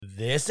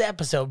This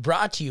episode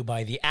brought to you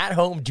by the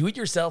at-home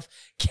do-it-yourself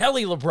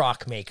Kelly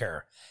LeBrock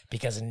maker,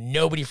 because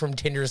nobody from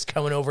Tinder is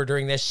coming over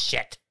during this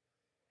shit.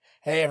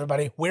 Hey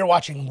everybody, we're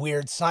watching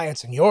Weird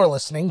Science and you're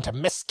listening to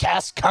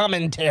Miscast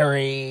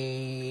Commentary.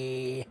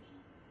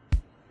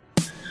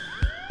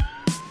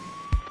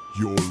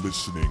 You're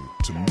listening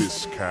to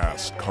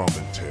Miscast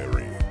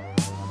Commentary,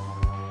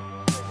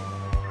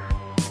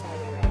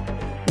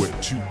 where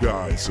two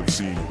guys have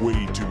seen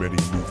way too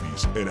many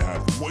movies and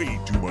have way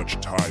too much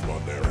time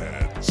on their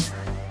hands.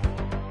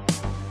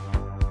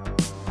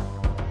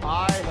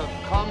 I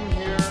have come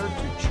here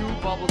to chew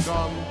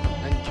bubblegum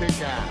and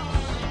kick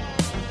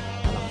ass.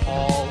 And I'm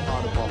all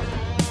out of bubblegum.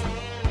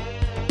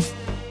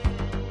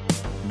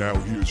 Now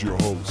here's your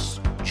hosts,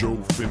 Joe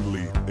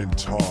Finley and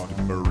Todd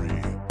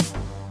Murray.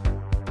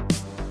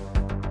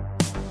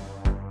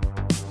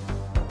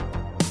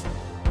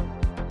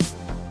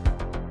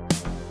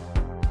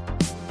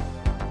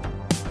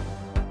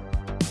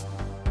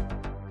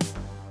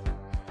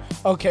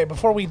 Okay,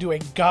 before we do a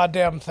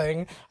goddamn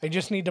thing, I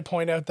just need to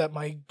point out that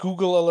my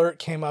Google alert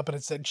came up and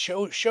it said,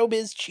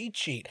 Showbiz cheat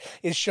sheet.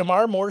 Is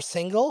Shamar Moore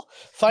single?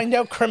 Find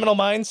out Criminal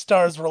Minds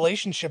star's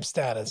relationship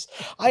status.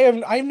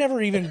 I've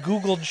never even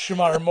Googled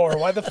Shamar Moore.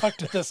 Why the fuck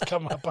did this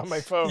come up on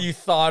my phone? You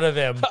thought of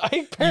him.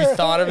 You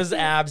thought of his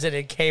abs and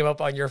it came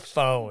up on your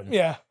phone.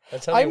 Yeah.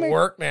 That's how they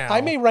work now.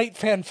 I may write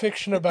fan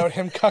fiction about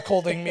him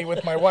cuckolding me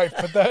with my wife,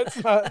 but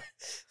that's not...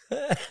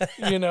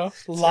 You know,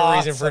 There's no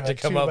reason for it to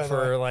come up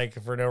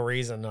for no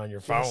reason on your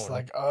phone. It's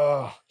like,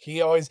 oh,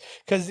 he always,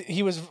 because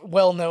he was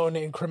well known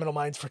in Criminal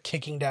Minds for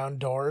kicking down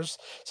doors.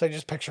 So I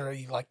just picture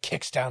he like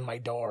kicks down my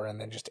door and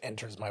then just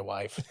enters my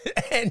wife.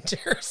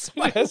 Enters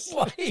my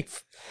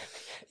wife.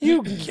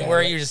 You where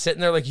are you just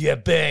sitting there like, yeah,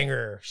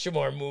 banger,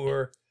 Shamar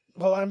Moore.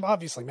 Well, I'm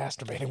obviously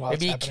masturbating while Maybe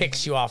it's he happening.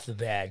 kicks you off the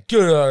bed.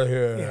 Get out of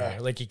here. Yeah.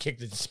 Like he kicked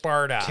the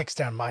Sparta. Kicks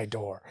down my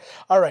door.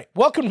 All right.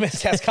 Welcome to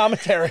Miscast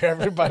Commentary,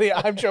 everybody.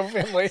 I'm Joe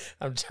Finley.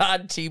 I'm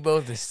Todd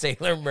Tebow, the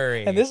Sailor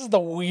Murray. And this is the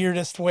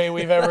weirdest way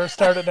we've ever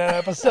started an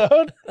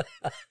episode.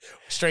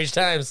 Strange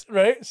times.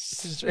 Right?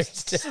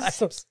 Strange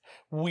times.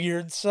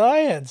 Weird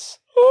Science.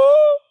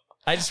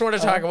 I just want to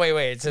talk.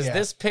 Wait. It says yeah.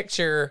 This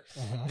picture,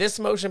 this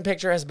motion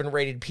picture has been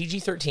rated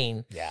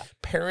PG-13. Yeah.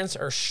 Parents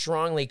are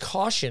strongly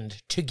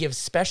cautioned to give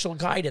special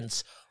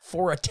guidance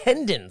for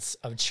attendance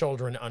of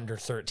children under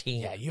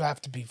 13. Yeah, you have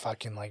to be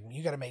fucking like,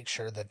 you got to make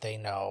sure that they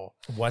know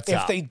What's if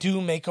up? they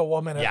do make a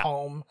woman at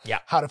home,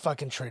 how to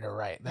fucking treat her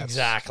right. That's,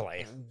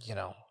 exactly. You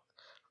know,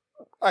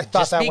 I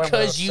thought Just that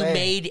because you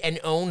made and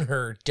own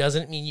her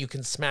doesn't mean you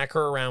can smack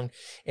her around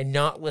and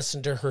not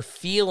listen to her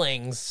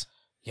feelings.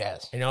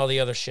 Yes. And all the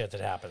other shit that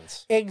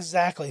happens.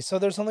 Exactly. So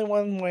there's only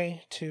one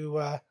way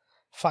to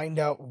find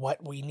out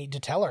what we need to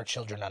tell our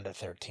children under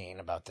 13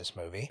 about this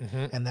movie,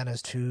 and that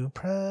is to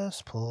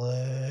press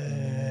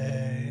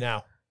play.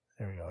 Now.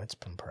 There we go. It's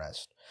been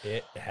pressed.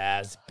 It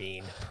has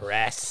been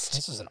pressed.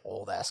 This is an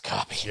old-ass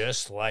copy.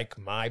 Just like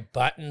my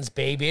buttons,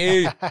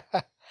 baby.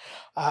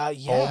 Yeah.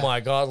 Oh my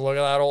God, look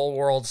at that old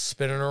world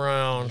spinning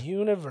around.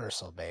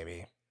 Universal,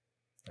 baby.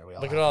 There we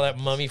Look at all that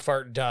mummy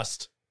fart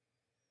dust.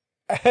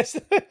 This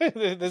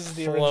is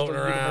the Floating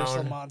original Universal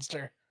around.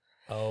 monster.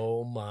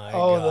 Oh my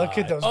Oh, God. look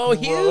at those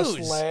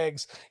gross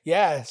legs.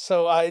 Yeah,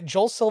 so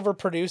Joel Silver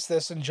produced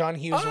this and John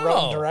Hughes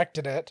wrote and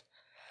directed it.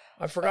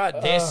 I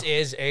forgot. This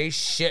is a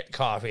shit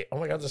copy. Oh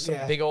my God, there's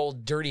some big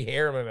old dirty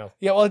hair in my mouth.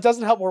 Yeah, well, it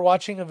doesn't help. We're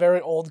watching a very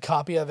old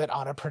copy of it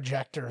on a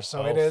projector,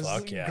 so it is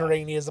yeah.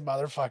 grainy as a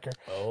motherfucker.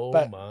 Oh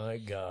but my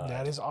God.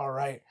 that is all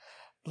right.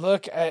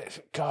 Look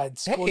at, God.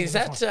 Hey, is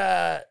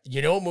that,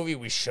 you know a movie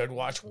we should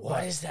watch?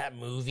 What is that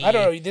movie? I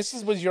don't know. This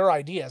was your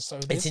idea. So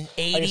it's an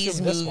 80s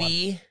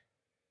movie.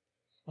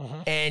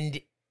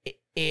 And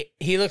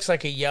he looks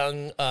like a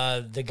young,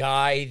 the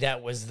guy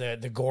that was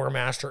the gore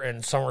master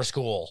in Summer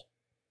School.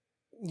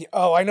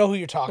 Oh, I know who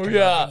you're talking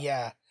about.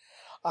 Yeah.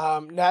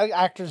 That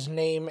actor's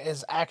name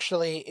is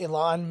actually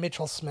Elon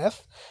Mitchell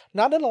Smith.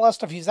 Not in a lot of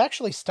stuff. He's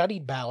actually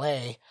studied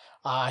ballet.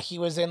 He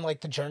was in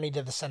like the Journey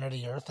to the Center of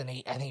the Earth, and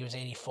I think he was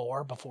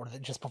 84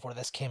 just before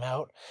this came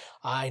out.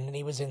 And then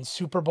he was in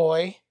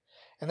Superboy,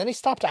 and then he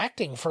stopped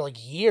acting for like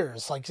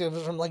years. Like it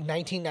was from like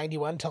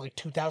 1991 till like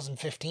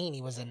 2015.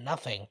 He was in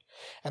nothing,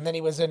 and then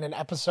he was in an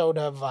episode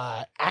of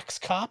Axe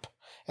Cop,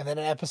 and then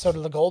an episode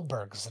of The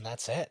Goldbergs, and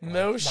that's it.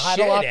 No shit. shit.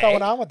 Not a lot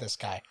going on with this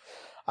guy.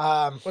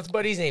 What's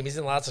Buddy's name? He's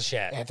in lots of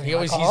shit. Anthony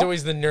He's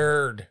always the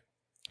nerd.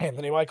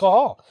 Anthony Michael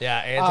Hall. Yeah,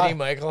 Anthony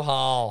Michael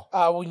Hall.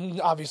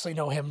 We obviously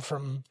know him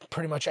from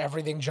pretty much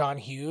everything John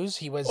Hughes.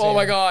 He was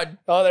my God.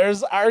 Oh,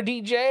 there's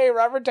RDJ,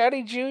 Robert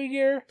Downey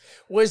Jr.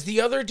 Was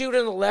the other dude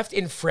on the left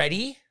in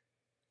Freddy?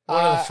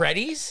 One of the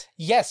Freddys?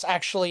 Yes,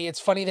 actually, it's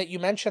funny that you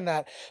mentioned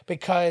that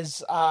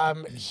because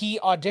he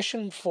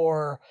auditioned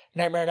for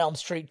Nightmare on Elm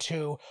Street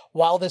 2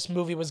 while this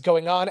movie was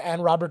going on,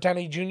 and Robert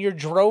Downey Jr.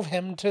 drove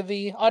him to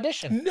the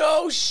audition.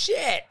 No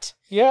shit.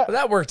 Yeah. Well,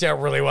 that worked out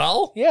really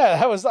well.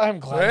 Yeah, I'm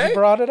glad you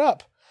brought it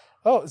up.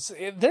 Oh,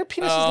 their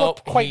penises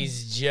look quite...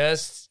 He's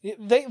just...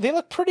 They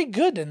look pretty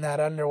good in that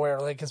underwear,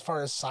 like as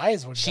far as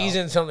size would go. She's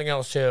in something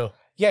else too.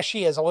 Yeah,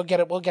 she is. We'll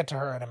get to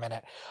her in a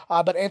minute.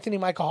 But Anthony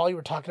Michael Hall, you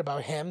were talking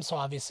about him. So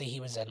obviously he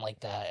was in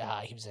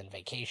he was in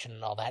Vacation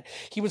and all that.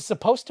 He was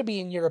supposed to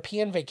be in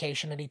European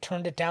Vacation and he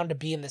turned it down to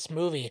be in this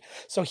movie.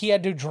 So he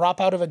had to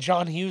drop out of a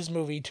John Hughes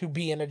movie to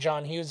be in a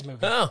John Hughes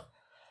movie. Oh.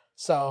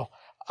 So,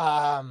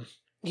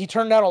 he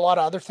turned down a lot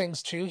of other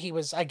things too.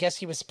 I guess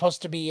he was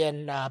supposed to be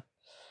in,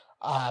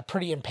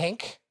 Pretty in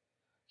Pink.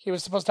 He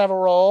was supposed to have a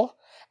role.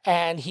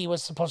 And he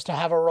was supposed to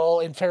have a role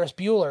in Ferris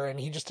Bueller, and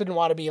he just didn't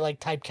want to be like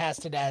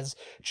typecasted as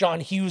John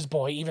Hughes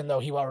boy, even though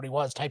he already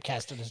was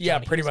typecasted as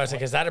John pretty Hughes much. boy.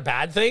 Like, is that a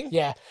bad thing?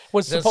 Yeah,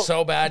 It's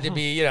so bad to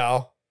be,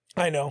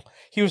 I know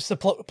he was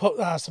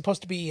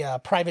supposed to be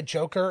Private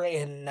Joker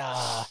in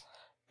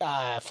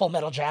Full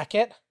Metal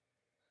Jacket.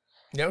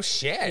 No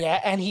shit. Yeah,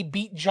 and he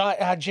beat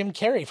Jim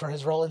Carrey for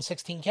his role in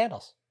 16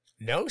 Candles.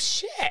 No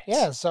shit.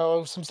 Yeah,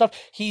 so some stuff.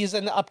 He's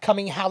in the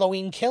upcoming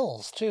Halloween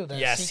Kills too.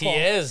 Yes, sequel. he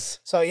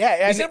is. So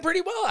yeah, he's done pretty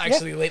well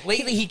actually. Yeah.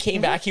 Lately, he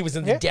came back. He was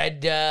in the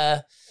Dead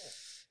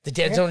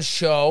Zone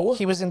show.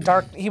 He was in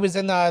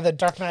the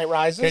Dark Knight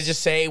Rises. Can I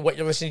just say what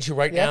you're listening to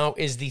right now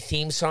is the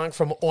theme song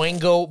from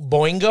Oingo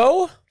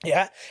Boingo?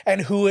 Yeah,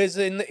 and who is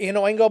in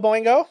Oingo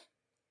Boingo?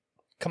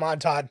 Come on,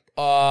 Todd.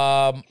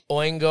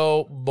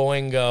 Oingo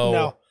Boingo.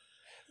 No,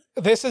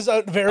 this is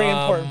a very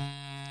important.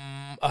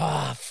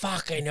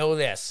 Fuck, I know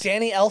this.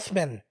 Danny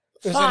Elfman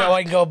is in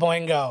Oingo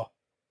Boingo.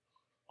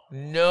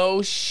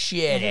 No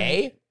shit,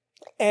 eh?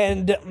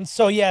 And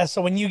so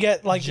when you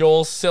get like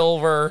Joel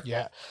Silver.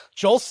 Yeah.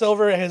 Joel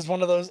Silver is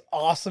one of those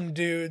awesome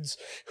dudes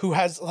who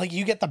has like,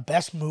 you get the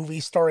best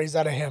movie stories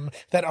out of him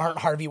that aren't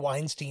Harvey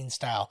Weinstein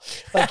style.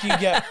 Like you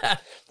get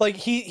like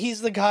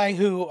he's the guy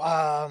who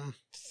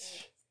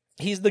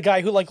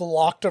like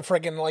locked a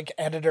friggin' like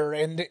editor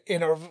in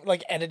a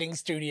like editing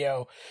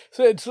studio.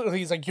 So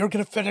he's like, you're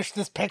going to finish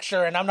this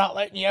picture and I'm not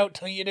letting you out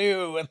till you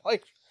do. And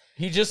like,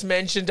 he just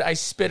mentioned I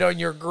spit on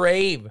your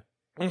grave.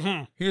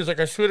 Mm-hmm. He was like,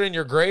 I spit on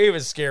your grave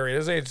is scary.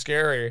 This ain't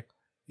scary.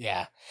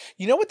 Yeah.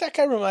 You know what that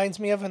guy reminds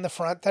me of in the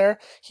front there?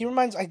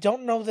 I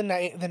don't know the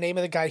name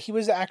of the guy. He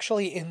was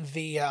actually in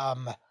the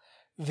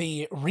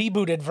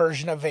rebooted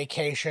version of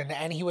Vacation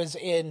and he was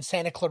in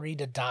Santa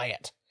Clarita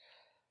Diet.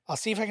 I'll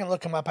see if I can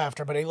look him up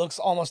after, but he looks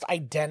almost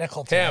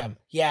identical to him.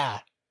 Yeah.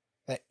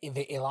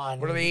 The Elon.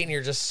 What are they eating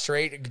here? Just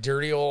straight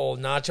dirty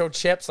old nacho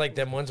chips like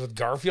them ones with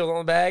Garfield on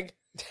the bag?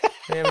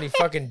 They don't have any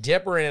fucking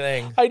dip or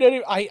anything.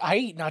 I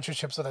eat nacho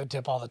chips with a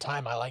dip all the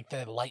time. I like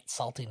the light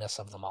saltiness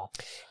of them all.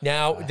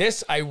 Now,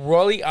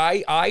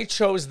 I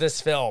chose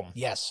this film.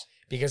 Yes.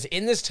 Because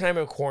in this time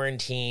of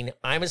quarantine,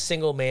 I'm a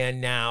single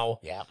man now.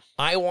 Yeah.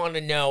 I want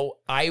to know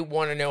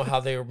how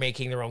they're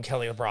making their own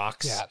Kelly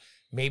LeBrox. Yeah.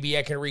 Maybe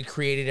I can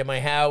recreate it in my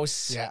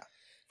house. Yeah.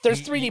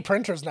 There's 3D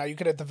printers now. You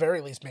could at the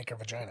very least make a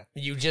vagina.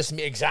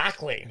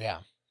 Exactly. Yeah.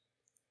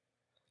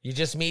 You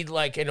just need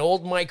like an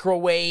old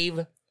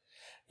microwave,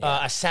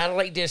 a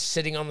satellite dish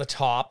sitting on the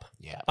top.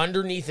 Yeah.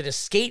 Underneath it, a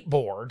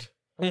skateboard,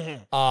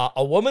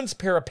 a woman's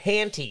pair of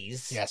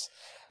panties. Yes.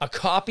 A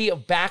copy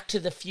of Back to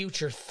the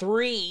Future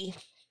 3.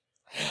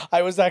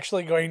 I was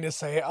actually going to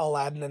say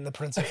Aladdin and the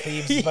Prince of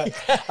Thieves, but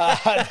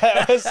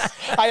that was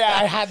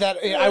I had that.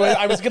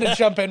 I was going to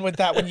jump in with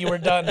that when you were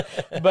done,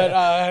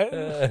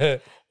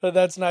 but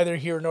that's neither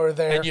here nor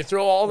there. And you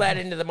throw all that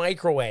into the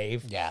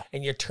microwave, yeah,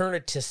 and you turn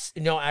it to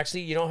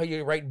actually, you know how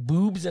you write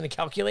boobs in a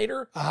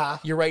calculator?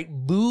 You write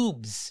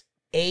boobs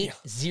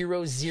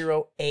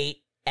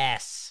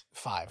 8008S.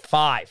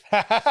 5.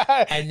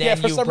 And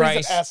then you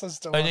price,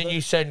 and then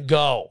you send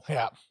go.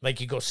 Yeah. Like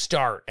you go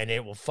start and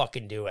it will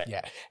fucking do it.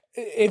 Yeah.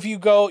 If you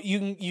go, you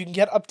can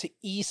get up to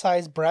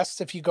E-size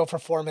breasts if you go for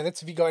 4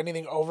 minutes. If you go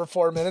anything over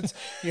 4 minutes,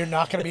 you're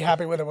not going to be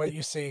happy with what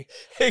you see.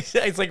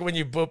 It's like when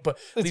you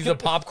leave the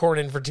popcorn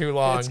in for too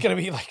long. It's going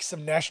to be like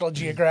some National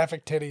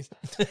Geographic titties.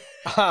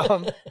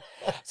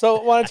 So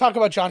I want to talk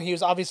about John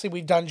Hughes. Obviously,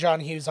 we've done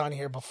John Hughes on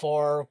here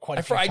before quite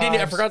a few times.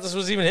 I forgot this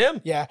was even him.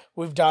 Yeah.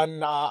 We've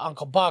done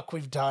Uncle Buck.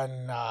 We've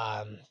done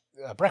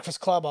Breakfast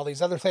Club, all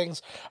these other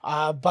things.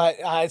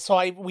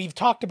 We've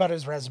talked about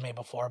his resume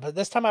before, but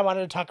this time I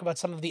wanted to talk about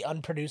some of the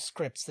unproduced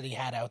scripts that he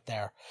had out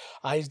there.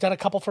 He's done a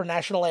couple for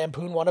National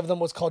Lampoon. One of them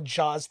was called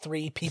Jaws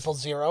 3 People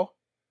Zero.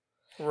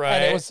 Right.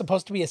 And it was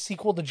supposed to be a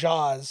sequel to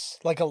Jaws,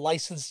 like a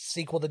licensed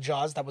sequel to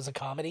Jaws that was a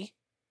comedy.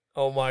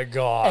 Oh my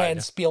God.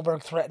 And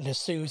Spielberg threatened to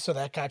sue, so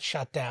that got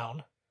shut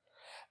down.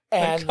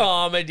 And a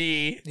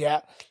comedy. Yeah.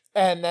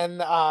 And then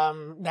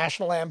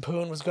National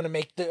Lampoon was going to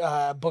make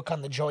the book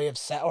on the joy of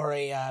sex, or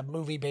a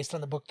movie based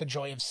on the book The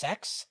Joy of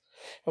Sex.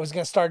 It was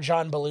going to star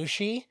John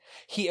Belushi.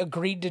 He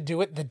agreed to do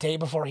it the day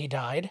before he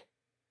died.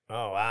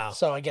 Oh, wow.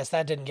 So I guess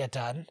that didn't get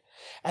done.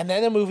 And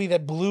then a movie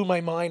that blew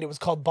my mind. It was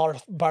called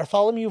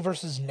Bartholomew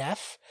versus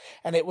Neff,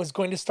 and it was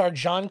going to star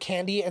John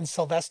Candy and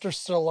Sylvester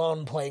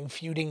Stallone playing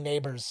feuding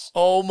neighbors.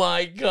 Oh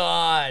my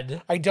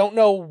God. I don't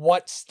know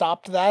what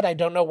stopped that. I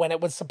don't know when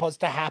it was supposed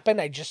to happen.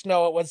 I just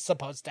know it was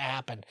supposed to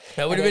happen.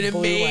 That would have been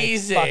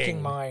amazing. My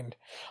fucking mind.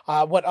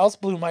 What else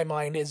blew my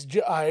mind is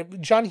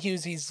John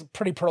Hughes. He's a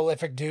pretty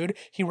prolific dude.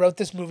 He wrote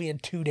this movie in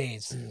 2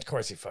 days. Of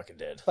course he fucking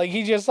did. Like,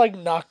 he just, like,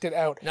 knocked it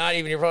out. Not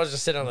even, you're probably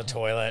just sitting on the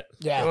toilet.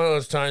 Yeah. One of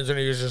those times when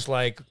he was just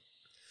like,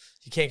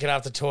 you can't get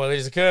off the toilet.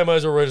 He's like, I might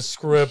as well write a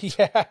script.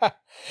 Yeah.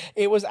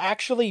 It was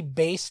actually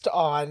based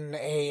on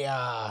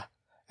an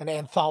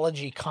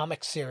anthology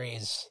comic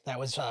series that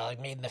was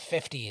made in the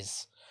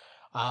 50s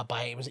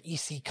it was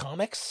EC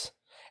Comics.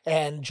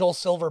 And Joel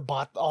Silver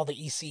bought all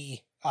the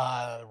EC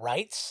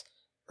rights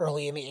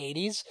early in the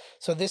 80s.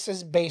 So this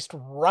is based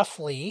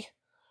roughly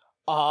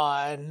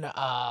on,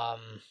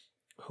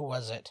 who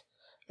was it?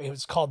 It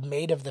was called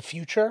Made of the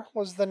Future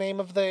was the name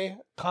of the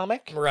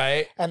comic.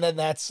 Right. And then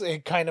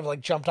it kind of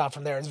like jumped off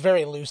from there. It's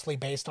very loosely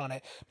based on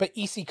it. But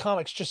EC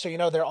Comics, just so you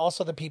know, they're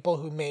also the people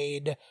who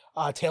made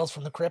Tales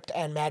from the Crypt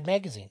and Mad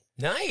Magazine.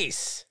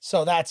 Nice.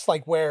 So that's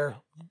like where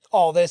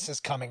all this is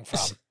coming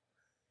from.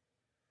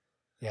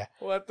 Yeah.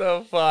 What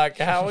the fuck?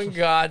 How in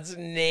God's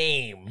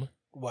name?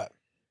 What?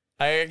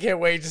 I can't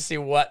wait to see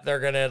what they're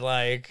gonna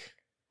like.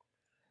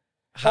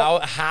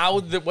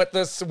 What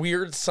this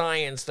weird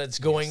science that's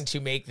going to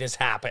make this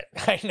happen.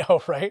 I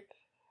know, right?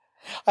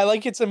 I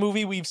like it's a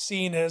movie we've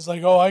seen and it's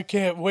like, oh, I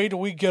can't wait till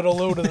we get a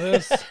load of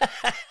this.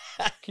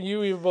 Can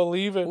you even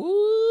believe it?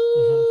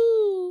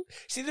 Ooh.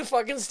 See the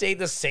fucking state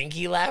the sink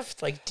he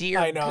left? Like, dear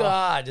I know.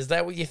 God, is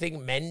that what you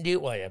think men do?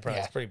 Well, yeah, probably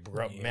Yeah. it's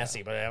pretty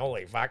messy, but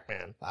holy fuck,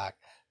 man. Fuck.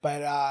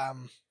 But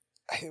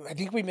I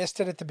think we missed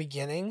it at the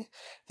beginning.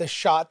 The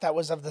shot that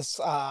was of this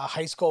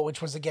high school,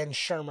 which was again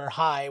Shermer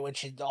High,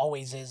 which it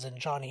always is in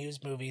John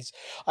Hughes movies.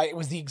 It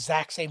was the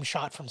exact same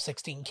shot from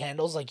 16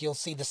 Candles. Like, you'll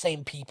see the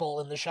same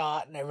people in the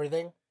shot and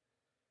everything.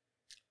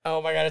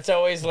 Oh my God, it's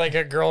always like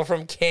a girl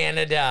from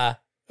Canada.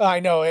 I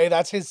know,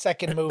 that's his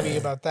second movie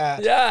about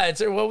that. Yeah,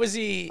 what was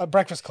he? A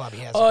Breakfast Club,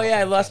 he has. Oh yeah,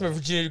 I lost my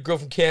virginity to a girl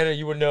from Canada.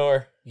 You would know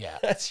her. Yeah.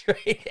 That's right.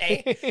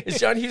 Hey, is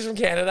John Hughes from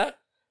Canada?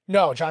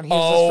 No, John Hughes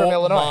is from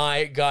Illinois. Oh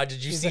my God,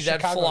 did you see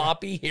that Chicago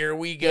floppy? Here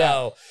we go.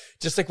 Yeah.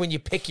 Just like when you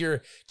pick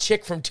your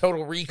chick from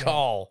Total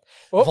Recall.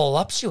 Yeah. Oh,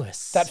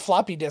 voluptuous. That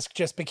floppy disk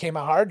just became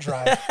a hard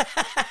drive.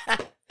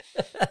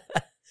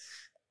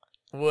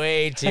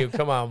 Way too.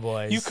 Come on,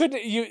 boys.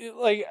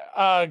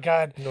 Oh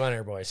God. Come on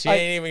here, boys. She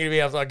ain't even going to be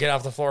able to get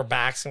off the floor.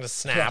 Back's going to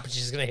snap Yeah. and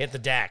she's going to hit the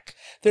deck.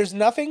 There's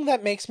nothing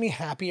that makes me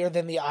happier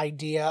than the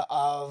idea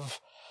of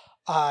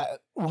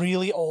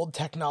really old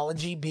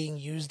technology being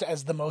used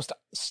as the most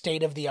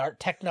state-of-the-art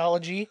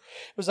technology. It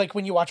was like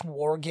when you watch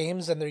War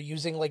Games and they're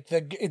using like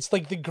it's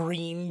like the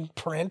green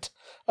print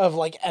of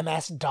like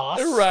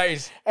MS-DOS.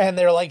 Right. And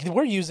they're like,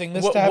 we're using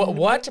this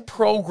what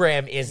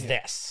program is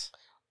this?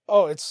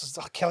 Oh, it's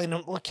Kelly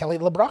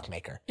LeBrock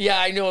maker. Yeah,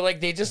 I know.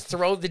 Like, they just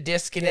throw the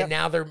disc in and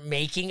now they're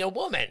making a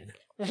woman.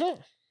 Mm-hmm.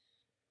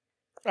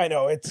 I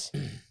know. It's...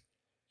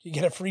 You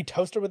get a free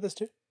toaster with this,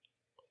 too?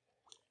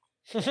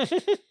 Do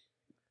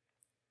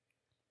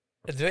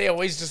they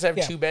always just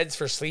have two beds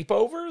for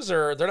sleepovers?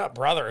 Or they're not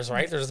brothers,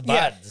 right? They're just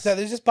buds. Yeah,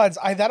 they're just buds.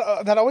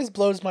 That always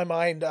blows my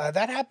mind.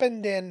 That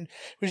happened I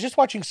was just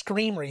watching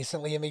Scream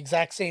recently, and the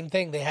exact same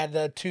thing. They had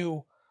the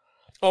two...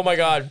 Oh, my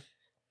God.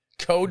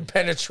 Code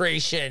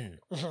penetration.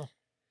 Mm-hmm.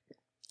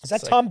 Is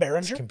that Tom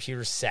Berenger?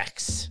 Computer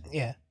sex.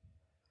 Yeah.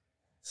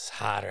 It's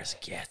hot as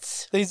it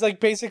gets. He's like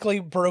basically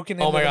broken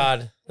into... Oh my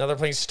God. Now they're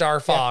playing Star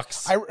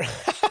Fox. Yeah.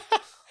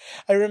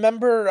 I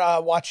remember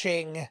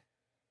watching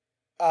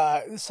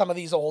some of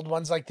these old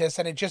ones like this,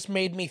 and it just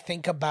made me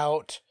think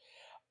about...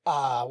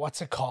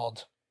 what's it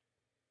called?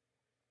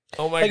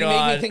 Oh my God. It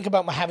made me think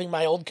about having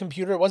my old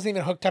computer. It wasn't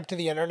even hooked up to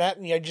the internet,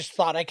 and I just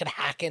thought I could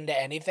hack into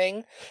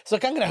anything. It's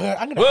like, I'm gonna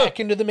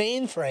hack into the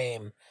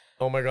mainframe.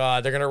 Oh my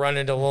God, they're gonna run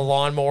into the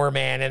lawnmower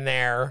man in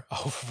there.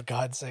 Oh, for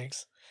God's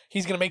sakes.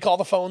 He's gonna make all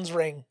the phones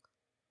ring.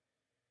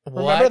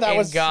 Remember that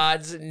was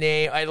God's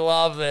name. I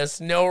love this.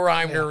 No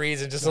rhyme or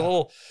reason. Just a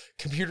little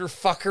computer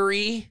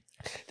fuckery.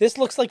 This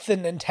looks like the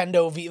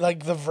Nintendo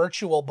like the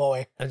Virtual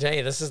Boy. I tell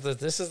you, this is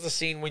the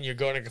scene when you're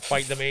going to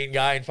fight the main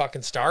guy in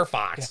fucking Star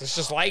Fox. Yeah. It's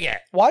just like it.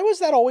 Why was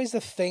that always the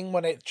thing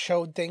when it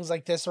showed things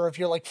like this, or if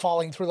you're like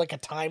falling through like a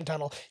time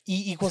tunnel?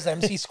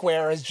 E=mc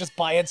square is just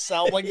by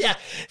itself, like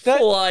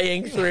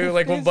flying through,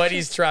 like when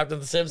Buddy's trapped in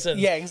The Simpsons.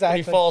 Yeah,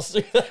 exactly. When he falls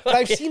through. But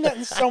I've seen that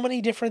in so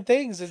many different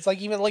things. It's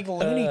like even like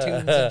Looney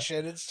Tunes and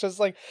shit. It's just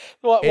like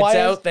it's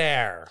out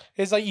there.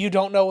 It's like you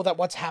don't know that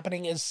what's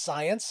happening is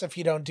science if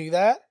you don't do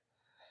that.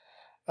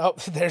 Oh,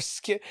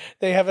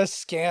 they have a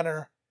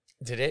scanner.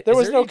 Did it? There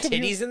was no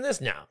titties in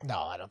this? No,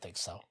 I don't think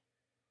so.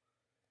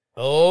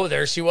 Oh,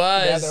 there she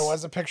was. Yeah, there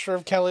was a picture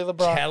of Kelly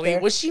LeBrock. Kelly,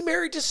 was she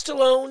married to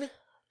Stallone?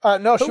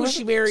 No, Who was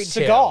she married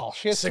to? Seagal.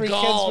 She has 3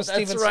 kids with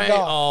Steven right.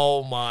 Seagal.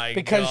 Oh my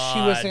because God.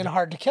 She was in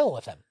Hard to Kill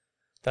with him.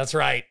 That's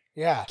right.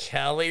 Yeah.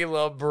 Kelly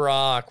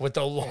LeBrock with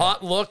the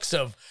hot looks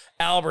of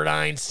Albert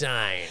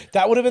Einstein.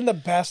 That would have been the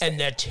best. And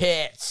the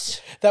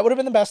tits. That would have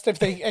been the best if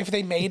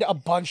they made a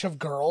bunch of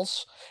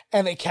girls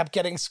and they kept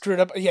getting screwed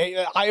up.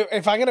 Yeah,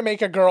 if I'm gonna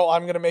make a girl,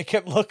 I'm gonna make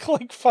it look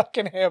like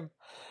fucking him,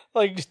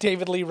 like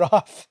David Lee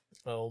Roth.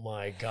 Oh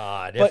my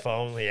God! But, if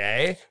only,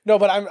 eh? No,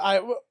 but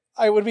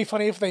I would be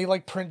funny if they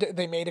like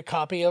they made a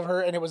copy of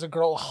her and it was a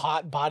girl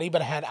hot body,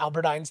 but it had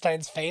Albert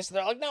Einstein's face. And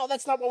they're like, no,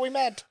 that's not what we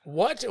meant.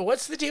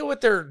 What's the deal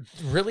with their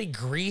really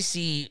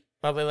greasy?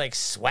 Are they like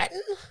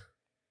sweating?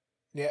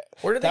 Yeah,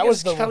 where did they get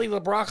the Kelly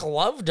LeBrock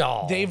love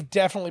doll? They've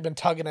definitely been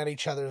tugging at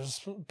each other's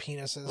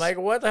penises. Like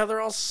what the hell?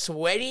 They're all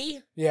sweaty.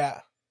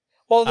 Yeah.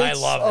 Well, I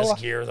love this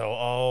gear though.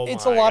 Oh,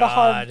 it's my a lot God. of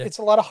hard. It's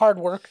a lot of hard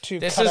work to.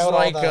 This cut is out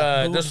like all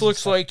the this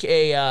looks like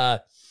a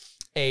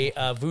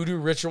voodoo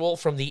ritual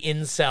from the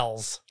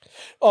incels.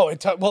 Oh,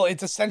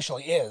 it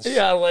essentially is.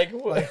 Yeah, like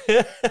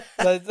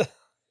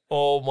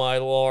oh my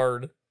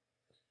Lord,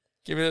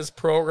 give me this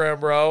program,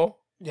 bro.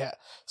 Yeah.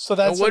 So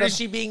that's what is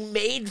she being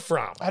made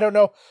from? I don't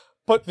know.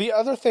 But the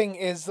other thing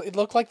is, it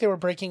looked like they were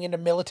breaking into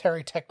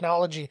military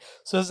technology.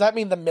 So does that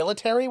mean the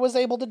military was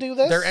able to do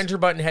this? Their enter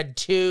button had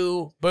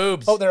 2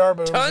 boobs. Oh, there are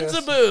boobs. Tons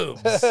of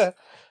boobs.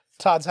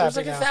 Todd's happy. There's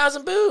like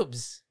 1,000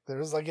 boobs.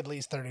 There's like at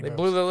least 30 They boobs.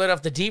 blew the lid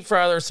off the deep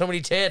fryer. There were so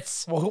many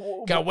tits.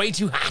 Got way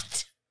too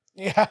hot.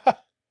 Yeah.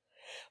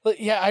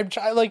 Yeah, I'm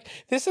trying. Like,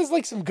 this is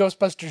like some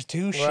Ghostbusters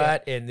 2 shit.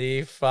 What in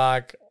the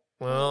fuck?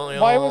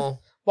 Well,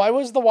 why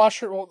was the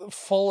washer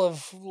full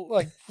of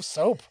like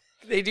soap?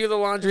 They do the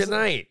laundry at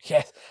night.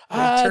 Yes.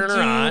 I turn her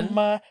do on.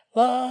 my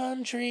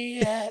laundry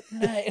at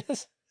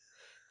night.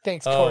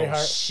 Thanks, Corey Hart.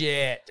 Oh,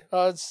 shit.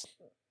 It's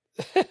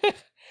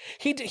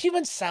he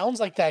even sounds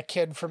like that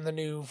kid from the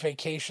new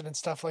Vacation and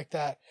stuff like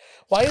that.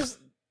 Why is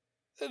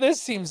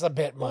this seems a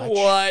bit much?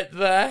 What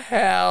the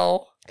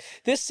hell?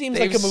 This seems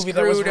like a movie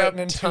that was written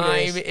in 2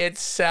 time days.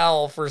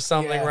 itself or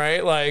something,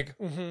 right? Like,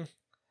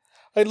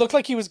 it looked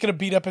like he was gonna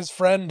beat up his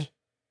friend.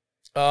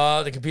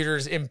 The computer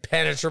is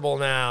impenetrable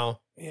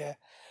now. Yeah.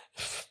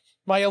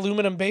 My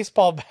aluminum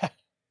baseball bat.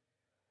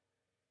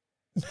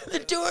 The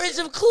doors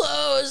have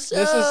closed.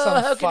 This is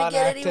some how fun can it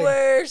get acting. any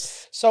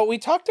worse? So we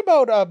talked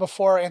about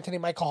before Anthony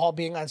Michael Hall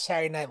being on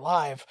Saturday Night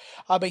Live,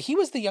 but he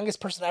was the youngest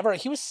person ever.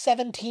 He was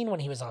 17 when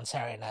he was on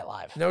Saturday Night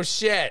Live. No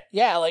shit.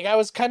 Yeah, like I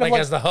was kind of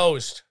like as the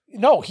host.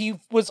 No, he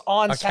was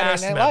on A Saturday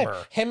cast Night member.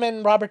 Live. Him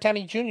and Robert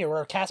Downey Jr.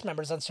 were cast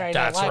members on Saturday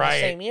That's Night Live right.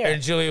 the same year.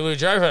 And Julia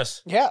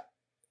Louis-Dreyfus. Yeah.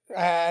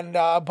 And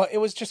but it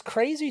was just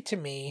crazy to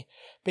me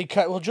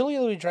because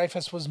Julia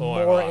Louis-Dreyfus was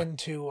more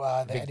into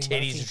the big Eddie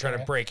titties Murphy are trying to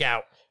era. break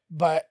out.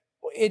 But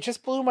it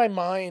just blew my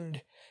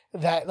mind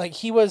that like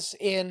he was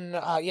in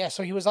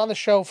so he was on the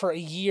show for a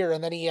year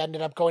and then he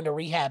ended up going to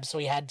rehab, so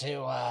he had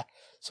to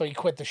so he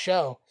quit the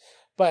show.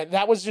 But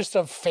that was just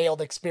a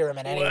failed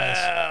experiment anyways.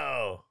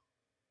 Wow.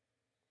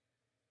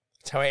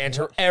 That's how I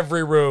enter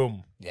every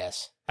room.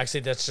 Yes.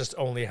 Actually, that's just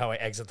only how I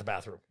exit the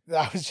bathroom.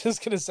 I was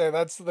just gonna say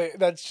that's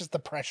just the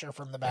pressure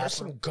from the There's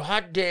bathroom. some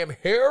goddamn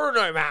hair in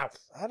my mouth.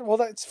 Well,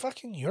 that's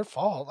fucking your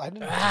fault. I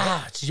didn't.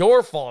 It's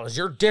your fault. It's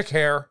your dick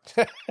hair.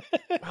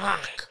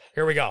 Fuck.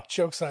 Here we go.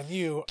 Joke's on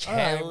you.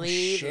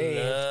 Kelly, I'm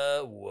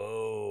shaved.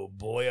 whoa,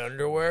 boy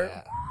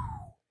underwear.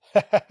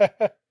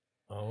 Yeah.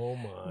 Oh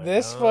my.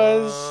 This God.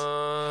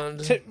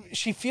 was.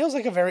 She feels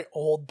like a very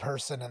old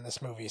person in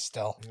this movie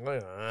still.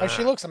 Like,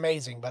 she looks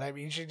amazing, but I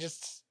mean, she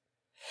just.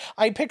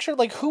 I pictured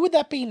like who would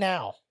that be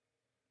now?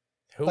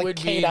 Who like would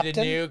Kate be Upton?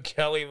 the new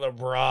Kelly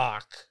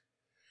LeBrock?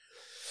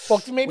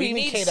 Well, maybe We even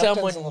need Kate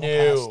someone Upton's a little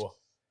new. past.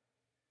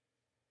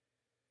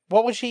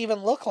 What would she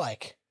even look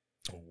like?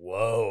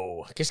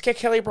 Whoa. Just get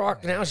Kelly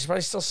LeBrock now. She's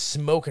probably still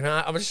smoking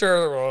hot. I'm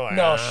sure.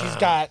 No,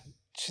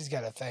 she's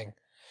got a thing.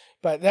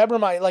 But that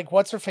reminds, like,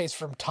 what's her face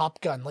from Top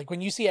Gun? Like, when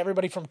you see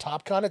everybody from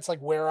Top Gun, it's like,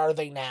 where are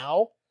they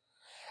now?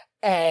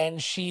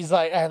 And she's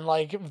like, and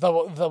like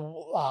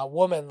the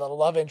woman, the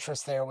love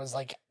interest there was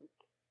like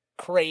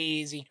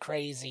crazy,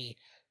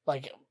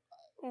 like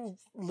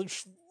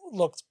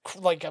looked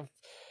like a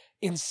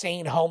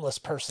insane homeless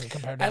person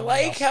compared to. I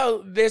like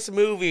how this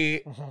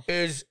movie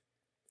is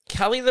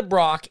Kelly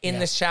LeBrock in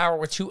the shower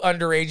with 2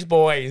 underage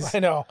boys. I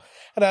know.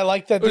 And I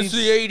like that It's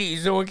the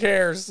 80s. No one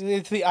cares.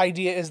 The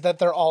idea is that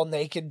they're all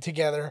naked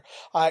together.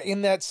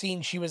 In that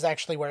scene, she was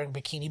actually wearing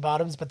bikini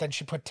bottoms, but then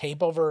she put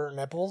tape over her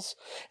nipples.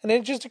 And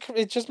it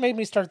just made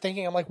me start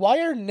thinking, I'm like, why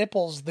are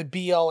nipples the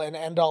be-all and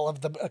end-all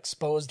of the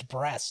exposed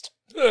breast?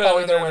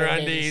 Oh, they're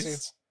wearing bathing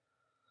suits.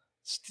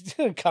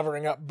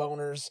 Covering up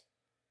boners.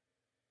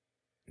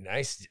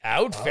 Nice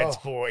outfits,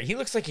 boy. He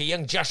looks like a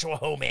young Joshua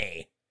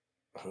Homme.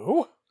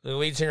 Who? The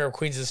lead singer of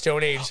Queens of the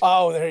Stone Age.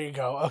 Oh, there you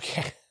go.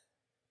 Okay.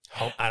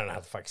 I don't know how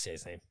the fuck to say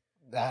his name.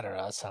 I don't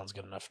know. That sounds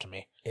good enough to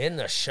me. In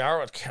the shower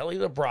with Kelly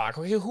LeBrock.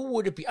 Okay, who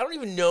would it be? I don't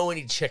even know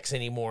any chicks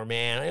anymore,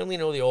 man. I only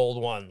know the old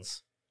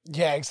ones.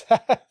 Yeah,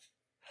 exactly.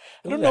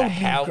 I don't know.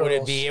 How would it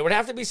girls. be? It would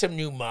have to be some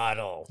new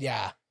model.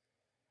 Yeah.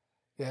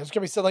 Yeah, it's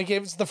gonna be so like it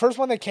was the first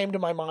one that came to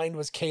my mind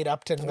was Kate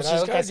Upton, but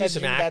she's like gotta I do said,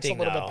 some that's a acting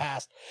little now. bit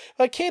past.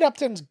 Like Kate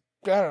Upton's,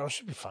 I don't know,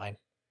 should be fine.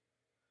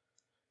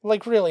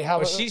 Like, really, how...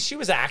 Well, she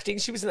was acting.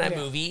 She was in that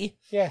movie.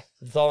 Yeah.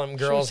 With all them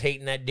girls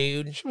hating that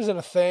dude. She was in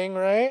a thing,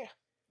 right?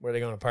 Where are they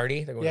going to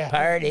party? They're going to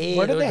party.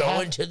 Where did They're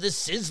going to the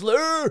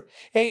Sizzler.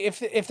 Hey,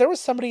 if there was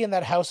somebody in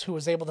that house who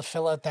was able to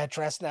fill out that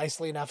dress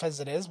nicely enough as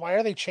it is, why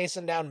are they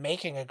chasing down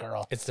making a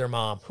girl? It's their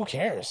mom. Who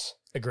cares?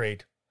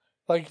 Agreed.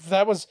 Like,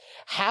 that was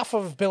half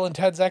of Bill and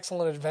Ted's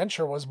Excellent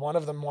Adventure was one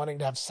of them wanting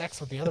to have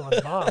sex with the other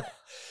one's mom.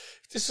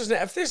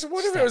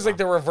 What if it was like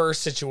the reverse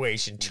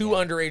situation? Two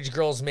underage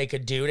girls make a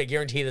dude. I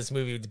guarantee this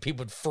movie, the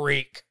people would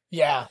freak.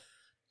 Yeah.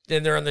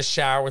 Then they're in the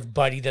shower with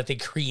Buddy that they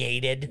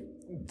created.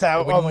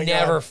 That would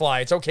never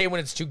fly. It's okay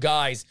when it's two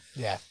guys.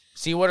 Yeah.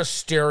 See, what a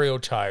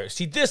stereotype.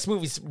 See, this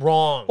movie's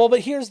wrong. Well, but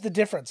here's the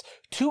difference.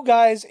 Two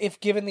guys, if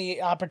given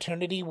the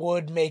opportunity,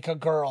 would make a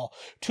girl.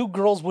 Two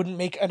girls wouldn't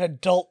make an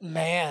adult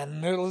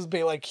man. It'll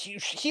be like,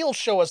 he'll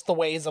show us the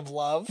ways of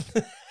love.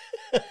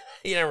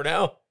 You never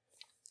know.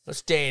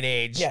 This day and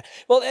age. Yeah.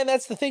 Well, and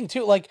that's the thing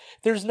too. Like,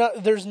 there's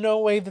no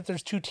way that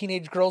there's two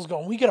teenage girls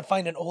going, we got to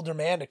find an older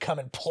man to come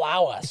and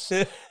plow us.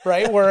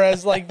 Right.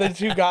 Whereas like the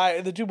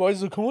two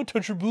boys like, come on,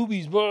 touch your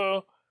boobies.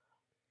 Blah.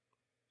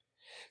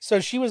 So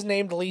she was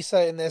named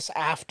Lisa in this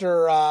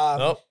after,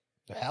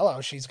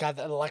 hello, she's got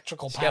the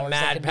electrical powers. Got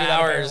mad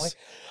powers.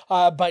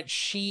 But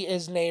she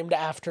is named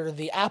after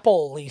the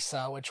Apple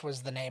Lisa, which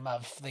was the name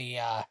of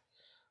the,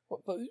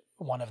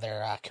 one of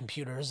their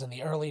computers in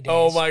the early days.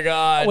 Oh my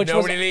God!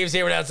 Nobody leaves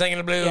here without singing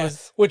the blues. Yeah,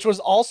 which was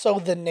also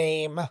the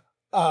name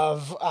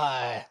of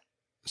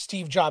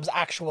Steve Jobs'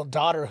 actual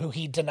daughter, who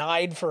he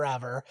denied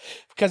forever,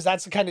 because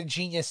that's the kind of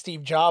genius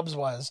Steve Jobs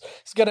was.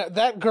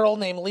 That girl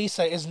named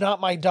Lisa is not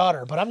my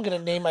daughter, but I'm gonna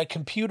name my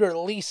computer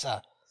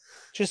Lisa,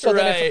 just so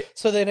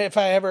that if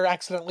I ever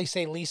accidentally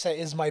say Lisa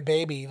is my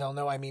baby, they'll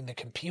know I mean the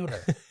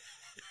computer.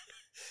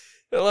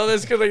 I love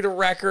this because like the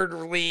record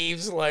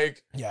leaves,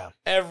 like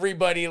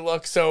everybody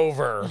looks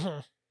over.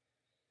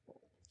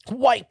 Mm-hmm.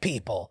 White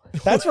people.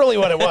 That's really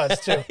what it was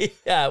too.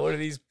 Yeah, what are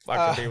these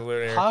fucking people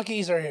doing here?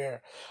 Hockeys are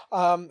here.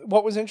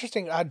 What was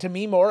interesting,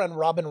 Demi Moore and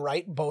Robin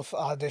Wright both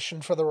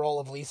auditioned for the role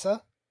of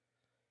Lisa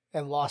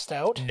and lost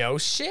out. No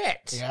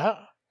shit. Yeah.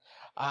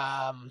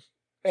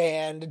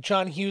 And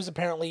John Hughes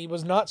apparently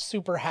was not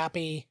super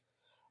happy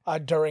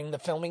during the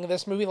filming of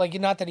this movie. Like,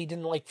 not that he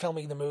didn't like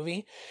filming the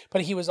movie,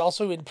 but he was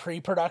also in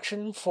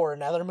pre-production for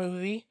another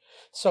movie.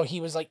 So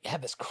he was like,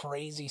 had this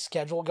crazy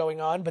schedule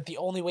going on, but the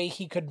only way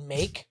he could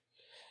make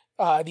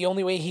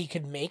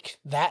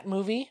that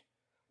movie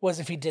was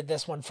if he did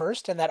this one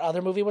first, and that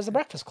other movie was The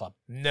Breakfast Club.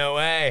 No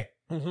way.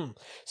 Mm-hmm.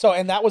 So,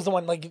 and that was the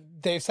one, like,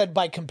 they said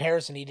by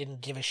comparison, he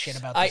didn't give a shit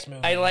about this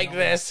movie. I like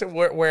this,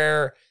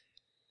 where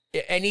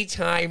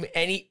anytime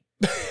he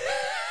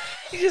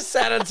just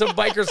sat on some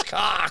biker's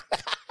cock.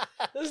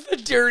 This is the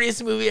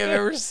dirtiest movie I've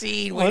ever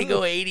seen. Way to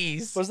go,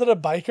 80s. Was it a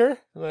biker?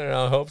 I don't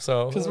know. I hope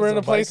so. Because we're in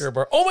a place.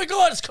 Bar. Oh my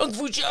God, it's Kung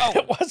Fu Joe.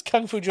 It was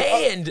Kung Fu Joe.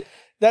 And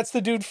that's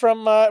the dude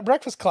from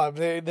Breakfast Club.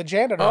 The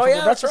janitor from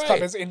the Breakfast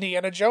Club is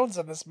Indiana Jones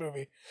in this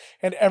movie.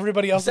 And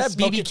everybody else is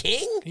smoking. B.B.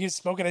 King? He's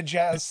smoking a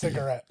jazz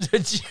cigarette.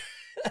 Is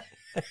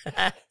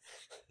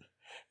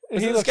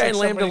this guy in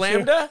Lambda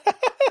Lambda?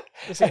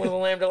 Is he one of the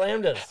Lambda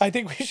Lambdas? I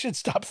think we should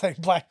stop saying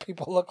black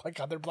people look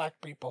like other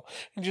black people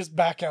and just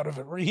back out of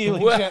it really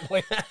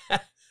gently.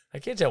 I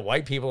can't tell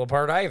white people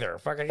apart either.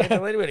 Fuck, I can't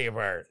tell anybody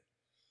apart.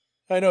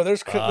 I know,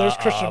 there's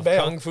Christian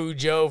Bale. Kung Fu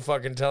Joe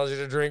fucking tells you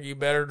to drink, you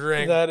better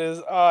drink. That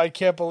is, I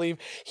can't believe.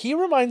 He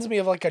reminds me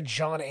of like a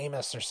John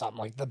Amos or something,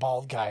 like the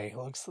bald guy.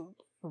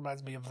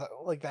 Reminds me of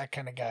like that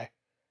kind of guy.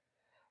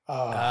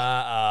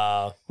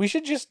 We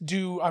should just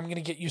do I'm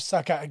Gonna Get You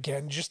Sucker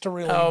again, just to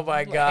really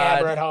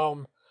hammer at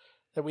home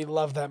that we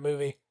love that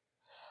movie.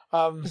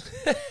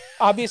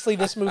 Obviously,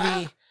 this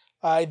movie,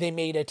 they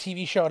made a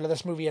TV show out of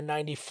this movie in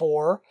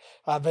 94.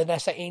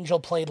 Vanessa Angel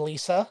played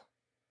Lisa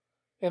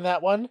in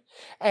that one.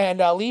 And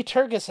Lee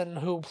Tergesen,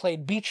 who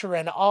played Beecher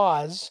in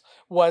Oz,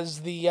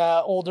 was the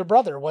older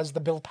brother, was the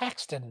Bill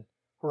Paxton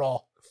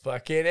role.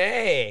 Fucking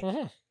A.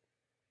 Mm-hmm.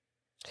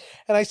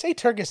 And I say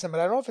Tergesen, but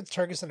I don't know if it's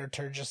Tergesen or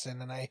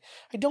Tergesen, and I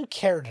don't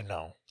care to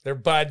know. They're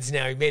buds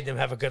now. He made them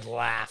have a good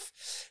laugh.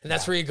 And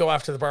that's where you go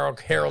after the Bar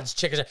Harold's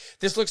Chicken.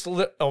 This looks...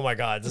 oh, my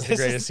God. This is the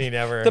greatest scene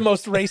ever. The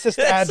most racist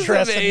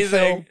address in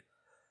film.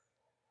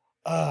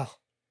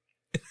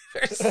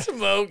 There's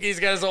smoke.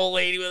 He's got his old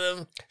lady with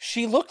him.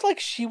 She looked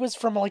like she was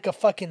from, like, a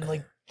fucking,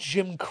 like,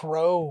 Jim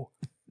Crow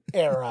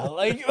era.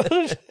 Like...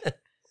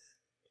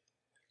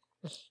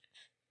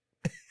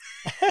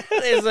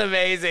 It's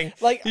amazing.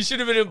 Like, he should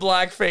have been in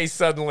blackface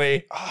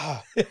suddenly.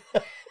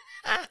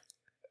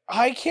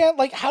 I can't,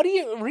 like, how do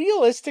you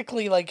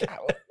realistically, like,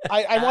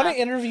 I want to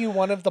interview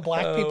one of the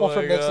black people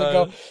from this and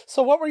go,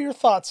 so what were your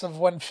thoughts of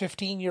when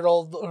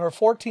 15-year-old or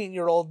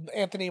 14-year-old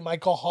Anthony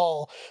Michael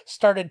Hall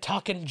started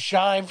talking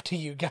jive to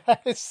you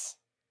guys?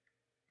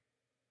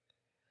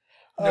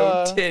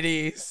 No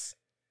titties.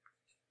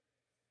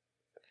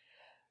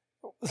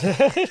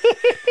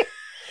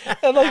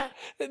 And, like,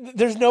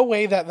 there's no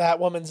way that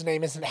woman's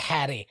name isn't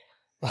Hattie.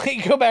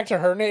 Like, go back to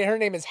her name. Her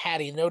name is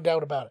Hattie, no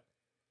doubt about it.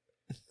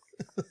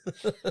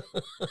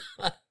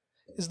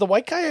 Is the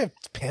white guy a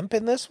pimp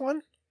in this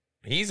one?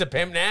 He's a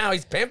pimp now.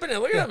 He's pimping it.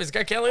 Look at him. He's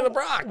got Kelly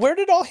LeBrock. Where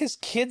did all his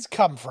kids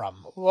come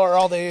from? Or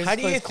all these? How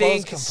do you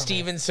think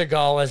Steven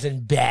Seagal is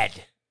in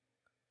bed?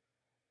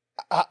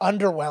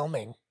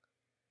 Underwhelming.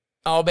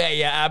 I'll bet.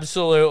 Yeah,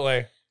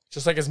 absolutely.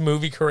 Just like his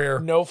movie career.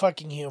 No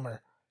fucking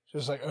humor.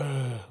 Just like,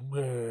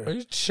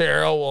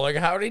 Cheryl. Like,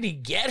 how did he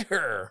get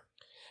her?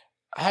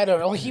 I don't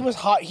know. He was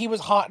hot. He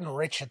was hot and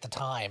rich at the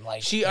time.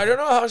 Like I don't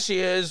know how she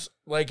is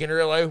like in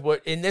real life,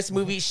 but in this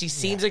movie, she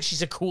seems like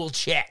she's a cool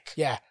chick.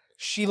 Yeah,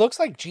 she looks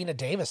like Gina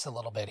Davis a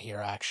little bit here,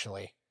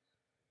 actually.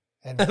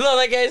 And I love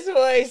that guy's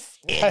voice.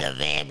 In the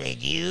family,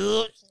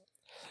 dude.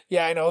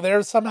 Yeah, I know.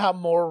 They're somehow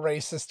more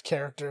racist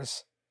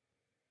characters.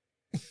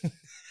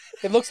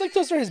 It looks like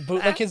those are his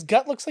boobs. Like his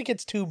gut looks like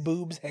it's two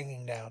boobs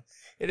hanging down.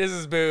 It is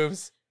his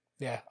boobs.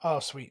 Yeah. Oh,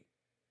 sweet.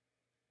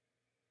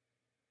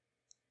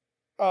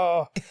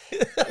 Oh.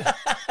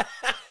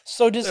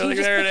 So does he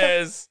just there become,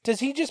 it is. Does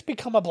he just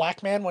become a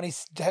black man when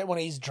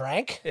he's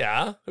drank?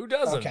 Yeah, who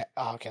doesn't? Okay.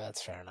 Oh, okay,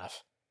 that's fair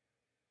enough.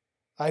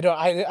 I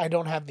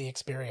don't have the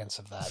experience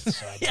of that.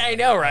 So I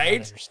know, right? I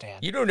don't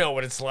understand. You don't know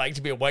what it's like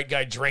to be a white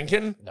guy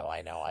drinking. No,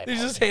 I know. They're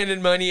just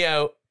handing money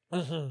out.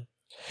 Mm-hmm.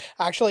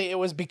 Actually, it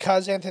was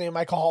because Anthony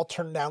Michael Hall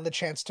turned down the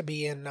chance to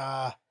be in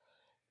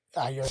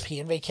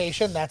European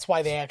Vacation. That's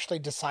why they actually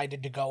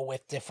decided to go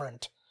with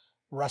different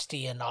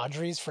Rusty and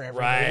Audrey's for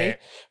every movie.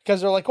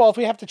 Because they're like, well, if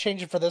we have to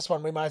change it for this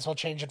one, we might as well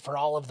change it for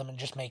all of them and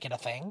just make it a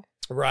thing.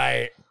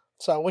 Right.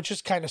 So, which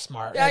is kind of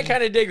smart. Yeah, I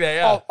kind of dig that,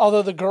 yeah.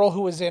 Although the girl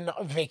who was in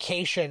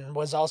Vacation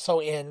was also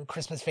in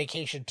Christmas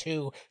Vacation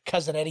 2,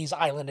 Cousin Eddie's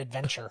Island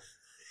Adventure.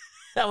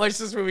 How much does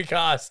this movie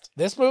cost?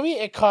 This movie,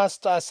 it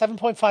cost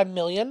 $7.5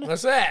 million.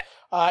 What's that?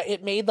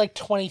 It made like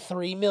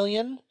 $23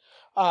 million.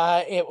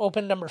 It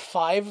opened number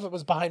 5. It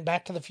was behind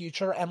Back to the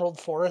Future,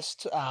 Emerald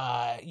Forest,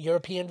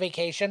 European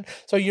Vacation.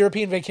 So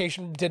European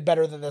Vacation did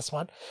better than this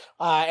one.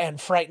 And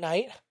Fright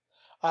Night.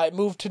 It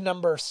moved to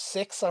number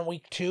 6 on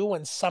week 2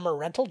 when Summer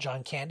Rental,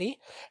 John Candy,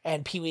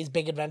 and Pee-wee's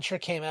Big Adventure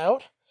came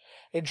out.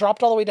 It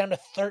dropped all the way down to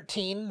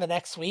 13 the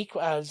next week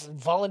as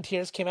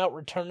Volunteers came out,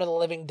 Return of the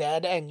Living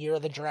Dead, and Year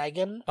of the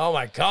Dragon. Oh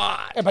my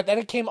God. But then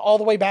it came all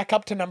the way back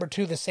up to number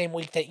 2 the same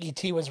week that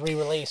E.T. was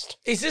re-released.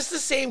 Is this the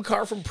same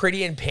car from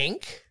Pretty in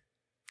Pink?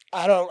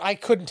 I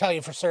couldn't tell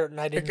you for certain.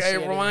 I didn't see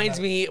it reminds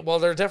me, well,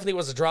 there definitely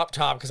was a drop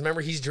top, because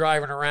remember he's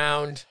driving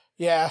around.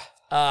 Yeah.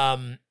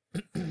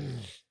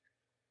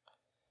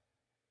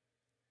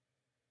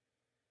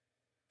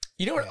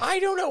 You know what? Yeah. I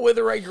don't know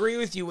whether I agree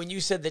with you when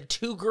you said that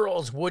 2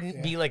 girls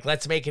wouldn't be like,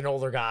 let's make an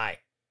older guy.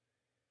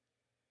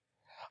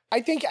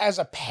 I think as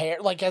a pair,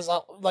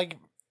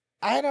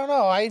 I don't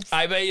know. I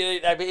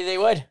bet they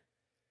would.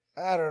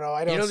 I don't know.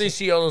 I don't. You know, they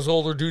see all those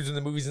older dudes in the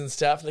movies and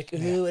stuff. Like,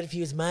 ooh, what if he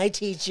was my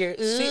teacher?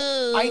 Ooh.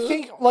 See, I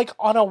think like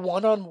on a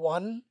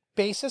one-on-one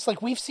basis,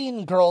 like we've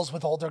seen girls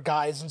with older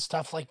guys and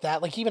stuff like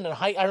that. Like even in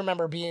I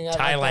remember being at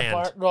Thailand. Like,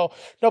 that bar.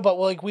 No, but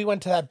like we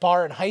went to that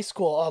bar in high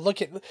school.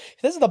 Look at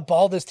this is the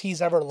baldest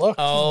he's ever looked.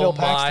 Oh Bill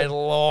Paxton. My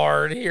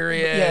Lord, here he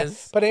is.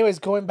 Yeah. But anyways,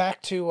 going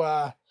back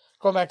to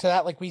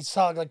that, like we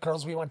saw like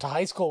girls we went to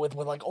high school with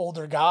like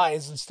older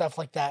guys and stuff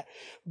like that.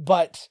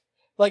 But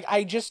like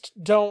I just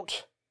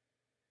don't.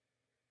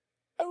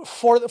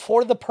 For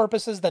the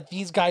purposes that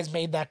these guys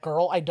made that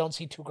girl, I don't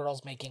see 2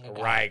 girls making a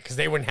guy. Right, because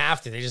they wouldn't have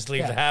to. They just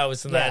leave the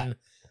house and then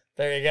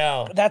there you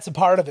go. That's a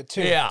part of it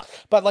too. Yeah.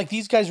 But like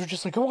these guys were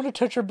just like, I want to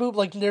touch her boob.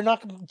 Like they're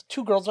not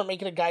 2 girls aren't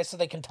making a guy so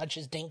they can touch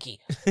his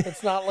dinky.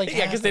 It's not like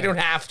yeah, because they don't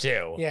have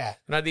to. Yeah.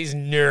 Not these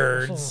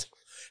nerds.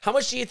 How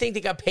much do you think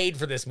they got paid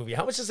for this movie?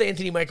 How much does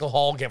Anthony Michael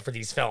Hall get for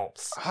these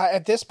films?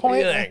 At this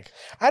point, what do you think?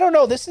 I don't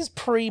know. This is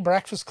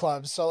pre-Breakfast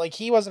Club, so like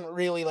he wasn't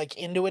really like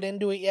into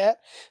it yet.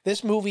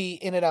 This movie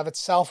in and of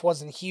itself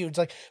wasn't huge.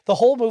 Like the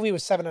whole movie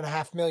was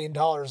 $7.5 million.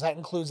 That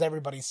includes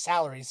everybody's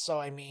salaries. So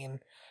I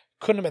mean,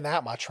 couldn't have been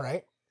that much,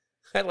 right?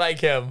 I like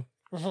him.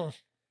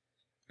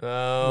 Mm-hmm.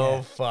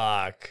 Oh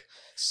fuck!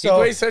 So, he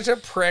plays such a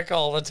prick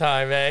all the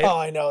time, eh? Oh,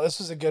 I know. This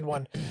was a good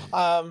one.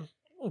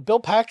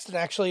 Bill Paxton,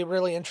 actually, a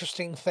really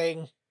interesting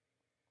thing.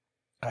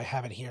 I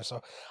have it here.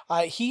 So,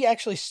 he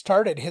actually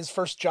started his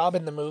first job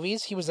in the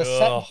movies. He was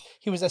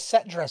a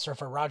set dresser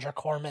for Roger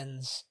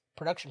Corman's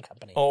production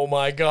company. Oh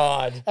my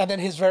God. And then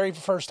his very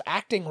first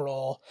acting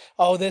role,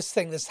 how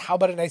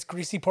about a nice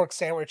greasy pork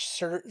sandwich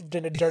served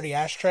in a dirty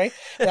ashtray?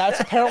 That's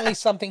apparently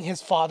something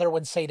his father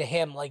would say to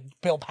him, like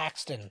Bill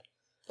Paxton.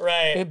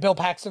 Right. Bill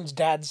Paxton's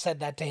dad said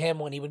that to him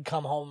when he would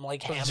come home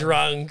like hammered.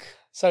 Drunk.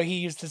 So he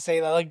used to say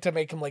that like to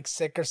make him like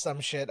sick or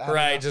some shit.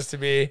 Right, just to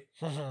be.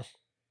 Mm-hmm.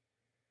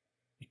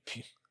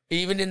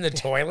 Even in the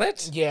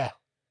toilet? Yeah.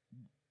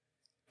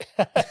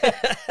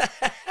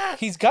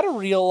 He's got a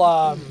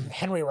real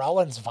Henry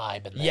Rollins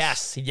vibe in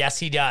this. Yes,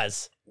 he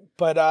does.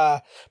 But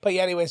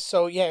yeah, anyways,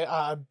 so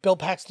yeah, Bill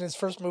Paxton, his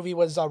first movie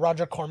was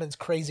Roger Corman's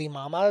Crazy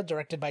Mama,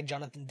 directed by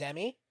Jonathan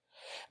Demme.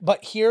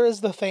 But here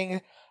is the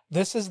thing,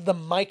 this is the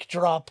mic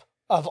drop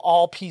of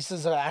all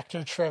pieces of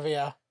actor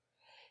trivia.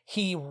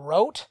 He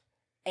wrote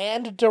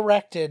and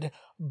directed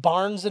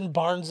Barnes and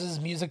Barnes'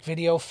 music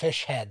video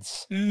Fish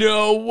Heads.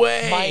 No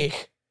way.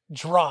 Mic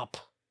drop.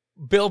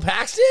 Bill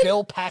Paxton?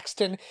 Bill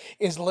Paxton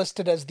is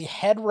listed as the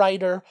head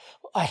writer,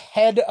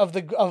 ahead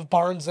of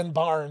Barnes and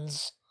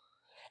Barnes,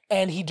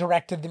 and he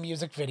directed the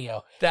music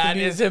video. That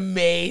is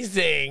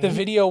amazing. The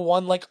video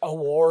won like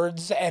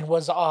awards and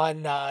was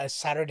on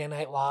Saturday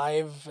Night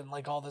Live and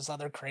like all this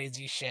other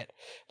crazy shit.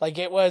 Like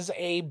it was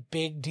a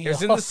big deal. It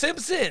was in The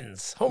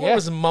Simpsons. Homer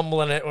was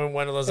mumbling it in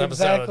one of those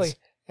episodes.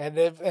 And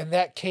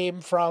that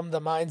came from the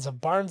minds of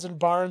Barnes and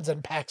Barnes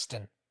and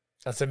Paxton.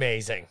 That's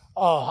amazing.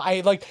 Oh,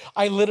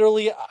 I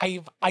literally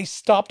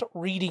stopped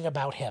reading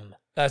about him.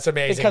 That's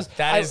amazing. Because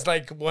that is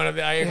like one of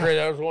the, I agree,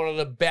 that was one of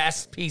the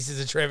best pieces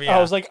of trivia.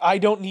 I was like, I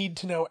don't need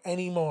to know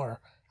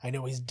anymore. I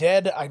know he's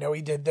dead. I know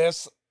he did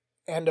this.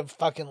 End of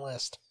fucking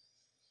list.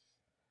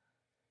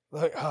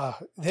 Like, I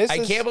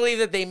can't believe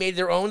that they made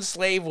their own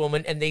slave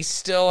woman and they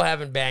still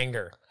haven't banged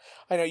her.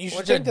 I know, you should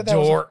Bunch think of that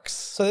dorks.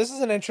 So this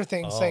is an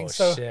interesting thing.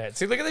 So shit.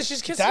 See, look at this.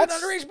 She's kissing an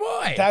underage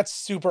boy. That's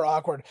super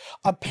awkward.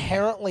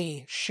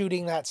 Apparently,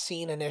 shooting that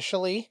scene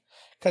initially,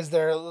 because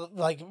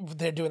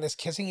they're doing this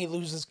kissing, he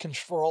loses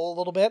control a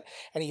little bit,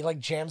 and he like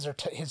jams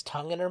his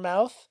tongue in her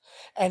mouth,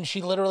 and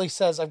she literally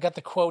says, "I've got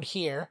the quote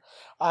here."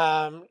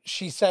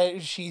 She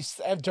said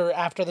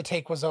after the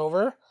take was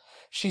over,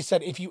 she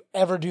said, "If you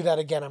ever do that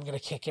again, I'm gonna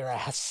kick your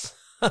ass."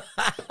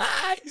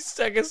 He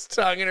stuck his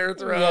tongue in her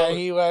throat. Yeah,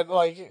 he went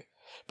like.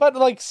 But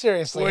like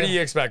seriously, what do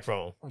you expect from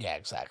him? Yeah,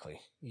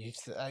 exactly. You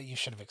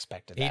should have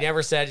expected that.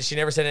 She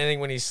never said anything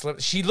when he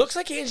slipped. She looks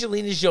like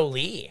Angelina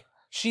Jolie.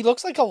 She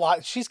looks like a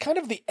lot. She's kind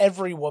of the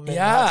every woman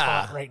that's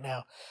hot right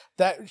now.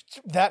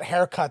 That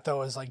haircut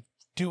though is like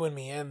doing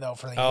me in though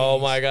for the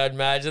 80s. My God,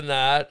 imagine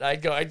that.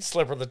 I'd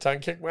slip her the tongue,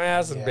 kick my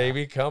ass, and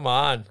baby, come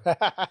on.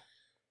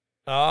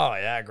 Oh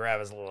yeah,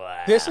 grab his little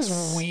ass. This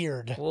is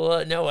weird.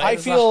 Well, no,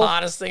 it's the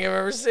hottest thing I've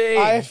ever seen.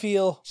 I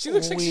feel she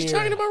looks like she's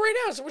talking about right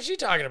now. So what's she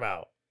talking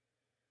about?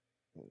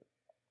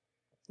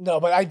 No,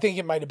 but I think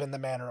it might have been the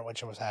manner in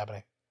which it was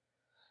happening.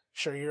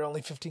 Sure, you're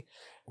only 50.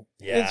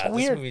 Yeah, it's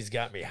weird. This movie's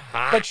got me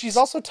hot. But she's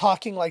also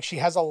talking like she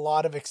has a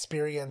lot of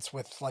experience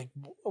with like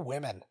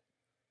women.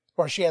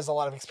 Or she has a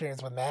lot of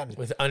experience with men.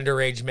 With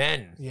underage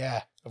men.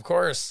 Yeah. Of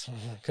course.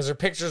 Because her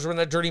pictures were in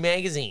that dirty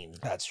magazine.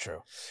 That's true.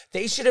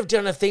 They should have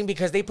done a thing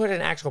because they put an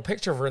actual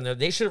picture of her in there.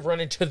 They should have run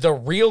into the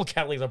real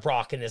Kelly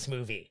LeBrock in this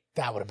movie.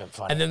 That would have been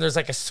fun. And then there's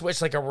like a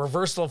switch, like a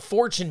reversal of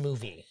fortune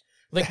movie.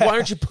 Like, why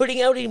aren't you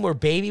putting out anymore,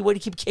 baby? Why do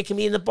you keep kicking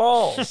me in the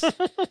balls?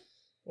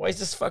 Why is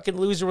this fucking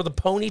loser with a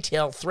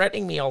ponytail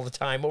threatening me all the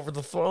time over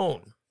the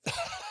phone?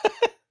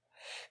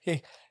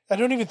 Hey, I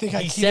don't even think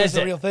he says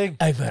the real thing.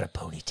 I've got a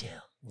ponytail.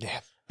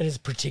 Yeah. And it's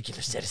a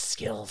particular set of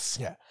skills.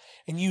 Yeah.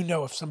 And you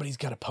know if somebody's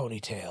got a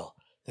ponytail,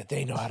 that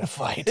they know how to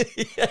fight.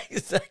 Yeah,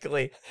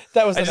 exactly.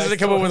 That was I just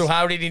come up with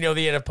how did he know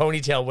they had a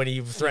ponytail when he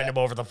threatened him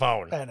over the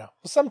phone? I know.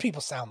 Well, some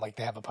people sound like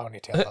they have a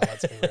ponytail, though,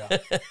 let's be real.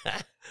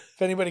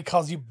 If anybody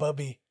calls you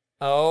Bubby.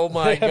 Oh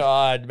my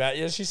God, Matt.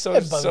 Yeah, she's so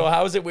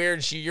how is it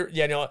weird?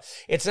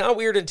 It's not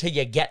weird until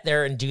you get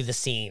there and do the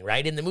scene,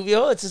 right? In the movie,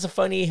 it's just a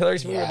funny,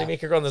 hilarious movie where they make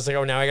her go on this like,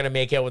 now I gotta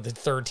make out with the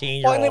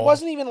 13-year-old. Well, and it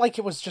wasn't even like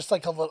it was just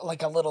like a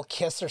little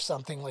kiss or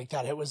something like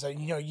that. It was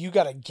you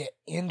gotta get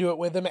into it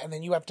with him and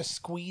then you have to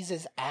squeeze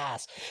his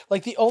ass.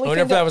 Like the only I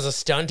wonder if that was a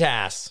stunt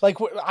ass. Like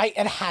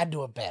it had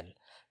to have been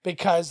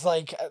because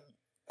like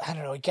I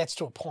don't know, it gets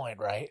to a point,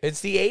 right? It's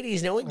the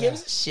 80s. No one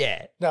gives a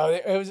shit. No,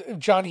 it was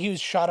John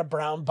Hughes shot a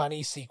Brown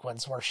Bunny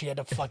sequence where she had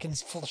to fucking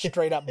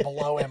straight up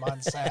blow him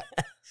on set.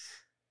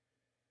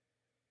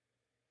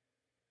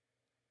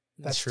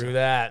 That's true.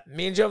 That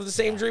me and Joe have the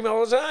same dream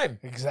all the time.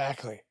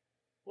 Exactly.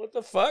 What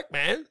the fuck,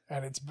 man?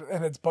 And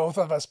it's both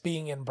of us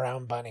being in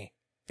Brown Bunny.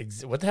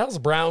 What the hell's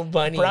Brown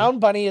Bunny? Brown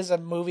Bunny is a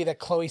movie that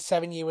Chloe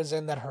Sevigny was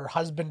in that her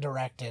husband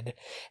directed,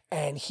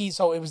 and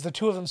it was the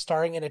two of them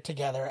starring in it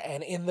together.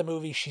 And in the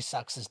movie, she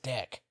sucks his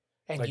dick,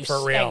 and like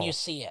for real, and you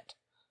see it.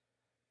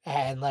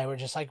 And they were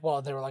just like,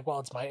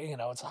 it's my,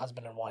 it's a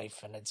husband and wife,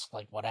 and it's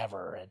like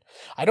whatever. And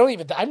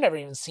I've never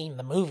even seen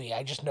the movie.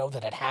 I just know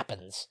that it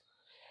happens,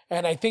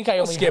 and I think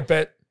I'll skip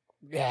it.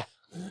 Yeah,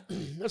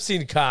 I've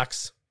seen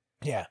cocks.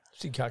 Yeah, I've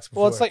seen cocks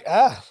before. Well, it's like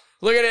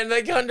look at it,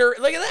 look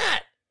at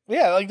that.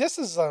 Yeah, like this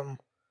is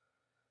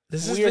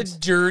This weird. is the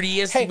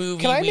dirtiest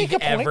movie we've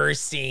ever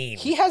seen.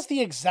 He has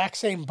the exact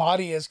same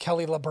body as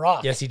Kelly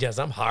LeBrock. Yes, he does.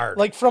 I'm hard.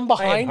 Like from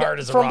behind, I am hard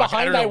as a rock.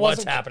 I don't know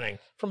what's happening.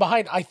 From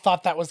behind, I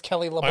thought that was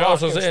Kelly LeBrock. I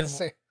also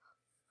said,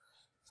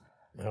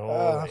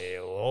 "Oh my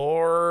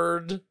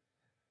Lord!"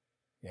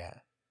 Yeah.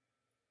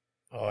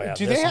 Oh yeah.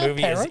 Do this they have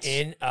movie parents?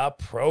 is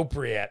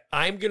inappropriate.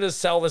 I'm gonna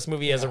sell this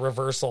movie as a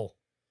reversal.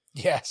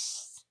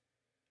 Yes.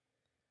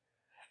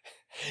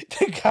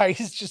 The guy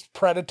is just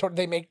predatory.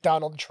 They make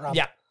Donald Trump.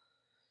 Yeah.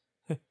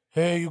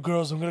 Hey, you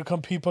girls, I'm going to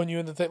come peep on you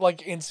in the thing.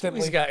 Like,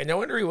 instantly. No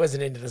wonder he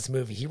wasn't into this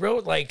movie. He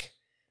wrote, like,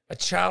 a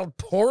child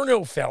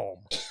porno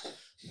film.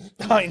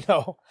 I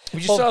know.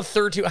 We just saw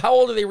 13. How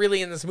old are they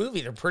really in this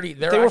movie? They're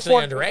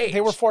actually underage.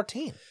 They were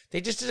 14.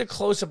 They just did a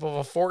close-up of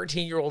a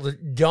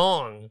 14-year-old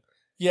dong.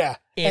 Yeah.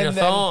 In a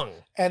thong.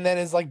 And then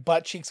his, like,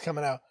 butt cheeks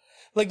coming out.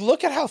 Like,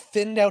 look at how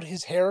thinned out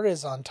his hair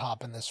is on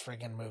top in this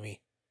friggin'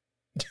 movie.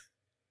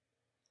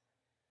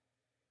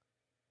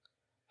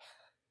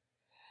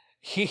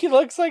 He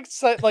looks like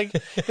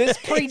this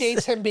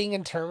predates him being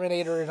in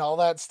Terminator and all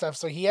that stuff,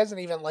 so he hasn't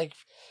even like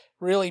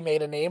really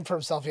made a name for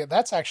himself yet.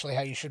 That's actually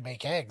how you should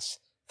make eggs.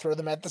 Throw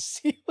them at the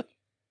ceiling.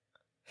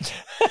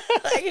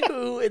 Like,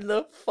 who in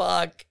the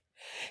fuck?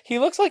 He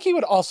looks like he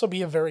would also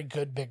be a very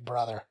good big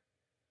brother.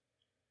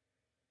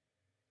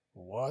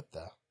 What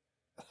the?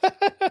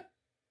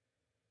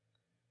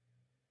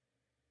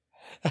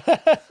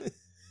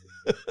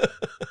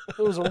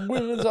 Those are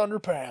women's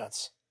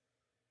underpants.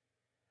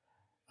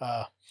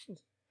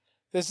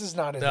 This is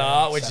not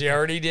a which you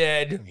already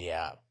did.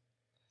 Yeah.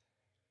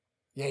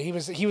 Yeah, he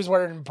was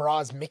wearing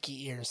bras,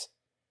 Mickey ears.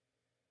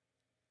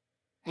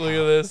 Look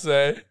at this,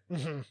 eh?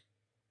 Mm-hmm.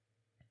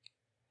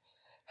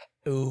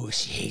 Ooh,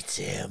 she hates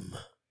him.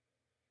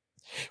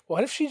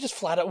 What if she just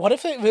flat out? What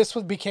if this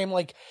became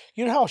like,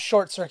 you know how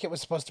Short Circuit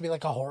was supposed to be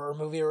like a horror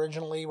movie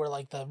originally, where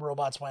like the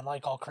robots went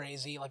like all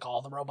crazy, like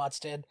all the robots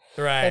did,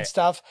 right, and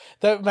stuff.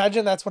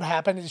 Imagine that's what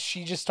happened. Is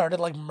she just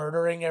started like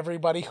murdering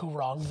everybody who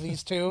wronged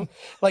these two?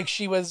 Like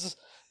she was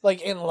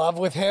like in love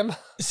with him.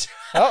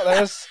 Oh,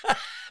 there's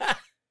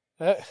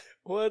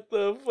what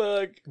the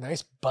fuck?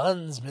 Nice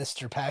buns,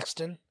 Mr.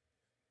 Paxton.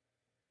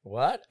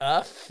 What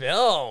a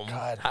film!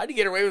 God, how'd you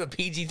get away with a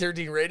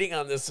PG-13 rating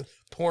on this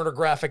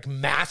pornographic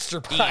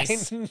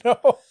masterpiece? I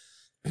know.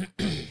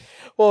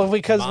 Well,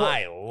 because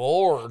my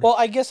lord. Well,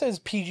 I guess it's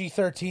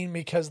PG-13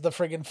 because the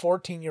friggin'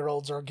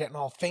 14-year-olds are getting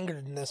all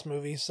fingered in this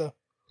movie. So,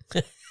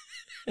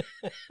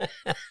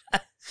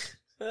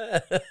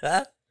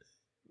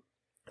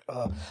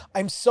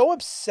 I'm so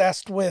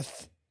obsessed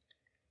with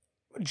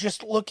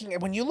just looking at,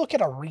 when you look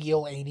at a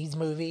real 80s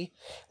movie,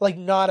 like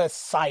not a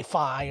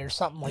sci-fi or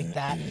something like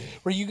that,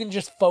 where you can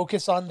just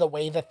focus on the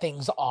way that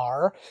things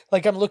are.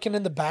 Like I'm looking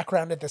in the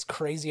background at this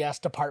crazy ass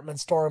department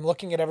store. I'm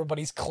looking at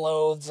everybody's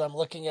clothes. I'm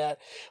looking at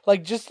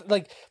like, just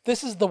like,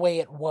 this is the way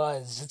it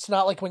was. It's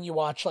not like when you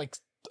watch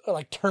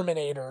like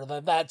Terminator,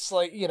 that's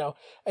like, you know,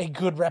 a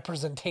good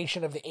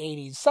representation of the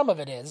 80s. Some of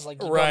it is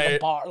like, you go to the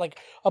bar, like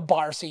a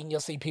bar scene, you'll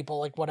see people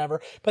like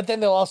whatever, but then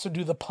they'll also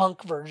do the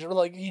punk version,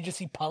 like you just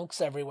see punks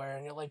everywhere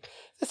and you're like,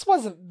 this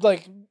wasn't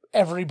like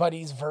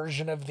everybody's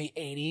version of the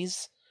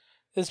 80s.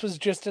 This was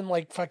just in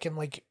like fucking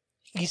like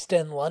East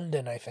End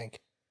London, I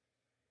think.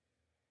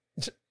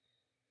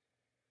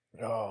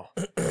 Oh.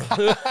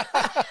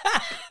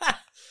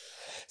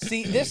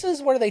 See, this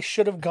is where they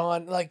should have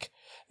gone. Like,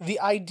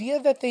 the idea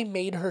that they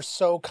made her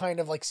so kind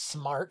of like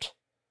smart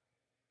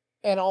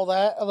and all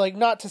that, like,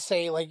 not to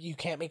say like you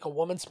can't make a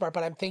woman smart,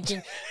 but I'm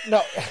thinking,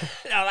 no,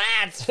 no,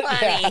 that's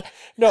funny. Yeah,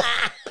 no,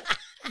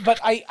 but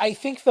I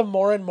think the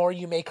more and more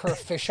you make her a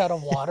fish out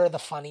of water, the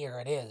funnier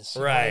it is.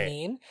 You know what I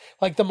mean?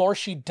 Like, the more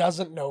she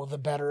doesn't know, the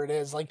better it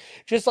is. Like,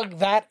 just like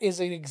that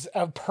is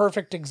a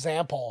perfect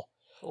example.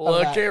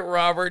 Look at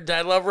Robert. I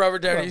love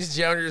Robert Downey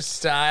Jr.'s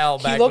style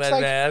back then,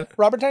 like, man.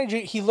 Robert Downey Jr.,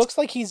 he looks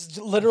like he's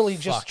literally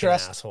just fucking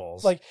dressed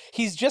assholes. like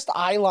he's just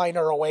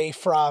eyeliner away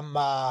from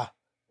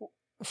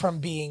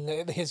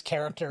being his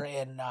character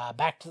in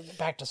Back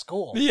to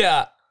School.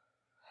 Yeah.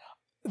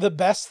 The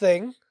best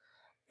thing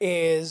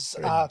is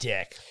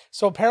dick.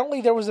 So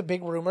apparently there was a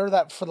big rumor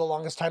that for the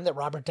longest time that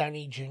Robert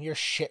Downey Jr.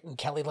 shit in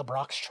Kelly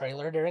LeBrock's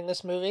trailer during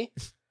this movie.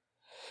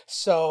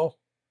 So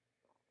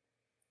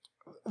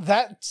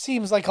that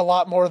seems like a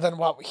lot more than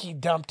what he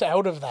dumped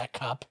out of that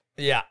cup.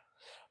 Yeah.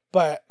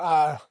 But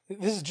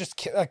this is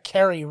just a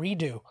Carrie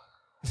redo.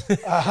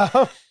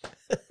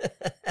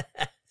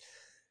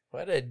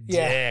 What a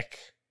dick.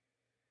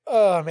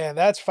 Oh, man,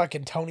 that's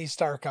fucking Tony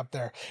Stark up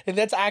there. And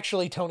that's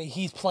actually Tony.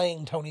 He's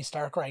playing Tony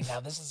Stark right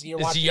now. This is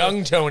it's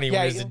young Tony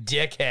when he's a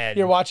dickhead.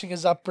 You're watching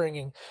his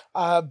upbringing.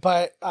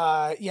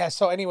 Yeah,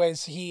 so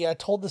anyways, he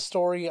told the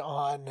story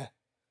on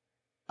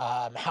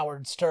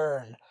Howard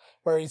Stern,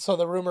 where so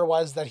the rumor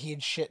was that he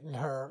had shit in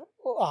her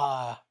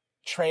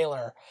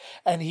trailer,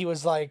 and he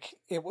was like,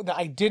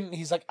 I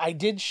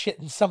did shit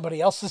in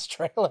somebody else's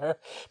trailer,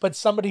 but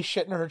somebody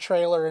shit in her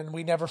trailer and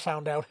we never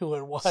found out who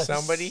it was.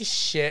 Somebody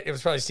shit. It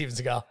was probably Steven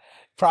Seagal.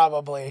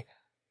 Probably.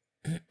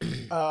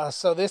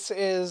 So this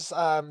is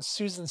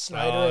Susan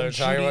Snyder. They're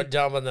talking about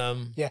dumping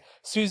them. Yeah,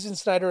 Susan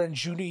Snyder and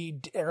Judy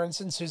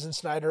Aronson. Susan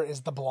Snyder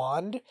is the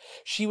blonde.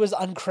 She was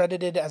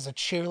uncredited as a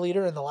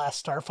cheerleader in The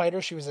Last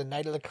Starfighter. She was in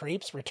Night of the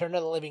Creeps, Return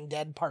of the Living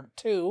Dead Part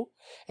 2,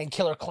 and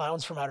Killer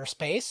Clowns from Outer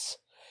Space.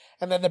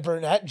 And then the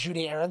brunette,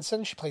 Judy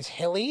Aronson, she plays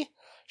Hilly.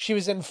 She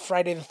was in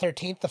Friday the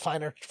 13th,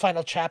 the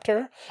final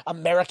chapter,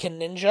 American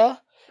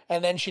Ninja.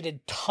 And then she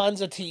did tons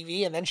of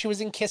TV, and then she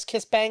was in Kiss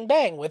Kiss Bang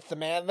Bang with the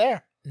man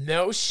there.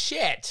 No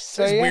shit.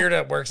 So, it's weird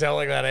it works out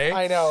like that, eh?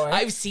 I know. Eh?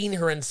 I've seen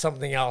her in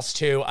something else,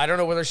 too. I don't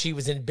know whether she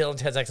was in Bill and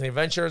Ted's Excellent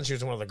Adventure and she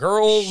was one of the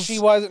girls. She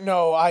was,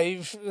 no,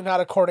 not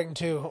according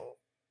to...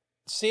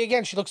 See,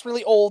 again, she looks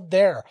really old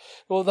there.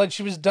 Well, like,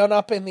 she was done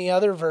up in the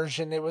other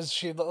version.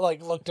 She,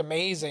 like, looked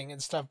amazing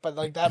and stuff, but,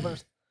 like, that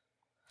version...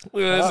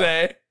 Look at this,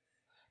 eh?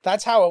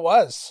 That's how it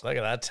was. Look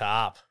at that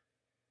top.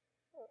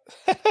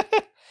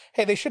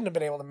 Hey, they shouldn't have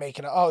been able to make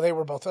it. Oh, they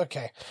were both.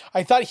 Okay.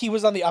 I thought he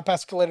was on the up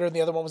escalator and the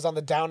other one was on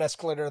the down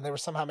escalator, and they were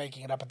somehow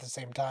making it up at the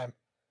same time.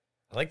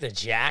 I like the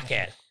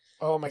jacket.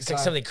 Oh my It's god.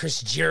 like something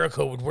Chris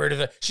Jericho would wear to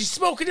the. She's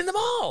smoking in the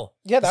mall.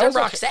 Yeah, Is that that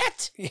was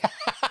Roxette. Yeah.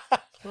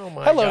 Oh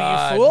my Hello,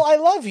 god. you fool. I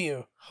love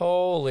you.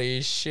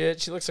 Holy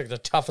shit. She looks like the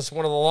toughest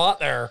one of the lot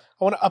there.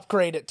 I want to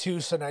upgrade it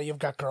too, so now you've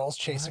got girls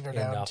chasing her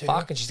down too.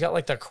 Fuck, and she's got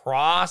like the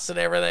cross and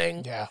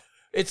everything. Yeah.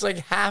 It's like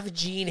half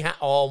Gene,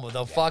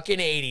 the fucking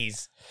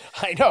 80s.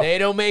 I know. They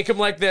don't make them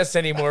like this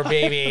anymore,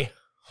 baby.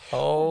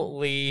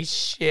 Holy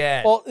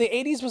shit. Well, the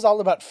 80s was all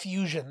about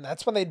fusion.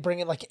 That's when they'd bring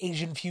in like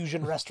Asian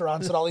fusion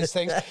restaurants and all these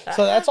things.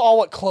 So that's all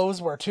what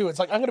clothes were too. It's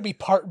like, I'm going to be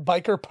part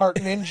biker, part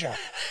ninja.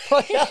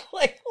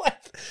 Like what?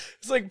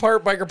 It's like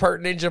part biker,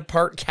 part ninja,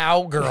 part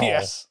cowgirl.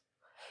 Yes.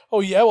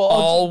 Oh, yeah. Well,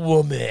 All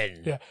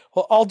woman. yeah.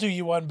 Well, I'll do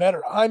you one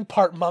better. I'm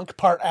part monk,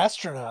 part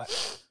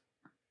astronaut.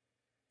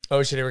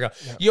 Oh shit, here we go.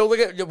 Yeah. Yo, look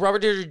at Robert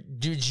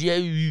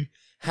Downey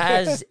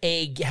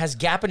has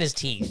gap in his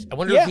teeth. I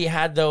wonder Yeah. if he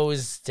had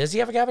those. Does he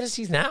have a gap in his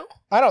teeth now?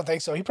 I don't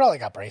think so. He probably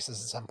got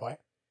braces at some point.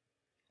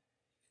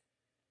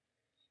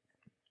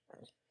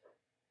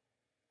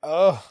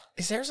 Oh,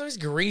 His hair's always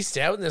greased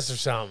out in this or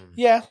something.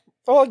 yeah.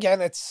 Well, again,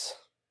 it's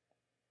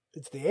the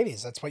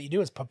 80s. That's what you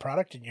do is put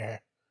product in your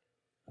hair.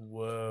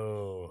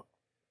 Whoa.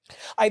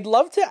 I'd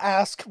love to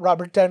ask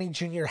Robert Downey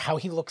Jr. how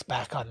he looks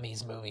back on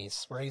these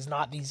movies where he's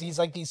not he's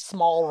like these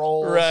small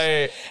roles.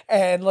 Right.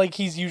 And like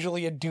he's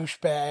usually a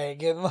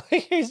douchebag and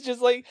like he's just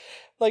like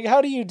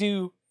how do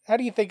you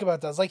think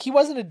about those? Like he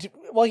wasn't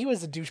he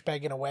was a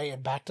douchebag in a way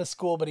in Back to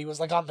School, but he was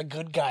like on the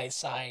good guy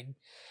side.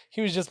 He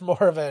was just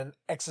more of an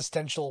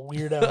existential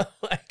weirdo.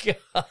 Oh my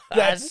god.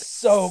 That's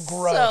so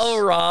gross. So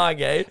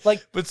wrong, eh?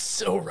 Like But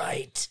so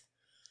right.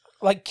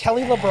 like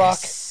Kelly Yes.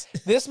 LeBrock,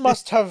 this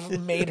must have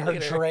made her Look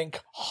at her. drink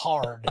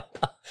hard.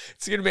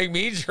 It's gonna make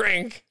me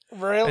drink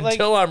Really? Like,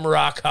 until I'm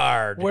rock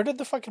hard. where did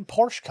the fucking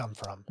Porsche come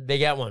from? They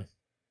get one.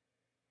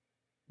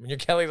 When you're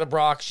Kelly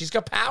LeBrock, she's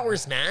got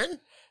powers, man.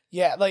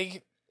 Yeah,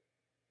 like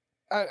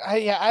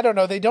I don't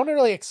know. They don't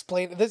really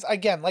explain this.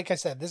 Again, like I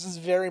said, this is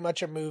very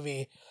much a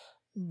movie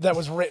that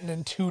was written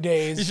in 2 You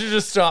days. should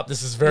just stop.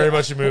 This is very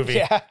much a movie.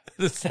 Yeah,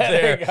 This is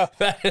There you go.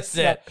 That is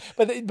yeah. it.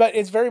 But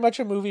it's very much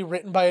a movie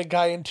written by a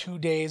guy in 2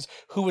 days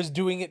who was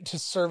doing it to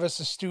service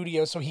a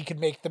studio so he could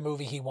make the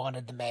movie he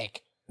wanted to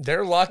make.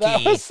 They're lucky.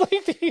 That was like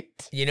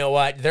You know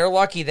what? They're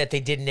lucky that they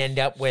didn't end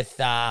up with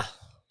Franken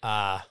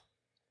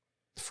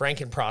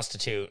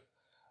prostitute.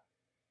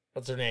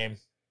 What's her name?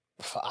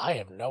 I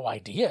have no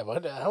idea.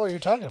 What the hell are you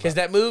talking Because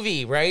about? that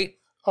movie, right?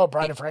 Oh,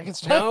 Bride of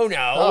Frankenstein? No.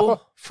 Oh.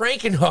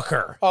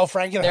 Frankenhooker. Oh,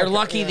 Frankenhooker. They're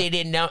lucky yeah. they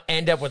didn't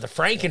end up with a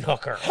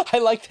Frankenhooker. I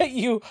like that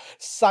you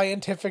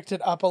scientificed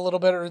it up a little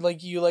bit, or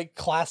like you like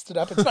classed it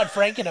up. It's not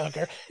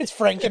Frankenhooker, it's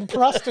Franken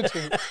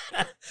prostitute.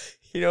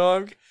 You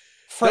know,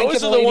 Franken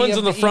those are the lady ones of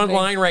on the front evening.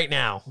 line right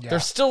now. Yeah. They're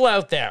still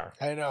out there.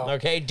 I know.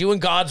 Okay, doing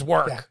God's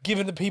work. Yeah,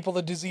 giving the people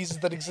the diseases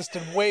that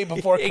existed way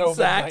before COVID-19.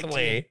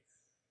 Exactly.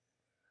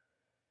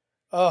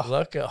 Oh,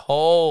 Look at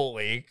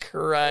holy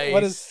Christ.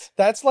 what is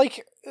that's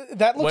like?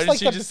 That looks What did like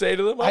she the. just say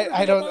to them?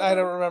 I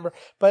don't remember,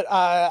 but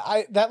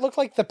that looked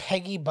like the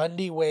Peggy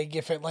Bundy wig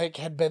if it like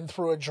had been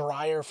through a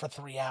dryer for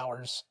 3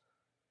 hours.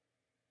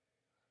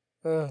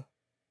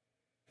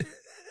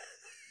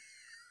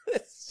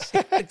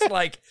 It's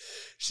like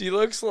she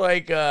looks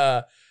like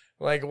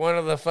one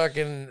of the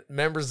fucking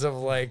members of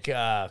like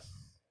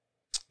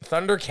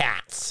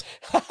Thundercats.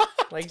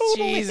 Like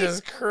Totally. Jesus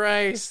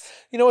Christ.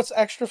 You know what's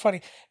extra funny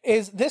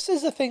is this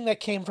is a thing that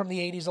came from the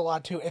 80s a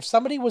lot too. If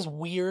somebody was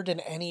weird in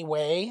any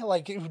way,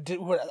 like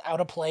were out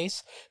of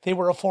place, they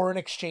were a foreign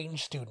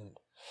exchange student.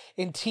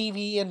 In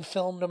TV and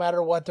film, no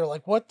matter what, they're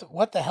like, what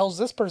the hell's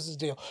this person's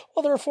deal?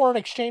 Well, they're a foreign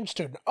exchange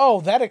student. Oh,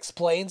 that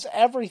explains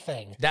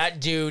everything. That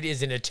dude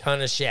is in a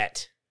ton of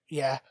shit.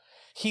 Yeah.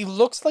 He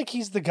looks like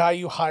he's the guy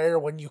you hire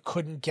when you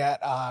couldn't get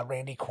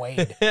Randy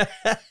Quaid.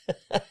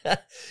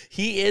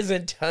 He is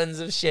in tons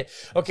of shit.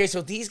 Okay,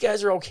 so these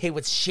guys are okay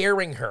with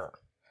sharing her.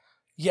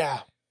 Yeah.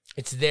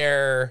 It's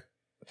their...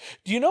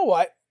 Do you know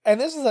what? And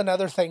this is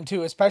another thing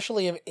too,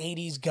 especially of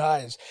 80s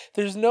guys.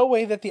 There's no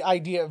way that the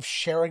idea of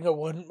sharing a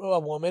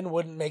woman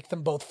wouldn't make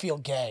them both feel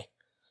gay.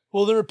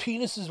 Well, their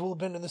penises will have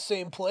been in the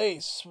same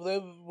place.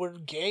 They were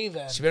gay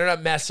then. She better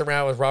not mess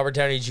around with Robert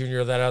Downey Jr.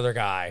 or that other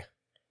guy.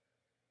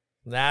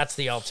 That's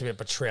the ultimate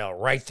betrayal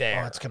right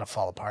there. Oh, it's going to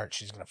fall apart.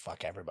 She's going to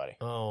fuck everybody.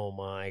 Oh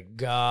my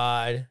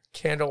God.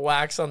 Candle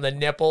wax on the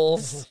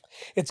nipples.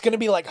 It's going to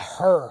be like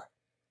Her,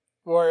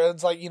 where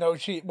it's like, you know,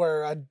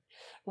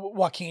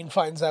 Joaquin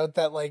finds out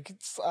that like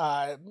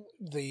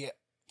the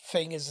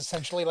thing is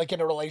essentially like in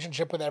a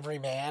relationship with every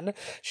man.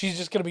 She's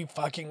just going to be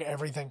fucking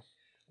everything.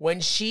 When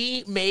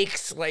she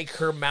makes like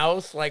her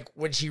mouth, like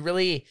when she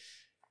really,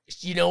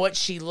 you know what?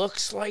 She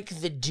looks like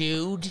the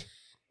dude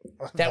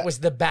that was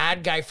the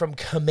bad guy from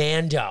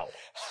Commando.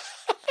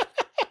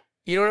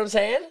 You know what I'm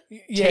saying?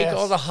 Yes. Take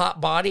all the hot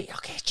body.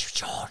 Okay,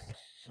 John.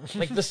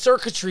 Like the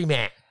circuitry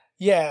man.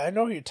 Yeah, I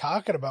know who you're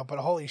talking about, but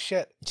holy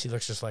shit. She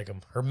looks just like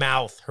him. Her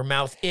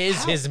mouth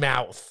is his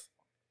mouth.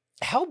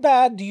 How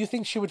bad do you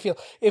think she would feel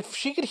if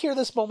she could hear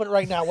this moment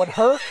right now when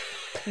her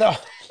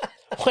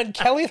when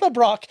Kelly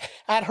LeBrock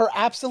at her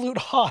absolute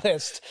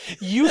hottest,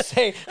 you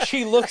say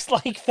she looks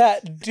like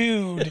that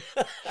dude.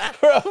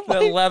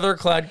 The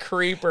leather-clad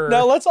creeper.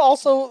 Now let's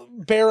also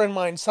bear in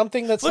mind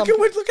something that's look at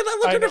that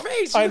look in her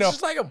face. I know.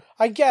 Just like him.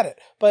 I get it,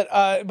 but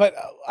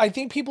I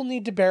think people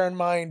need to bear in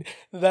mind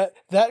that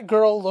that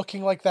girl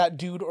looking like that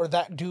dude or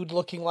that dude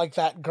looking like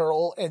that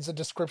girl as a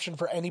description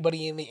for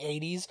anybody in the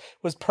 80s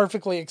was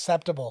perfectly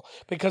acceptable.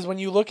 Because when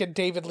you look at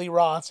David Lee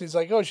Roth, he's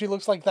like, oh, he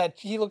looks like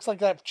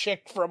that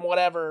chick from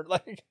whatever.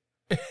 Like,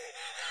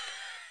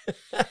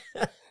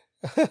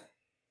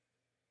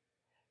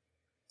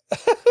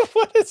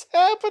 what is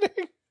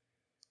happening?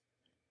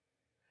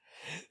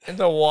 And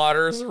the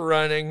water's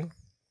running.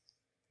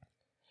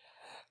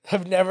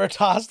 I've never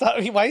tossed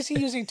out. Why is he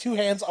using two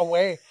hands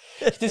away?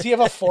 Does he have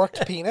a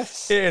forked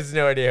penis? He has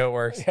no idea how it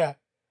works. Yeah.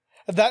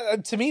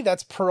 That to me,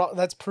 that's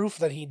proof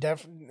that he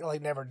definitely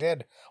never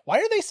did. Why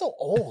are they so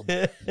old?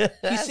 They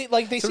seem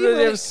Sometimes really...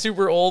 they have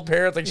super old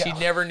parents. Like, Yeah. she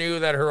never knew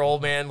that her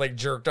old man, like,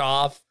 jerked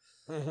off.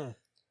 Mm-hmm.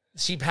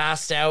 She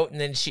passed out,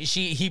 and then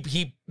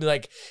he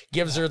like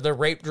gives her the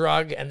rape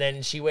drug, and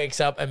then she wakes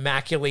up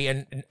immaculately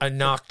and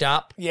knocked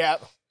up. Yeah.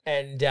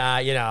 And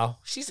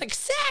she's like,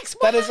 sex.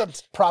 That is a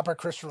proper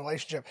Christian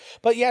relationship.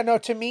 But yeah, no,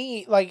 to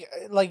me, like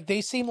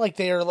they seem like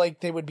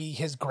they would be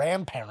his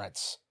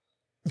grandparents.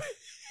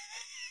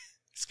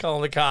 He's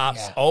calling the cops.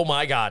 Yeah. Oh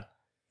my God.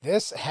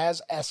 This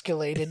has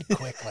escalated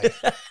quickly.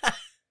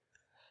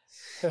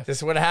 This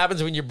is what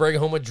happens when you bring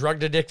home a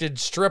drug-addicted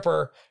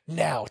stripper.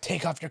 Now,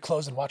 take off your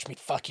clothes and watch me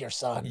fuck your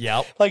son.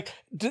 Yep. Like,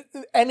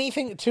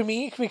 anything, to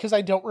me, because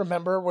I don't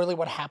remember really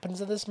what happens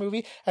in this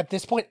movie, at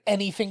this point,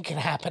 anything can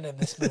happen in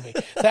this movie.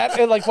 That,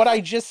 and like, what I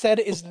just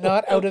said is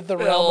not out of the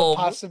realm of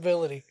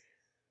possibility.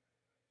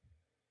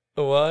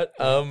 What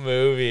a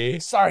movie.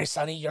 Sorry,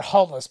 Sonny, you're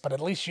homeless, but at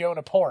least you own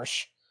a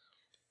Porsche.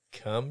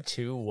 Come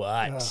to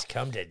what? Ugh.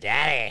 Come to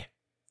daddy.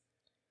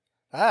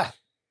 Ah.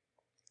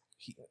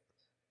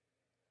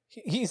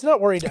 He's not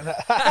worried.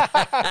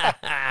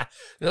 That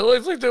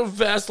looks like the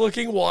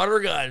best-looking water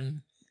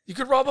gun. You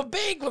could rob a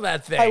bank with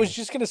that thing. I was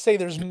just going to say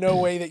there's no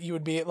way that you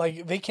would be,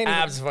 like, they can't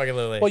even...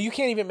 Absolutely. Well, you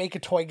can't even make a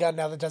toy gun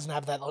now that doesn't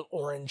have that like,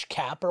 orange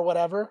cap or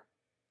whatever.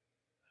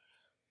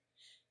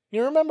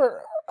 You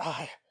remember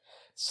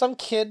some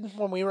kid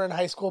when we were in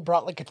high school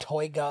brought like a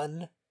toy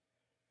gun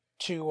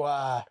to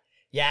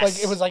yes.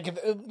 like it was like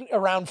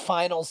around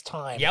finals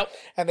time. Yep.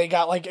 And they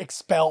got like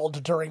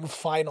expelled during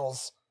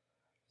finals.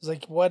 It was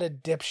like, what a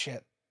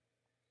dipshit.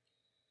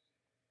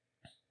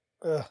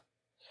 Ugh.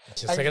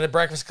 Just like in the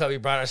Breakfast Club, he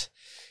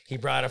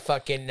brought a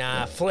fucking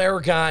flare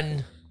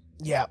gun.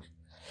 Yeah.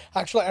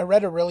 Actually, I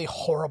read a really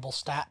horrible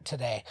stat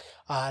today.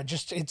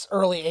 It's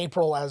early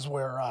April as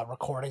we're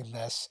recording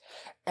this,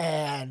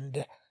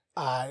 and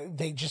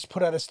they just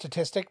put out a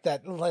statistic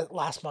that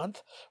last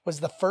month was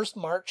the first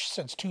March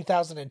since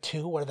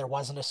 2002 where there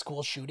wasn't a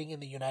school shooting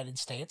in the United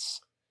States,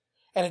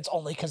 and it's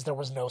only because there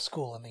was no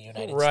school in the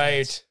United States.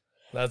 Right.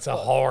 That's a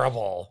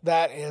horrible.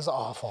 That is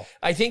awful.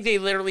 I think they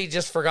literally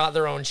just forgot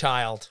their own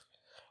child.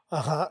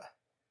 Uh-huh.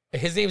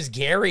 His name's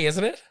Gary,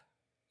 isn't it?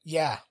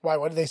 Yeah. Why?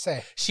 What did they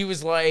say? She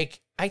was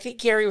like, I think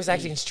Gary was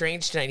acting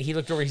strange tonight. And he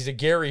looked over. He said,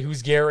 Gary,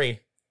 who's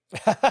Gary?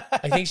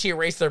 I think she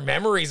erased their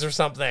memories or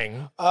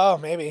something. Oh,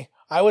 maybe.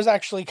 I was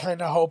actually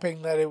kind of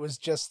hoping that it was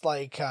just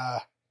like,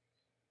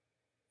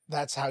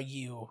 that's how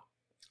you...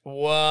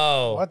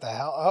 Whoa. What the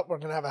hell? Oh, we're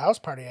going to have a house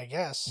party, I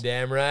guess.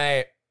 Damn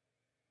right.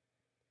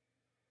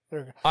 There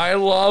we go. I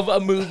love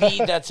a movie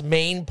that's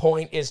main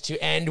point is to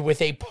end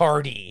with a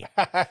party.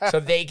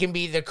 So they can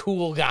be the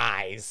cool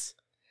guys.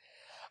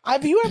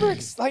 Have you ever,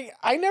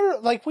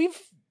 we've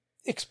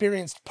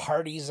experienced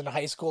parties in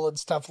high school and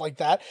stuff like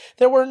that.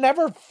 There were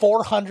never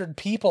 400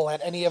 people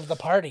at any of the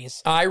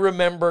parties. I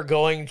remember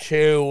going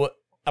to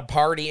a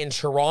party in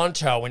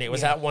Toronto and it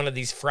was at one of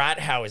these frat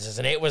houses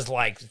and it was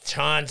like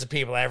tons of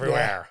people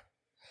everywhere.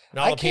 And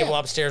all the people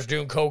upstairs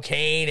doing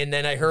cocaine. And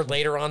then I heard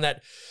later on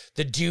that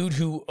the dude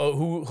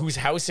whose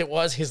house it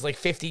was, his like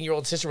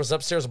 15-year-old sister was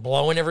upstairs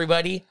blowing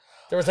everybody.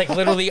 There was like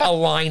literally a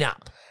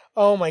lineup.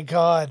 Oh my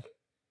God.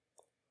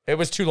 It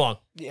was too long.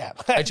 Yeah.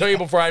 I tell you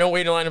before, I don't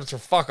wait in lineups for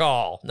fuck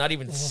all. Not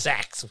even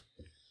sex.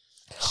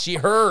 She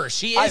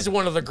is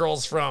one of the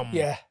girls from.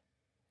 Yeah.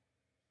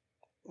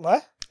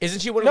 What?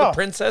 Isn't she one of the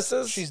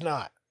princesses? She's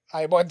not.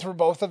 I went through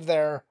both of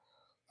their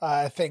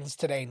things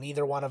today.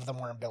 Neither one of them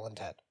were in Bill and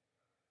Ted.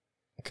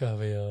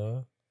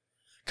 Caviar.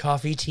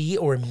 Coffee, tea,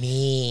 or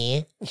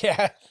me?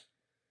 Yeah.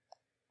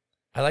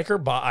 I like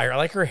her I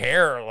like her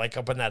hair, like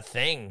up in that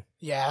thing.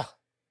 Yeah.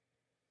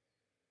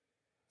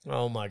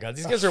 Oh my God,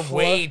 these guys are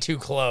way too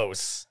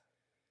close.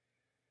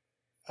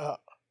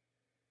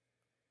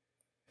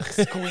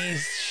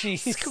 Squeeze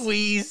cheese.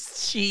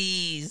 Squeeze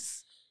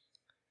cheese.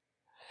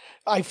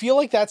 I feel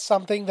like that's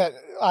something that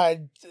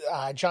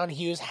John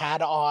Hughes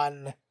had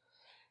on,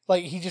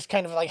 like he just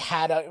kind of like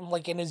had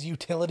like in his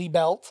utility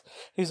belt.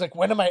 He's like,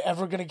 when am I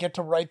ever gonna get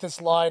to write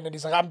this line? And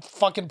he's like, I'm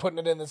fucking putting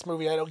it in this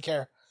movie. I don't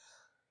care.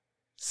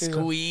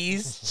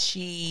 Squeeze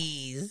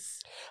cheese.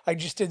 I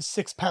just did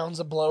 6 pounds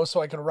of blow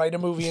so I could write a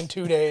movie in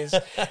 2 days,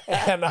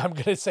 and I'm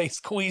gonna say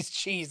squeeze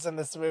cheese in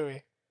this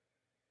movie.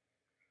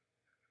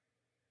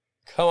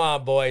 Come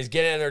on, boys.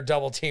 Get in there,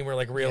 double teamer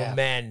like real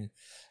men.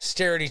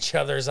 Stare at each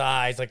other's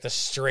eyes like the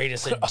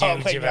straightest of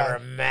dudes you've ever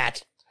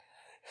met.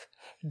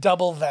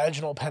 Double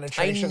vaginal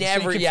penetration.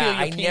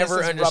 I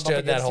never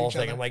understood that whole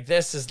thing. I'm like,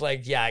 this is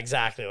like, yeah,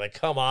 exactly. Like,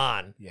 come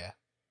on. Yeah.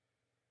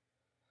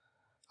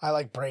 I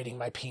like braiding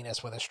my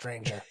penis with a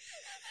stranger.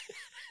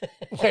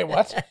 Wait,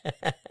 what?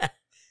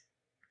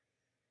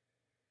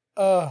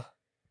 Oh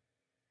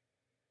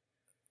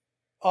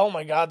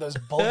my God, those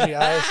bulgy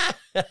eyes.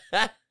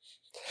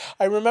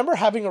 I remember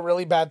having a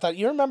really bad thought.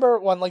 You remember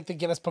when like the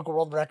Guinness Book of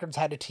World Records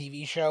had a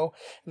TV show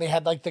and they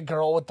had like the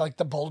girl with like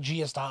the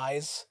bulgiest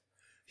eyes?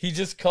 He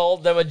just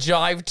called them a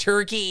jive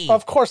turkey.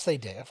 Of course they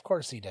did. Of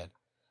course he did.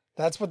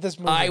 That's what this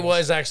movie is.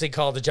 was actually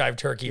called a jive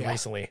turkey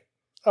recently.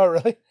 Oh,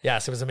 really?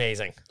 Yes, it was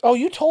amazing. Oh,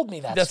 you told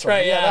me that. That's story.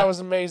 right. Yeah, that was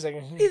amazing.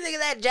 You think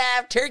of that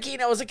jive turkey?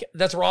 And I was like,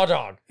 that's Raw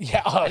Dog.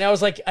 Yeah. And I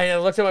was like, I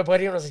looked at my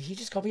buddy and I was like, he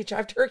just called me a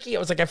jive turkey. I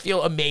was like, I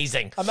feel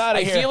amazing. I'm out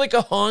of here. I feel like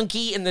a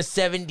honky in the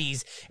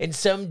 70s and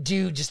some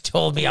dude just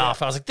told me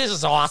off. I was like, this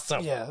is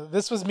awesome. Yeah,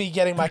 this was me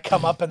getting my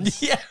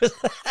comeuppance. Yeah.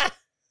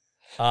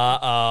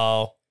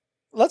 Uh-oh.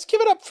 Let's give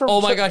it up for...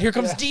 Oh my God, here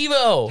comes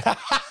Devo.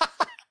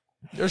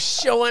 They're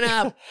showing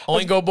up.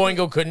 Oingo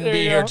Boingo couldn't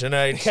be here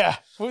tonight. Yeah,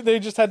 they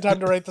just had time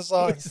to write the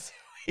songs.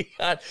 We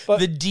got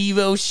the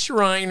Devo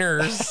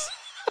Shriners.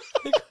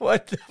 Like,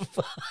 what the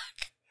fuck?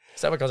 Is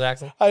that Michael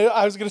Jackson?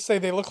 I was going to say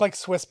they look like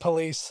Swiss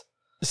police.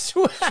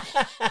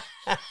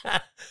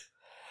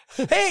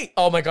 Hey!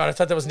 Oh my God, I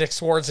thought that was Nick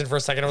Swardson for a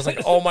second. I was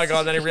like, oh my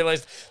God. Then I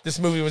realized this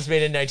movie was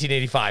made in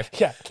 1985.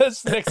 Yeah,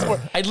 that's Nick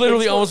Swardson. I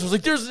literally almost was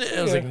like,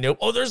 I was like, nope.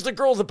 Oh, there's the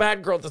girl, the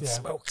bad girl that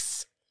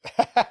smokes.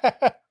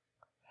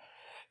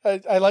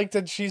 I liked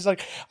that she's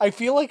like, I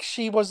feel like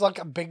she was like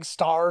a big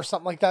star or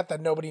something like that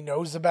nobody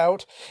knows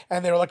about.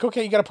 And they were like,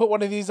 okay, you got to put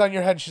one of these on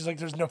your head. She's like,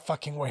 there's no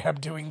fucking way I'm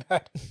doing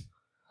that.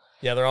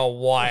 Yeah, they're all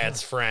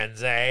Wyatt's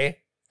friends, eh?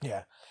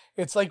 Yeah.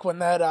 It's like when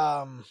that,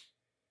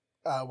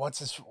 what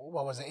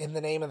was it? In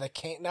the Name of the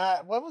King?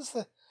 What was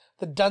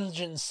the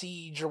Dungeon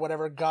Siege or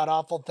whatever god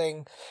awful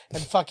thing?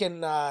 And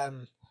fucking,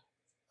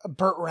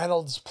 Burt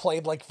Reynolds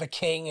played like the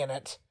king in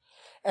it.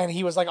 And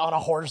he was like on a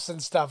horse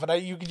and stuff,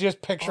 and you could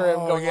just picture him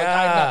going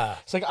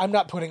like, I'm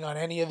not putting on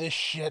any of this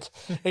shit.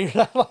 And you're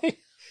not like,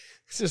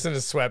 he's just in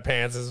his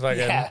sweatpants. His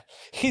fucking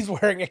he's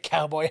wearing a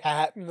cowboy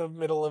hat in the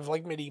middle of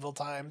like medieval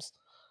times.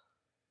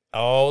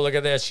 Oh, look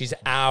at this. She's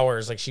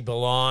ours. Like she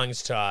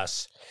belongs to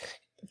us.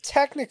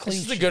 Technically,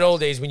 this is the good old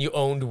days when you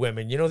owned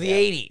women. You know, the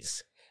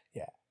 80s.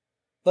 Yeah.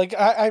 Like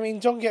I mean,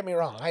 don't get me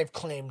wrong. I've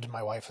claimed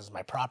my wife as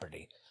my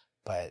property.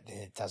 But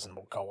it doesn't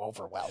go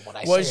over well when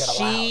I say it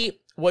aloud.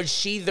 Was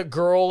she the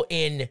girl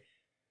in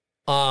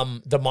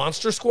the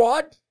Monster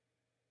Squad?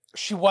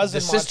 She was the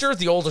sister,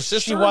 the older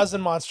sister? She was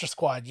in Monster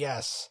Squad,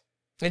 yes.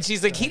 And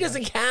she's like, he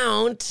doesn't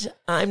count.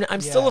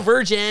 I'm still a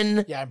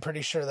virgin. Yeah, I'm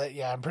pretty sure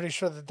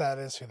that that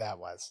is who that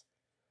was.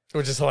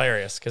 Which is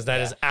hilarious, because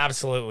that is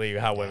absolutely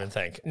how women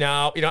think.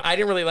 No, I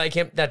didn't really like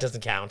him. That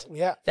doesn't count.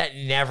 Yeah. That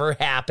never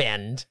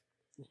happened.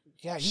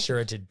 Yeah, sure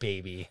it did,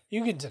 baby.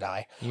 You can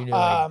deny. You know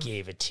I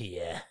gave it to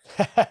you.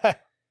 I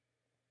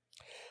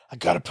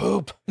gotta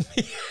poop.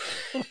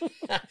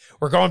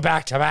 We're going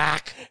back to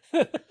back.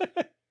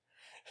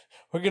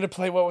 We're gonna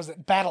play, what was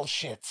it? Battle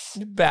Shits.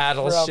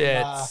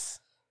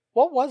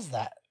 What was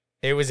that?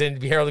 It was in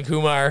Harold and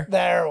Kumar.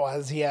 There it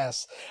was,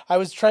 yes. I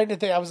was trying to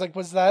think. I was like,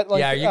 was that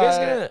like are you guys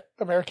gonna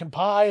American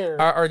Pie or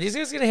are these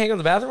guys gonna hang on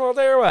the bathroom all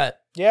day or what?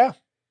 Yeah.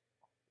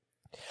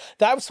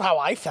 That was how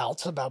I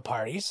felt about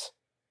parties.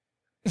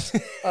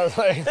 I was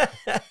like,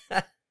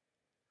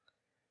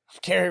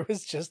 Gary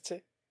was just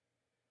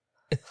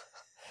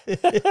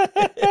It's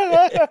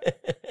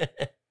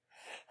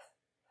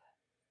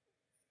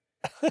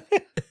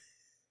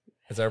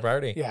our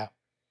party. Yeah.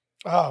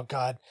 Oh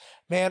God,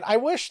 man, I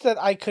wish that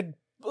I could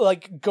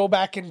like go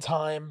back in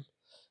time,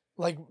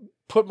 like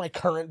put my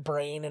current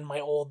brain in my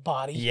old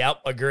body.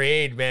 Yep,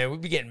 agreed, man.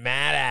 We'd be getting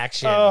mad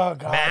action. Oh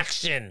God,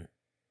 action.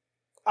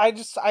 I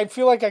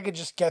feel like I could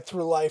just get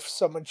through life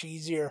so much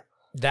easier.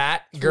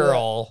 That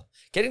girl,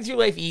 getting through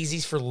life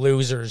easy's for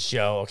losers,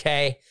 Joe,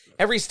 okay?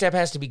 Every step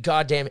has to be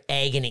goddamn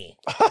agony.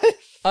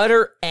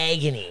 Utter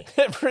agony.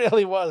 It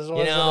really was,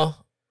 wasn't it?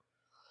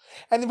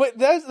 And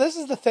this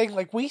is the thing,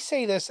 like, we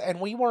say this, and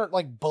we weren't,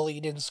 like,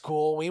 bullied in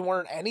school. We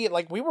weren't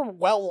we were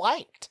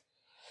well-liked.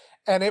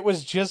 And it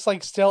was just,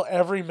 like, still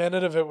every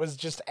minute of it was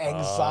just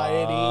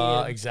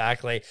anxiety.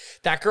 Exactly.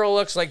 That girl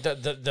looks like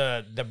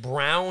the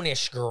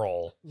brownish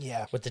girl.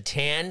 Yeah. With the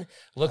tan.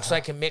 Looks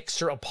like a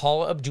mixture of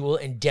Paula Abdul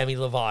and Demi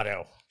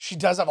Lovato. She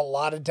does have a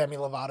lot of Demi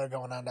Lovato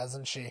going on,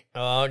 doesn't she?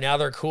 Oh, now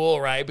they're cool,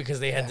 right? Because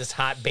they had this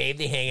hot babe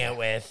they hang out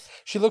with.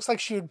 She looks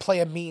like she would play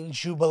a mean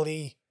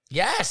Jubilee.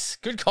 Yes,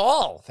 good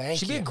call.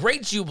 Thank you. She'd be a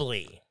great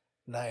Jubilee.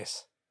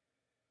 Nice.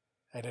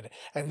 I did it.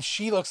 And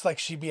she looks like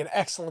she'd be an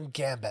excellent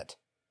Gambit.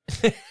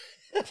 Did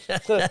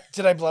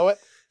I blow it?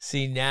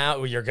 See,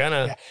 now you're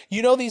gonna. Yeah.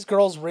 You know these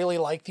girls really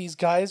like these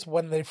guys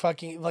when they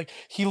fucking like.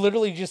 He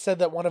literally just said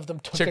that one of them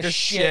took a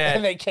shit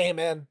and they came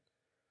in.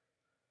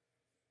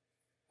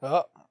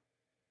 Oh,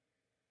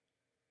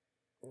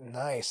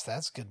 nice.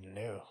 That's good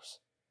news.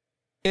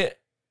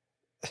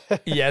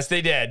 Yes,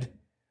 they did.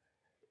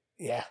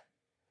 Yeah.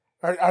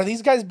 Are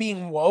these guys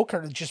being woke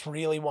or just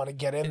really want to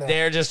get in there?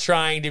 They're just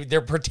trying to.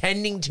 They're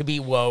pretending to be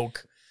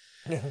woke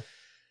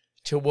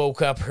to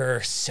woke up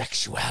her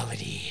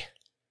sexuality.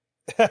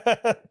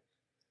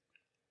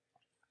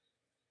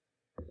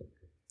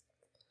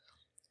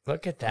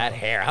 Look at that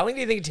hair. How long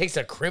do you think it takes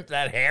to crimp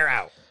that hair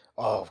out?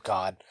 Oh,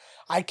 God.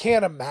 I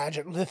can't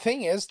imagine. The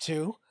thing is,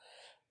 too,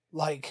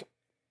 like,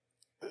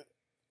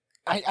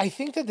 I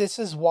think that this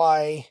is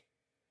why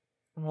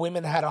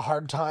women had a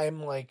hard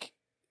time, like,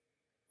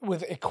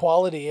 with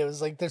equality. It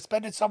was like they're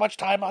spending so much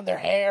time on their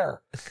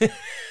hair. Look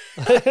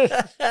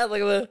at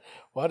the.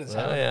 What is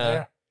happening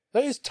there?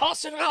 He's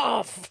tossing it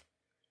off.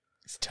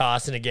 He's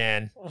tossing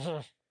again.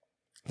 Mm-hmm.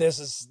 This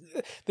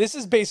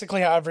is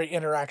basically how every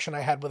interaction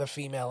I had with a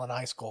female in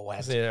high school went.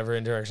 That's the every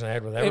interaction I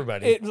had with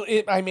everybody.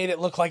 I made it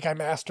look like I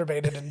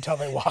masturbated until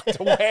they walked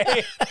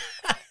away.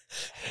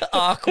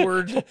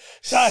 Awkward,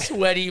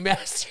 sweaty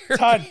masturbation.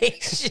 Todd,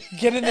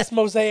 get in this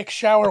mosaic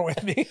shower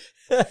with me.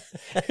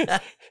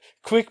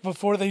 Quick,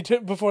 before they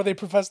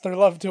profess their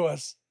love to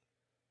us.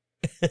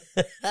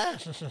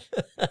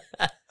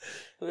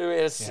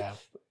 Yeah.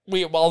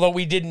 Although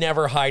we did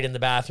never hide in the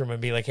bathroom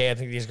and be like, "Hey, I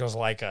think these girls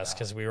like us,"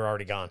 because we were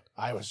already gone.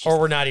 Or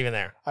we're not even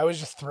there. I was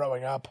just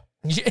throwing up.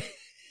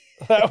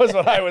 That was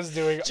what I was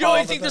doing. Joe,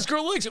 I think this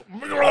girl likes it.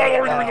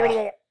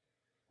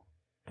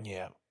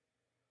 Yeah.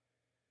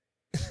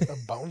 A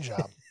bone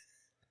job.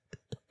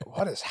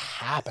 What is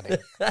happening?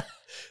 They're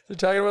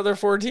talking about their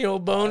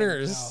 14-year-old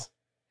boners.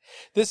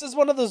 This is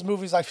one of those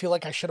movies I feel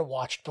like I should have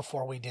watched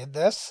before we did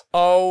this.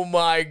 Oh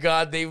my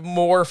God, they've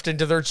morphed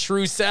into their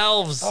true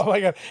selves. Oh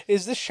my God.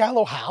 Is this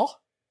Shallow Hal?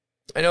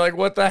 And you're like,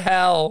 what the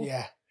hell?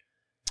 Yeah.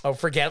 Oh,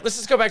 forget it. Let's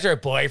just go back to our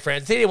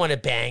boyfriends. They didn't want to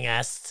bang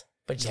us.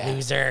 Bunch of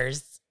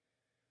losers.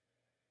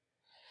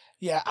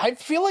 Yeah, I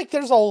feel like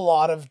there's a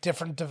lot of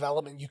different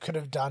development you could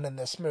have done in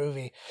this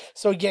movie.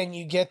 So again,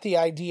 you get the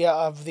idea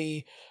of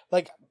the,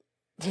 like,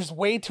 there's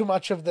way too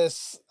much of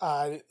this,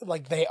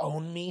 like, they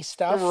own me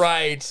stuff.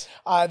 Right.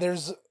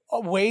 There's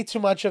way too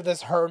much of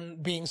this her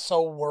being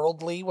so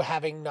worldly,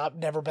 having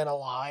never been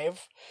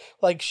alive.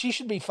 Like, she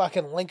should be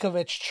fucking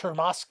Linkovich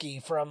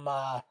Chermosky from,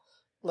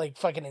 like,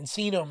 fucking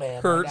Encino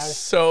Man. Hurts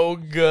so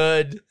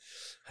good.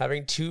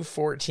 Having two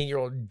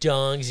 14-year-old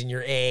dongs in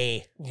your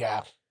A.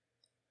 Yeah.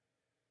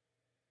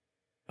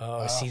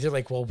 Oh, see, they're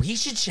like, well, we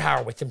should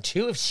shower with them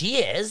too if she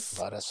is.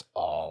 Let us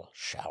all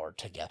shower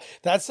together.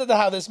 That's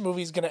how this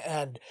movie's going to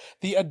end.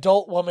 The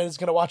adult woman is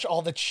going to watch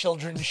all the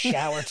children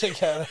shower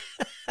together.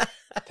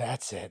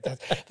 That's it.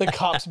 The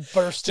cops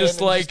burst in. Just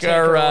like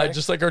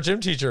our gym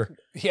teacher.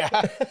 Yeah.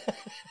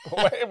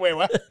 Wait,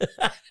 what?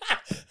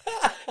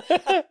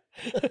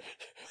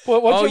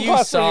 What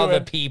you saw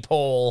the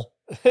peephole.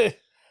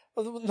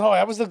 No,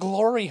 that was the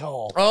glory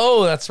hole.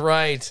 Oh, that's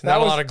right.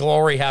 Not a lot of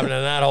glory happening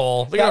in that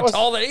hole. Look how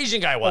tall that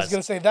Asian guy was. I was going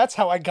to say, that's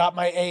how I got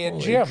my A in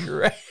gym.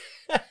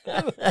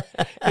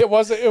 It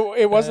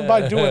wasn't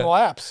by doing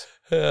laps.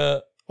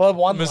 Well,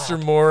 one Mr.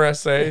 lap. Morris,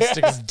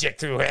 stick his dick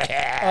through it.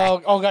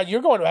 Oh, God,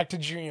 you're going back to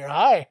junior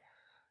high.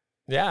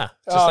 Yeah,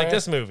 just like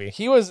this movie.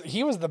 He was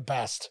the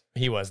best.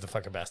 He was the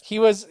fucking best. He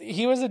was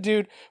a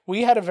dude.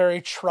 We had a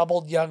very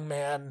troubled young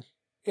man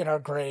in our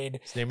grade.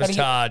 His name was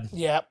Todd.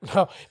 Yeah,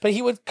 no, but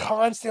he was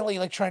constantly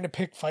like trying to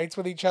pick fights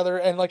with each other,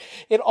 and like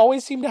it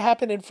always seemed to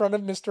happen in front of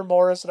Mr.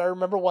 Morris. And I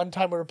remember one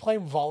time we were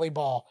playing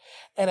volleyball,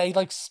 and I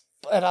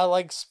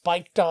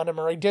spiked on him,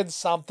 or I did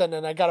something,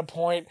 and I got a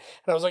point,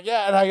 and I was like,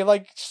 yeah, and I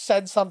like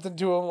said something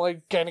to him,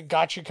 like kind of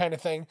gotcha kind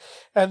of thing,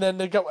 and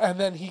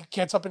then he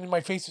gets up into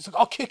my face, he's like,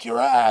 I'll kick your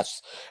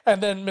ass,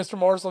 and then Mr.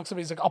 Morris looks at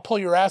me, he's like, I'll pull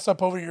your ass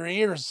up over your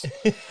ears,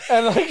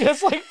 and like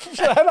it's like,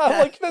 and I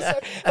like this,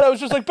 and I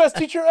was just like, best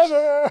teacher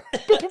ever.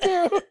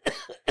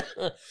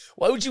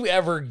 Why would you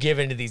ever give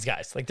in to these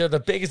guys? Like, they're the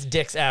biggest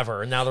dicks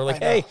ever, and now they're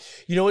like, hey,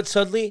 you know what?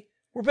 Suddenly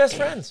we're best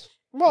friends.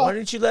 Well, why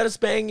didn't you let us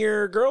bang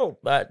your girl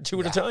two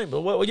at a time? But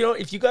well, you know,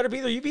 if you got to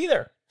be there, you be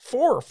there.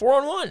 4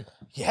 on 1.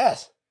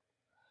 Yes.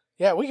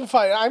 Yeah, we can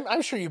find.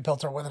 I'm sure you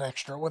built her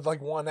with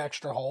like one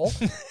extra hole.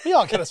 We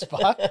all get a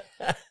spot.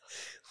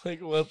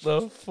 Like, what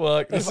the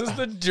fuck? This is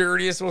the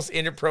dirtiest, most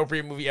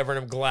inappropriate movie ever,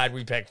 and I'm glad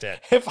we picked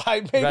it.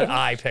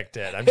 I picked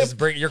it. I'm just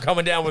bringing. You're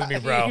coming down with me,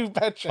 bro. You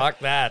betcha. Fuck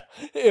that.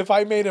 If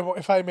I made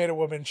a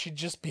woman, she'd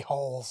just be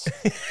holes.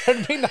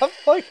 There'd be nothing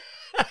like.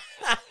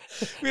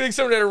 We like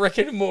someone at a Rick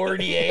and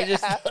Morty,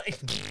 just like.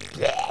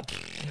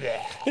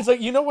 It's like,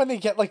 you know when they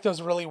get like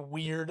those really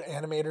weird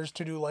animators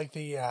to do like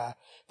the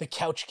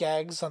couch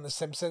gags on The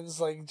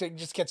Simpsons, like to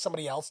just get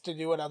somebody else to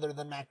do it other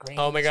than Matt Groening.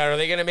 Oh my God, are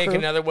they gonna make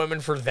another woman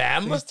for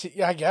them?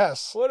 Yeah, I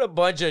guess. What a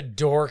bunch of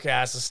dork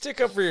asses!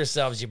 Stick up for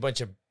yourselves, you bunch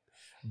of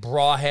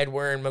bra head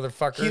wearing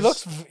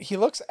motherfuckers. He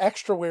looks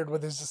extra weird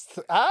with his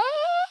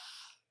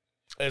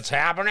It's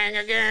happening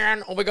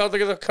again. Oh my God,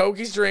 look at the Coke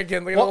he's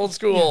drinking. Look at the old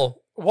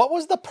school. Yeah. What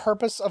was the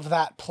purpose of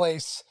that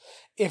place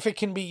if it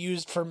can be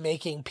used for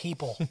making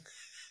people?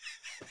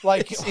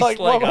 She's like,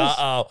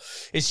 uh-oh.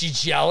 Is she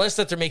jealous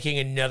that they're making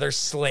another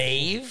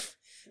slave?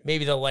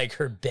 Maybe they'll like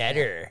her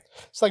better.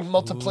 It's like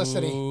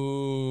multiplicity.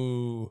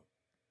 Ooh.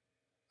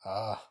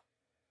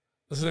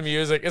 Listen to the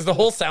music. Is the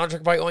whole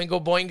soundtrack by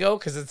Oingo Boingo?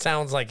 Because it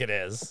sounds like it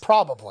is.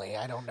 Probably.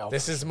 I don't know.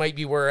 This might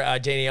be where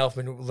Danny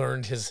Elfman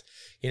learned his,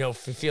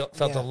 felt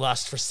the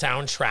lust for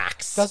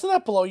soundtracks. Doesn't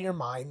that blow your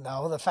mind,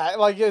 though? The fact,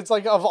 like, it's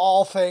like, of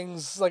all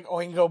things, like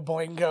Oingo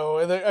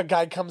Boingo, a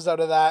guy comes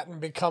out of that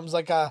and becomes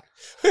like a,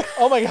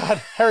 oh my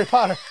God, Harry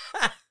Potter.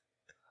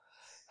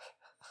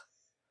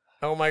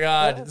 Oh my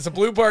God, it's a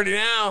blue party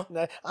now.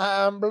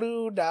 I'm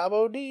blue,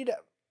 dabbo dee da.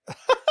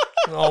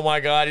 Oh my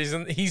God, he's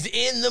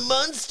in the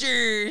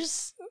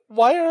Munsters.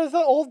 Why are the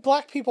old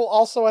black people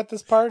also at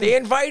this party? They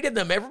invited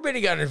them.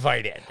 Everybody got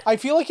invited. I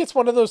feel like it's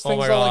one of those things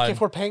where, God. like, if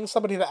we're paying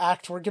somebody to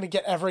act, we're going to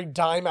get every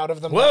dime out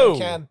of them Whoa. that we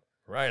can.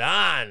 Right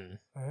on.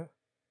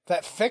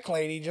 That thick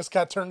lady just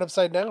got turned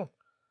upside down.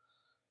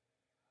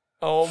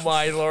 Oh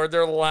my Lord,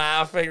 they're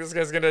laughing. This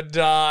guy's going to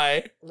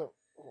die.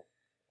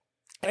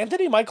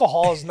 Anthony Michael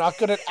Hall is not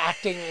good at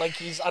acting like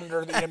he's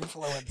under the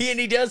influence.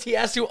 He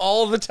has to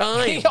all the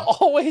time. He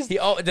always...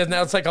 Now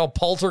it's like all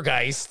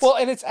poltergeist. Well,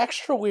 and it's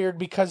extra weird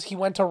because he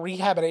went to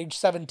rehab at age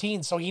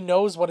 17, so he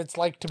knows what it's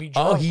like to be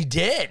drunk. Oh, he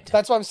did?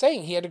 That's what I'm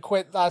saying. He had to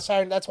quit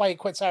Saturday. That's why he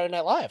quit Saturday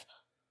Night Live.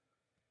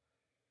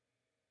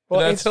 Well,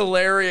 that's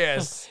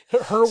hilarious.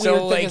 Her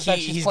weird thing is that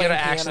he's going to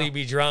actually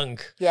be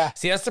drunk. Yeah.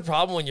 See, that's the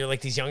problem when you're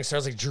like these young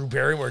stars like Drew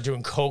Barrymore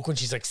doing coke when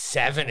she's like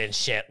 7 and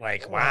shit.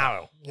 Like,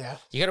 wow. Yeah.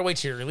 You got to wait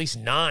till you're at least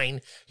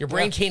 9. Your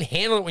brain can't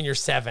handle it when you're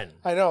 7.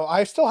 I know.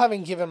 I still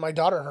haven't given my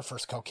daughter her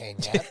first cocaine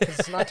yet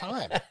because it's not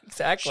time.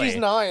 Exactly. She's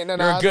 9. And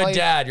you're a good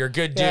dad. You're a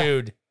good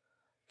dude.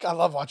 I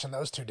love watching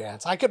those two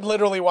dance. I could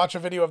literally watch a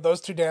video of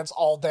those two dance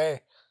all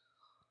day.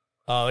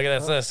 Oh, look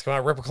at this. Come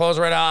on, rip her clothes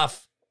right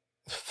off.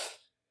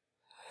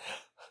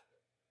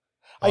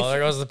 Oh,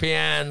 there goes the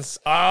pians.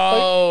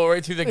 Oh,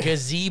 right through the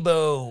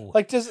gazebo.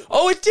 It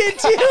did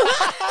too.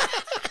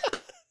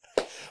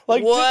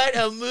 What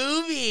a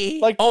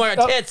movie. Oh my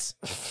God, tits.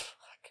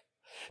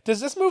 Does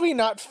this movie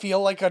not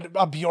feel like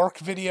a Bjork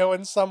video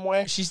in some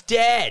way? She's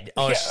dead.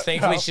 Oh,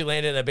 thankfully she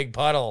landed in a big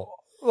puddle.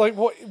 Like,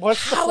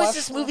 what's How is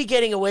this movie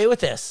getting away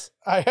with this?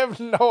 I have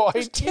no idea.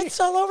 There's tits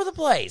all over the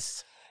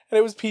place. And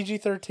it was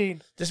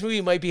PG-13. This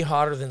movie might be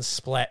hotter than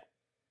Split.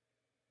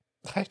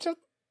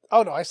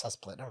 Oh, no, I saw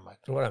Split. Never mind.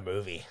 What a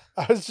movie.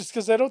 I was just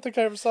because I don't think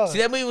I ever saw it. See,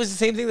 that movie was the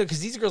same thing, though, because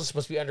these girls are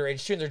supposed to be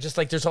underage, too, and they're just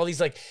like, there's all these,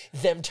 like,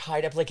 them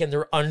tied up, like, in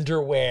their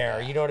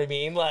underwear. You know what I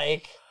mean?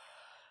 Like,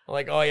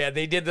 oh, yeah,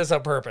 they did this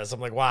on purpose. I'm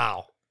like,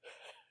 wow.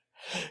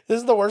 This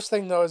is the worst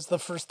thing, though, is the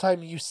first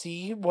time you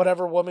see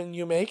whatever woman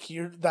you make,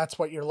 that's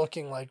what you're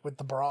looking like with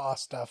the bra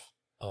stuff.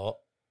 Oh.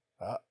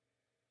 Fuck.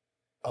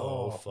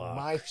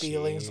 My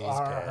feelings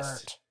are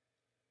hurt.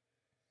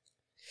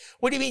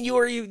 What do you mean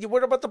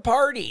what about the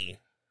party?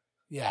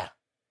 Yeah.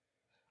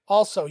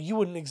 Also, you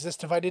wouldn't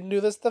exist if I didn't do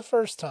this the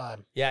first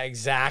time. Yeah,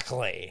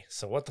 exactly.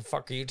 So what the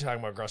fuck are you talking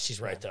about, girl? She's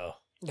right, though.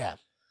 Yeah.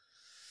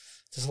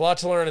 There's a lot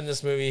to learn in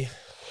this movie,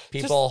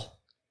 people.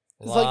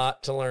 A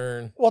lot to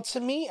learn. Well,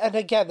 to me, and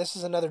again, this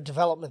is another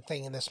development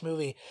thing in this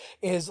movie,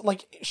 is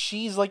like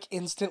she's like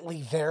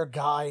instantly their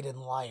guide in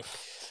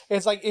life.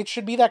 It's like it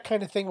should be that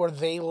kind of thing where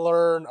they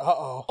learn.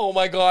 Oh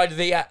my God!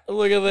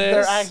 Look at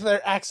this.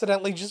 They're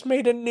accidentally just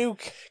made a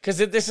nuke. Because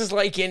this is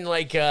like in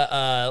like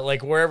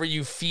wherever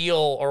you feel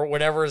or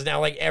whatever is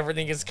now like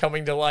everything is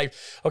coming to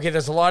life. Okay,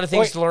 there's a lot of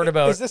things to learn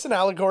about. Is this an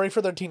allegory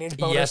for their teenage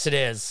bonus? Yes, it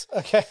is.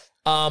 Okay.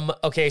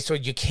 Okay, so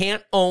you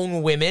can't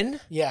own women.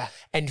 Yeah.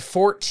 And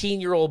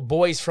 14-year-old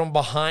boys from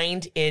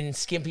behind in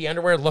skimpy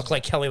underwear look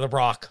like Kelly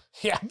LeBrock.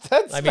 Yeah,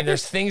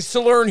 there's things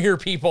to learn here,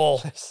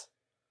 people.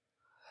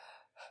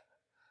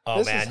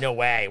 Oh, man, no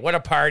way. What a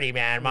party,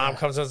 man. Mom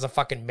comes with a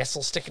fucking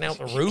missile sticking out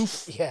the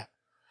roof. Yeah.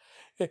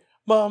 Hey,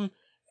 Mom,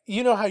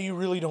 you know how you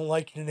really don't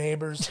like your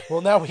neighbors?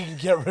 Well, now we can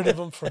get rid of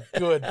them for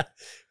good.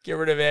 Get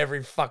rid of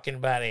every fucking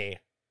buddy.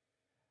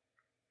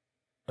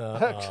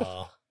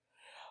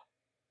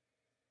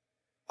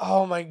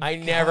 Oh my God. I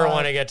never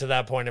want to get to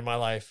that point in my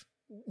life.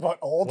 What,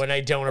 old? When I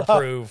don't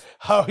approve.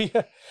 Oh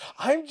yeah.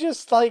 I'm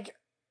just like,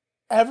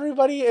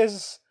 everybody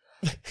is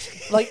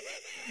like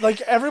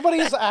everybody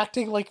is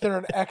acting like they're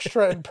an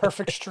extra in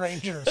Perfect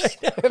Strangers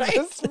in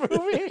this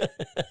movie.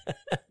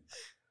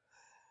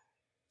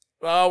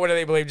 Oh, what do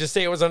they believe? Just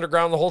say it was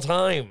underground the whole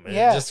time.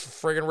 Yeah. It just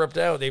friggin' ripped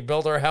out. They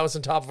built our house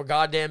on top of a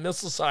goddamn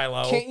missile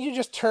silo. Can't you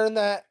just turn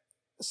that?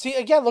 See,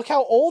 again, look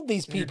how old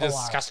these people are.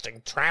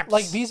 Disgusting traps.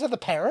 Like, these are the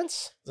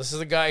parents? This is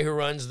the guy who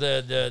runs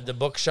the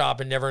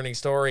bookshop in Neverending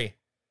Story.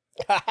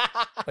 Look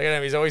at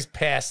him. He's always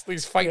pissed.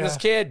 He's fighting this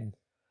kid.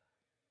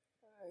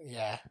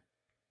 Yeah.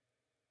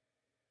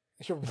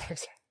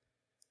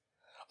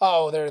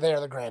 Oh, they're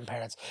the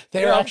grandparents.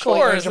 They're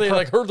actually, of course. They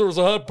heard there was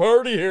a hot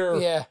party here.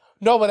 Yeah.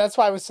 No, but that's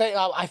why I was saying,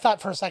 I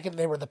thought for a second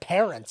they were the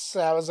parents.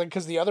 I was like,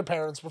 because the other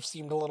parents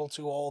seemed a little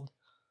too old.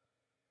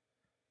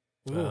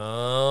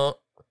 Oh.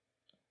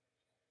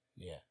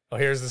 Yeah. Oh,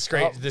 here's the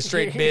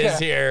straight biz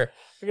here.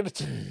 We're gonna.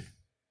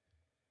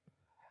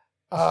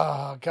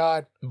 Oh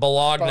God.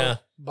 Bologna.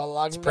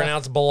 Bologna. It's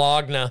pronounced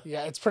Bologna.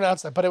 Yeah, it's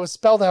pronounced that, but it was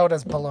spelled out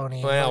as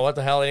bologna. Well, what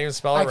the hell? They didn't even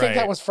spell it I right. think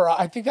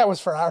that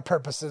was for our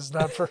purposes,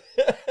 not for.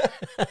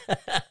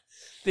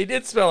 They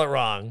did spell it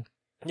wrong.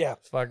 Yeah.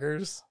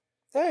 Fuckers.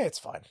 Hey, it's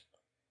fine.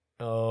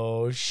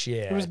 Oh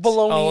shit. It was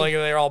bologna. Oh, like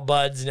they're all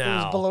buds now.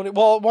 It was bologna.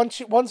 Well, once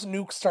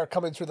nukes start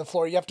coming through the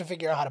floor, you have to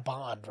figure out how to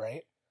bond,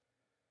 right?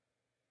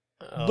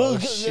 Oh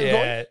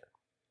shit.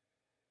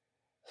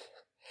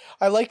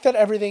 I like that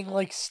everything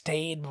like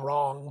stayed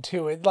wrong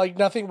too. It like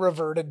nothing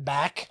reverted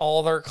back.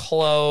 All their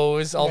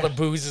clothes, all the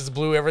booze is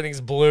blue,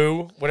 everything's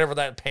blue. Whatever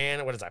that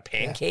what is that?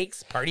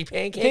 Pancakes? Party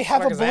pancakes? They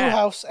have a blue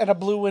house and a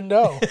blue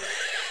window.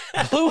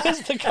 Blue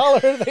is the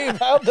color they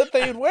vowed that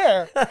they'd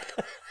wear.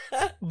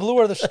 Blue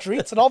are the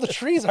streets, and all the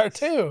trees are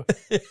too.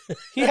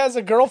 He has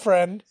a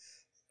girlfriend.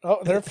 Oh,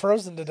 they're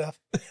frozen to death.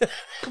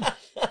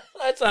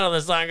 That's not how the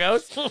song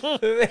goes.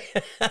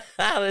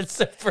 That's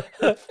so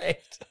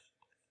perfect.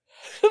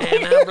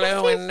 And I'm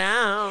blowing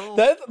now.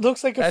 That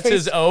looks like That's face.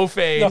 his O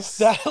face.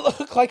 No, that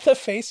looked like the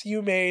face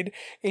you made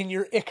in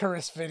your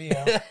Icarus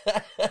video.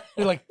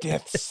 You're like,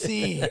 Death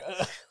Sea.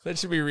 That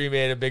should be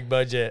remade a big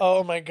budget.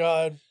 Oh my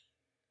God.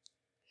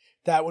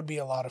 That would be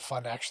a lot of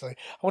fun, actually.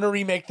 I want to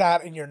remake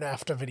that in your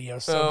NAFTA video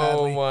so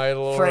badly. Oh my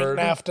lord. Frank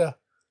NAFTA.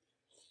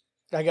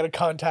 I gotta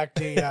contact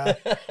the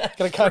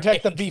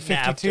NAFTA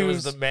B-52s.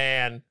 was the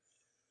man.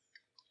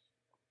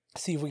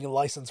 See if we can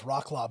license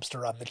Rock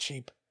Lobster on the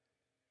cheap.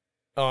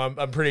 Oh,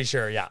 I'm pretty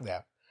sure, yeah.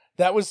 Yeah.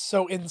 That was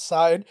so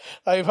inside.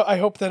 I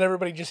hope that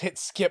everybody just hit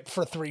skip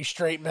for 3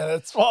 straight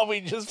minutes while we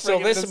just So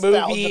this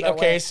movie,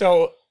 okay,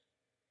 so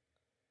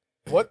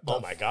what? Oh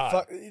my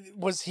God.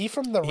 Was he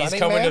from the He's Running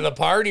coming Man? to the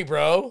party,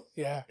 bro.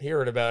 Yeah. He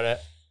heard about it.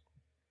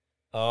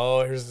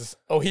 Oh, here's this.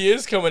 Oh, he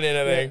is coming in,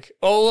 I think.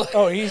 Oh, look.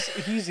 Oh, he's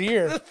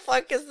here. Who the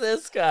fuck is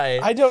this guy?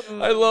 I don't.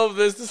 I love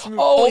this.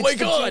 Oh, my it's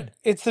the God. dude-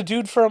 it's the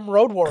dude from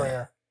Road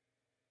Warrior.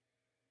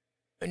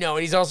 No,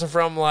 and he's also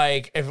from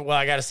I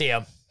gotta see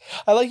him.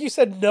 I like you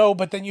said no,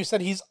 but then you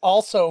said he's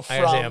also I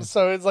gotta see him. from.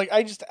 So it's like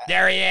I just.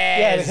 There he is.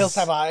 Yeah, the hills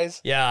have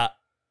eyes. Yeah.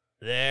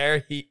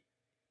 There he.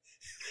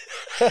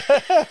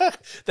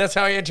 That's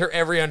how I enter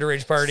every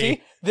underage party.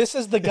 See, this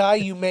is the guy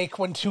you make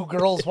when 2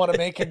 girls want to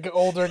make an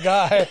older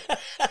guy.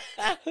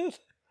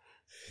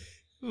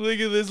 Look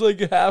at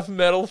this half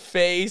metal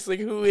face. Like,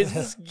 who is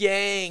this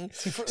gang?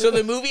 So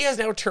the movie has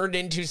now turned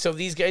into so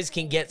these guys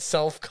can get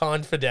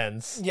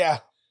self-confidence. Yeah.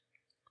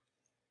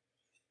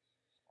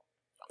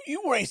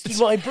 You wasted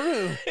my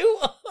brew. Who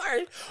are?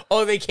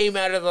 Oh, they came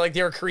out of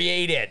they were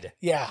created.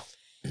 Yeah.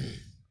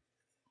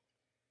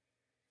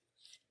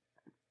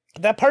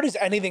 That part is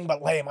anything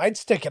but lame. I'd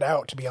stick it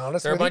out, to be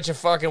honest. They're a with you. bunch of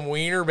fucking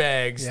wiener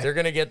bags. Yeah. They're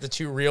gonna get the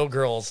 2 real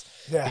girls.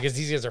 Yeah. Because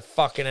these guys are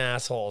fucking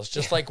assholes.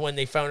 Just like when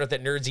they found out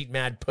that nerds eat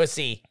mad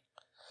pussy.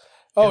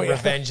 Oh, in yeah.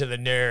 Revenge of the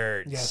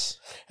Nerds. Yes.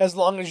 As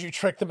long as you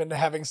trick them into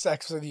having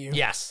sex with you.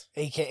 Yes.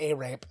 AKA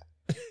rape.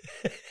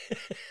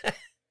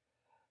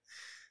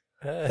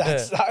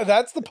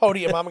 That's the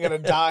podium I'm gonna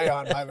die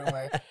on, by the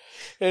way.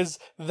 Is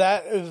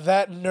that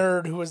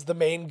nerd who was the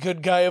main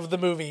good guy of the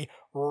movie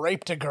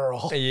raped a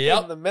girl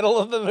Yep. in the middle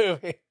of the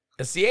movie.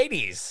 It's the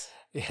 80s.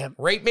 Yeah.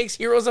 Rape makes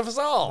heroes of us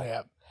all.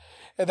 Yeah.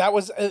 And that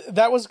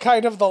was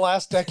kind of the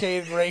last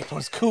decade rape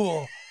was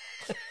cool.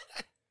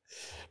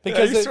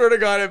 Because I swear to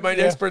God, at my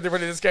next birthday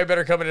party, this guy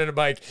better come in a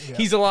bike. Yeah.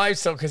 He's alive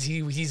still because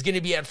he's going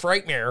to be at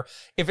Frightmare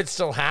if it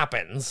still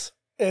happens.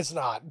 It's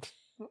not.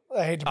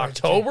 I hate to break it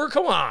to you. October?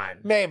 Come on.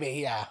 Maybe,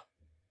 yeah.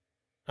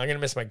 I'm going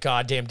to miss my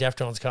goddamn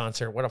Deftones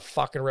concert. What a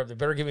fucking rip. They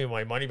better give me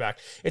my money back.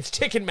 It's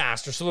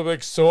Ticketmaster, so they're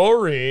like,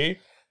 sorry.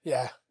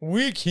 Yeah.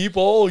 We keep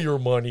all your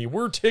money.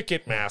 We're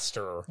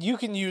Ticketmaster. You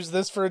can use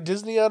this for a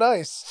Disney on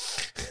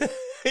Ice.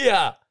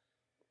 Yeah.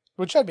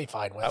 Which I'd be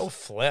fine with. Oh,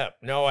 flip.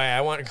 No way.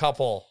 I want a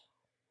couple.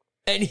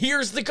 And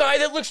here's the guy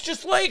that looks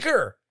just like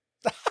her.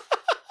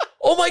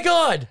 Oh my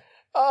God.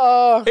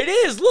 It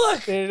is.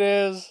 Look. It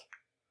is.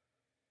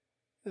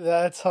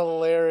 That's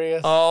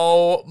hilarious.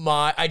 Oh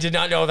my. I did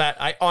not know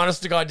that. I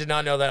honest to God did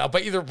not know that. I'll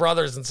bet you they're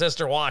brothers and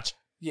sister. Watch.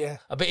 Yeah.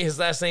 I bet his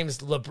last name is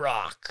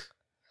LeBrock.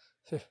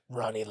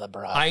 Ronnie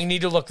LeBrock. I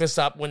need to look this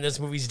up when this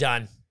movie's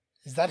done.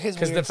 Is that his?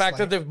 Because the fact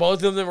that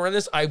both of them are in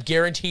this, I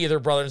guarantee you they're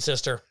brother and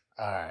sister.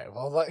 All right.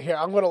 Well, here,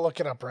 I'm going to look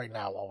it up right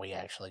now while we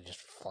actually just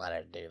flat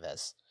out do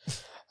this.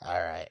 All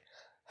right.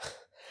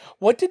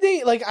 What did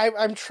they,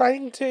 I'm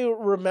trying to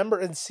remember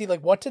and see,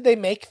 what did they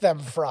make them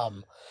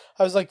from?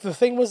 I was like, the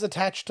thing was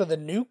attached to the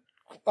nuke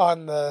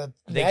on the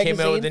magazine.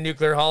 Came out with the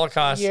nuclear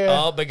holocaust. Yeah.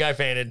 Oh, big guy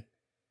fainted.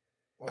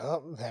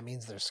 Well, that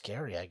means they're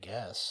scary, I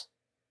guess.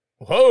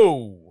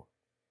 Whoa.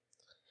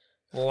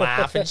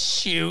 Laughing,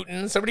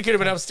 shooting. Somebody could have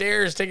been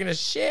upstairs taking a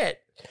shit.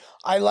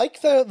 I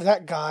like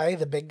that guy,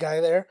 the big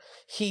guy there.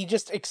 He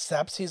just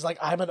accepts. He's like,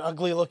 I'm an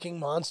ugly looking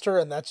monster,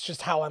 and that's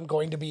just how I'm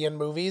going to be in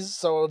movies.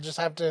 So we'll just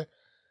have to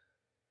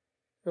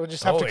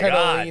kind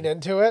of lean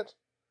into it.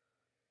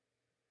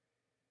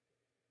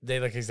 They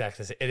look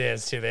exactly the same. It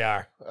is, too. They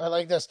are. I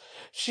like this.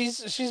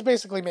 She's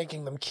basically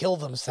making them kill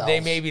themselves. They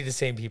may be the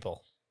same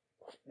people.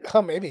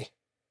 Oh, maybe.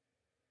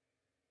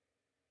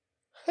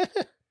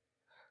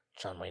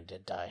 John Wayne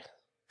did die.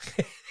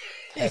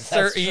 He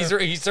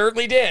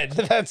certainly did.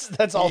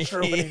 That's all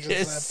true. What he He just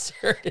is said.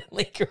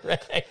 certainly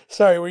correct.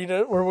 Sorry,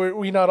 were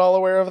we not all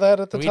aware of that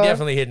at the We time?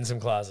 definitely hid in some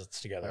closets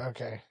together.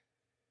 Okay.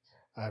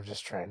 I'm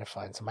just trying to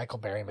find. So Michael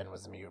Berryman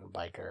was the mutant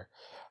biker.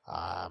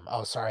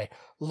 Sorry,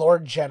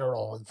 Lord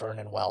General with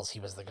Vernon Wells. He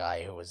was the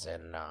guy who was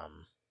in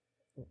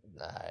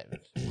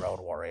Road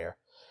Warrior.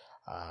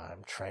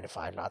 I'm trying to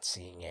find. Not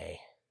seeing a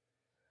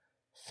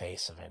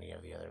face of any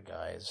of the other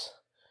guys.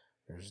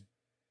 There's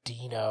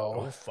Dino.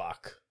 Oh,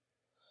 fuck.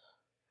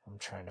 I'm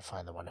trying to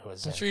find the one who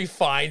was I'm in. sure he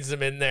finds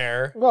them in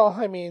there. Well,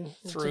 I mean,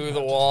 Through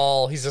the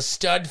wall. He's a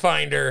stud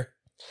finder.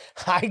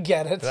 I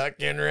get it.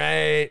 Fucking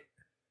right.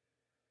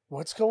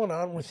 What's going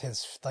on with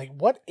his, like,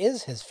 what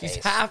is his face?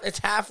 It's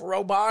half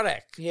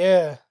robotic.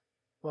 Yeah.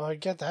 Well, I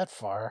get that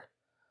far.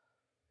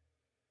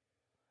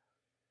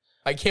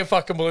 I can't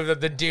fucking believe that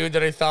the dude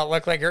that I thought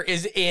looked like her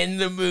is in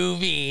the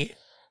movie.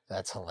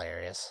 That's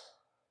hilarious.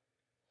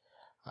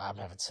 I'm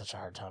having such a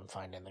hard time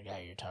finding the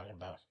guy you're talking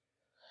about.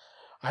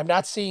 I'm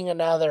not seeing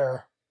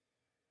another,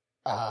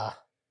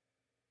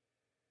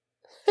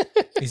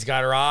 He's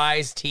got her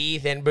eyes,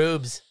 teeth, and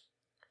boobs.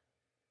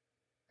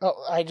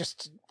 Oh, I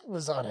just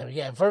was on him.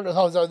 Yeah, Vernon.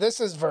 Oh, no, this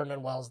is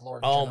Vernon Wells,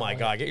 Lord. Oh General. my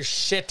god, get your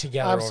shit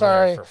together. I'm over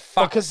sorry, there, for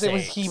fuck's because it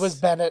was sakes. he was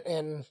Bennett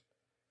in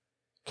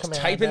Just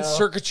Commando. type in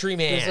Circuitry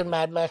He was in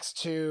Man. Mad Max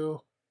 2.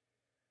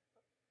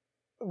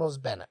 What was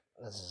Bennett?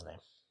 That's his name.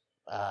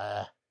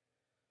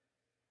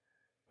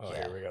 Oh,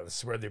 yeah. here we go. This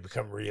is where they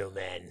become real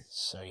men.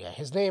 So yeah,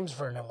 his name's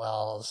Vernon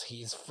Wells.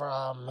 He's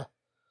from.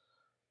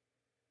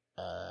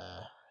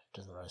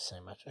 Doesn't really say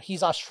much.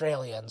 He's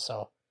Australian,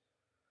 so.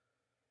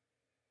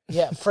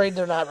 Yeah, afraid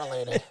they're not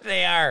related.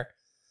 They are.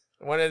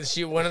 One of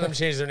them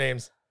changed their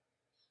names.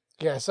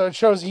 Yeah, so it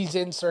shows he's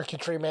in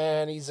Circuitry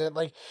Man. He's in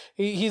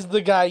he's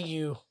the guy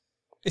you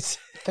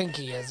think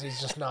he is.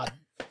 He's just not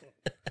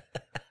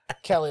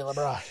Kelly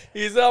LeBron.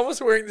 He's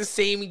almost wearing the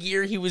same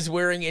gear he was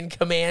wearing in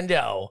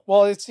Commando.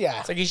 Well, It's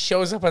like he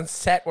shows up on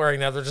set wearing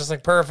that. They're just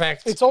like,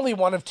 perfect. it's only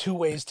one of two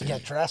ways to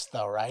get dressed,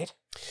 though, right?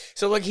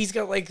 So like he's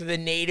got like the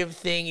native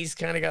thing. He's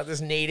kind of got this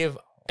native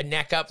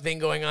neck up thing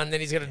going on. Then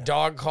he's got a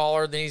dog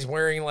collar. Then he's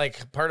wearing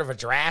like part of a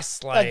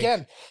dress. Like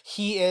Again,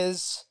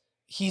 he's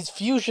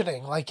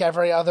fusioning like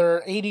every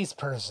other 80s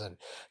person.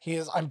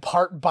 I'm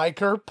part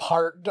biker,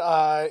 part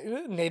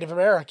Native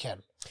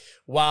American.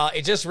 Wow,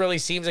 it just really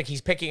seems like he's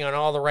picking on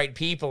all the right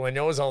people and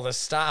knows all this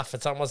stuff.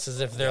 It's almost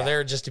as if they're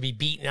there just to be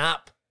beaten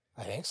up.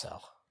 I think so.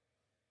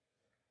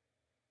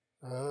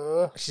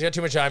 She's got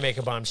too much eye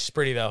makeup on. She's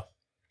pretty though.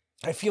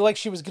 I feel like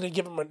she was gonna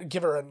give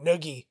her a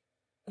noogie.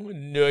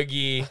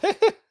 Noogie.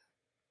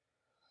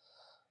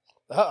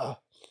 Uh-oh.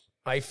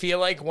 I feel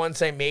like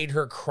once I made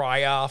her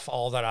cry off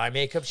all that eye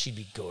makeup, she'd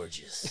be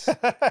gorgeous.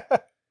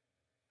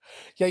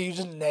 Yeah, you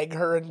just nag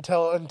her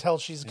until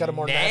she's got a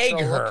more Nag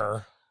natural look.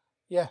 her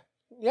Yeah.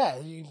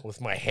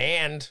 with my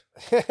hand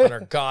on her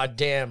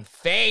goddamn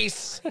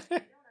face.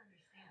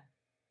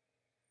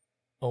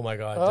 Oh my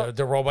god, Oh.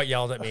 the robot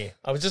yelled at me.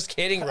 I was just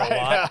kidding,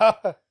 robot. I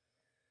know.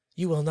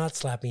 You will not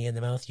slap me in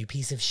the mouth, you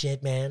piece of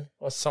shit, man.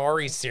 Oh,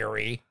 sorry,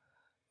 Siri.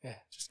 Yeah.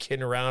 Just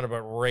kidding around about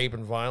rape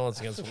and violence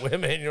against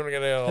women. You don't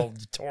get all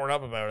torn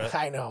up about it.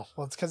 I know.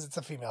 Well, it's because it's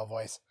a female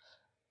voice.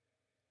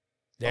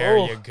 There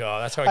Oh. you go.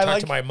 That's how I talk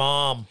to my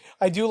mom.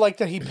 I do like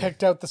that he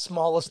picked out the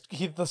smallest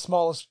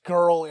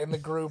girl in the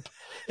group.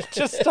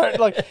 Just start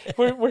like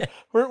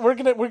we're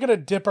gonna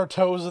dip our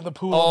toes in the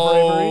pool of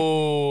bravery.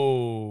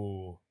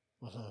 Oh.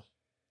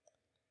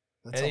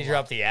 That's And a he lot.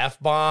 dropped the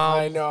F-bomb.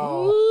 I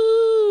know.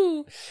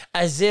 Woo.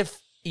 As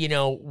if,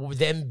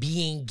 them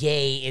being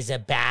gay is a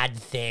bad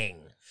thing.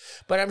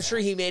 But I'm sure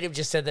he may have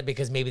just said that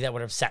because maybe that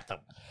would upset them.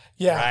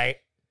 Yeah. Right?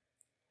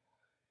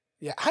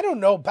 Yeah, I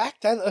don't know.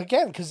 Back then,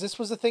 again, because this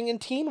was a thing in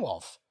Teen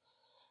Wolf.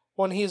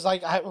 When he's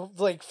like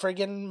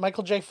friggin'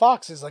 Michael J.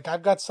 Fox is like,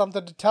 I've got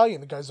something to tell you.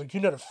 And the guy's like,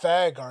 you're not a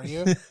fag, are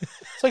you?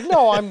 It's like,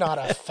 no, I'm not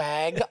a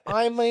fag.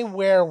 I'm a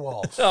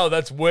werewolf. Oh,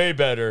 that's way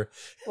better.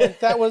 Like,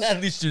 that was...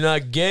 At least you're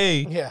not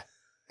gay. Yeah.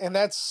 And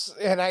that's...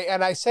 And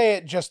I say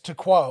it just to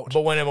quote.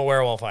 But when I'm a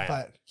werewolf, I am.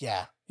 But,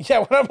 yeah.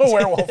 Yeah, when I'm a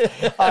werewolf,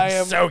 I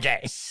am so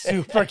gay.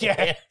 super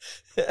gay.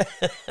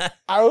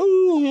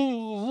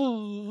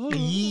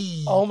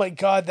 Oh my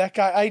god, that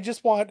guy! I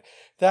just want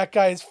that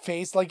guy's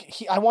face. Like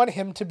I want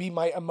him to be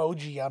my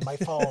emoji on my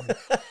phone,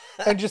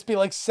 and just be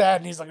like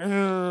sad. And he's like,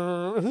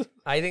 "Ugh."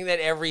 I think that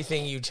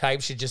everything you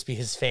type should just be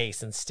his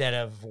face instead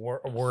of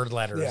word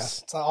letters. Yeah,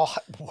 it's all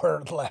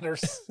word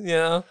letters.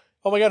 Yeah.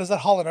 Oh my god, is that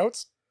Hall &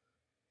 Oates?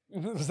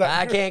 Was that?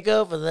 I can't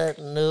go for that.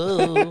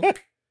 No.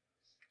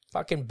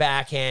 Fucking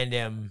backhand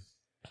him.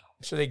 I'm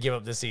sure they give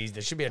up this easy.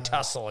 There should be a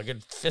tussle, a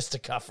good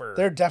fisticuff.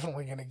 They're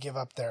definitely going to give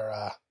up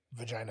their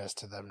vaginas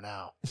to them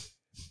now.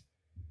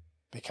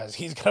 Because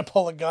he's going to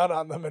pull a gun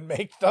on them and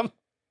make them.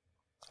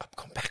 I'm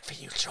coming back for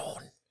you,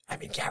 Sean.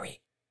 I'm in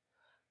Gary.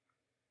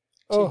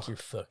 Take your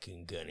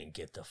fucking gun and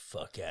get the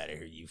fuck out of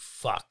here, you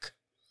fuck.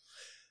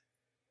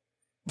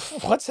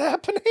 What's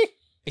happening?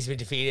 He's been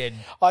defeated.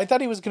 Oh, I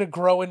thought he was going to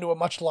grow into a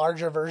much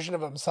larger version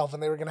of himself,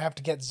 and they were going to have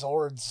to get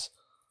Zords.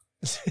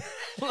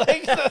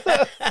 Like,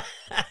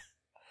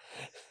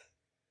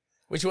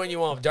 which one you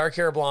want, dark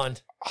hair or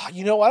blonde?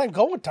 you know what? I'm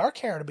going with dark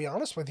hair, to be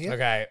honest with you.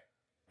 Okay,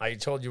 I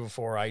told you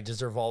before, I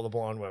deserve all the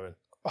blonde women.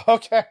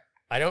 Okay.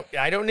 I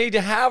don't need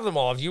to have them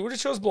all. If you would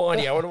have chose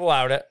Blondie, I would have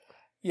allowed it.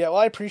 Yeah, well,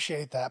 I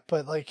appreciate that,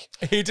 but like,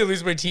 I hate to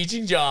lose my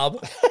teaching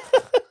job.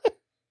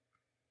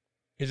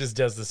 He just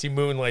does this. He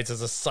moonlights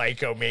as a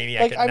psycho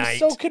maniac like at I'm night.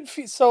 so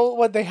confused. So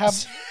what they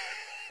have?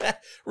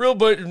 Real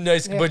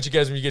nice bunch of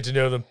guys when you get to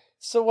know them.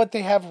 So what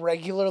they have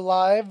regular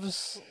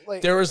lives?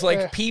 Like There was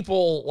like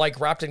people like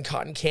wrapped in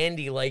cotton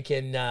candy, like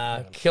in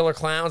Killer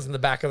Clowns in the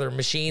back of their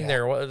machine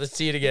there. Let's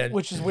see it again.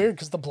 which is weird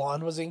because the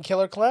blonde was in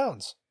Killer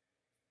Clowns.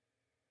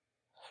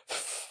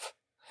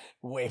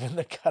 Waving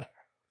the cutter.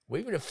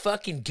 Waving a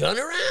fucking gun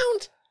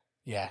around?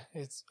 Yeah,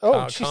 it's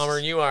calmer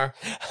than you are.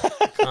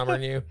 Calmer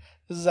than you.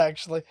 This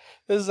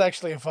is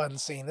actually a fun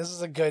scene. This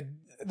is a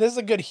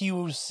good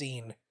Hughes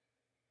scene.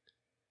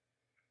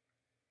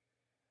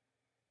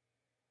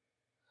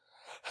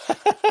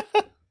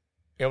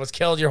 You almost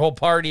killed your whole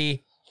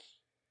party.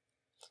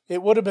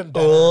 It would have been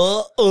better.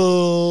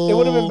 It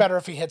would have been better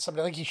if he hit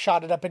something like he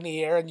shot it up in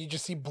the air and you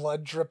just see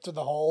blood drip through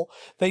the hole.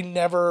 They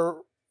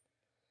never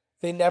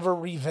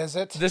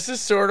revisit. This is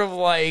sort of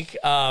like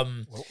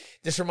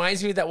this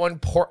reminds me of that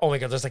one oh my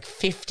god, there's like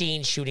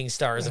 15 shooting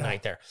stars a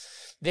night there.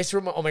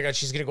 Oh my god,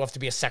 she's gonna go off to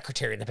be a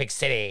secretary in the big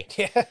city.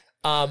 Yeah.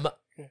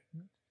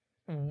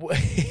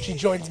 She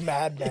joins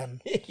Mad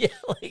Men. Yeah,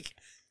 like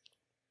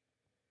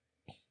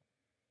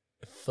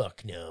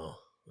fuck no.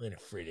 I ain't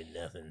afraid of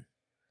nothing.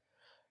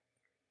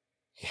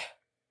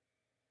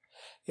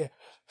 Yeah.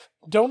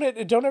 Don't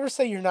ever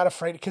say you're not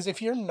afraid, because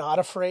if you're not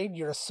afraid,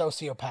 you're a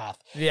sociopath.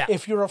 Yeah.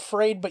 If you're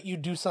afraid but you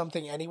do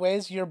something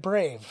anyways, you're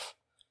brave.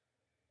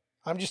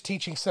 I'm just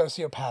teaching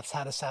sociopaths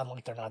how to sound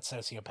like they're not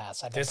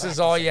sociopaths. This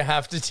is all you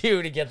have to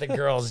do to get the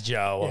girls,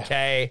 Joe,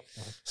 okay?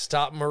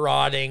 Stop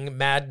marauding,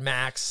 Mad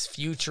Max,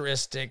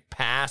 futuristic,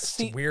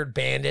 past, weird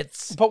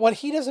bandits. But what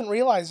he doesn't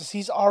realize is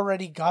he's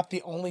already got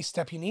the only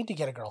step you need to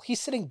get a girl.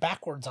 He's sitting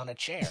backwards on a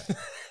chair.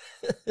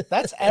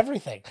 That's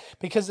everything,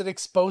 because it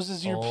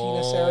exposes your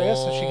penis area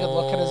so she can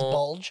look at his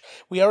bulge.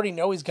 We already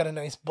know he's got a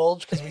nice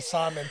bulge because we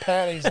saw him in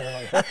panties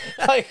earlier.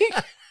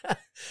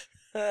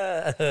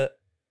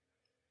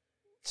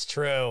 It's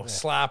true. Yeah.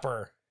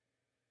 Slapper.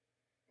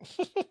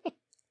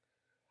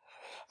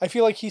 I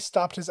feel like he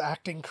stopped his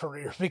acting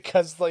career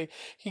because like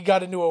he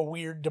got into a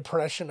weird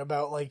depression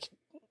about like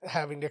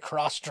having to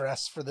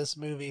cross-dress for this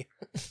movie.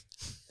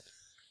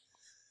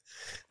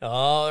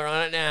 Oh, they're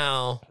on it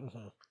now.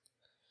 Mm-hmm.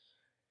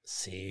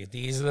 See,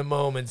 these are the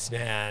moments,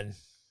 man.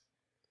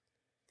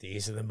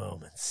 These are the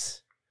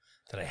moments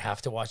that I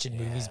have to watch in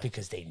movies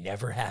because they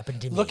never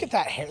happened to me. Look at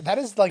that hair. That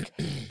is like,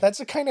 that's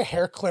a kind of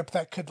hair clip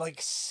that could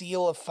like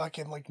seal a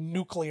fucking like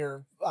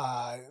nuclear,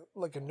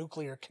 like a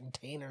nuclear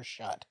container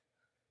shut.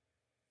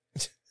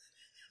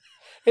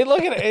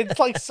 Look at it. It's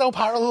like so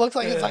powerful. It looks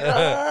like it's like,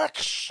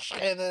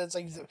 and then it's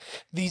like,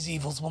 these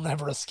evils will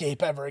never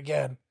escape ever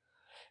again.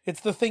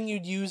 It's the thing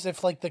you'd use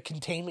if like the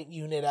containment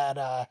unit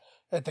at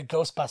the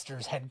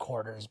Ghostbusters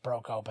headquarters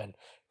broke open.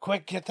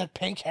 Quick, get that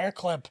pink hair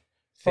clip.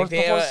 Before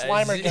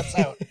Slimer gets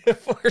out.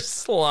 Before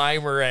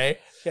Slimer, eh?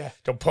 Yeah.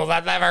 Don't pull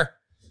that lever.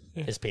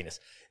 His penis.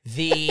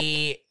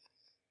 You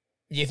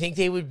think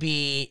they'll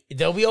be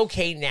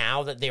okay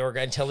now that they were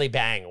until they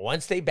bang.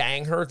 Once they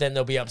bang her, then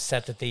they'll be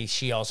upset that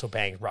she also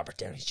banged Robert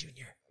Downey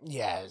Jr.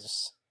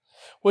 Yes.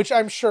 Which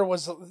I'm sure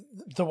was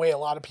the way a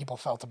lot of people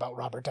felt about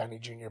Robert Downey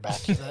Jr.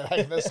 back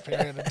in this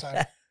period of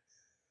time.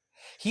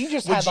 He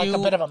just had like a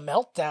bit of a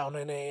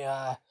meltdown in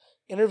a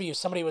interview.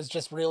 Somebody was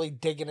just really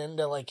digging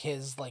into like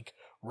his like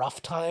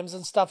rough times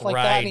and stuff like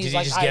that. And he's Did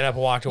he just get up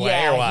and walked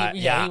away or what?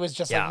 He was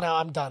just like, no,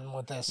 I'm done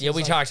with this. Yeah,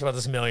 we talked about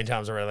this a million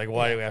times already. Like,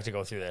 why do we have to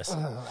go through this?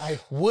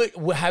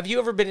 Have you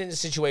ever been in a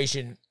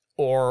situation,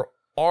 or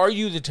are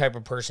you the type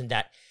of person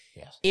that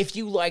if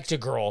you liked a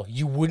girl,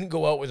 you wouldn't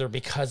go out with her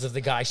because of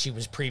the guy she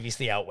was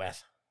previously out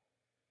with?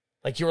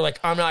 Like, you were like,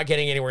 I'm not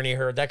getting anywhere near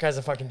her. That guy's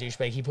a fucking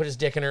douchebag. He put his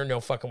dick in her.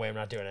 No fucking way. I'm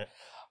not doing it.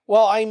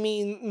 Well, I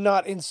mean,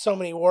 not in so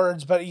many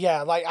words, but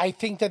yeah, like, I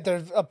think that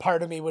there's a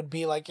part of me would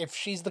be like, if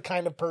she's the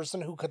kind of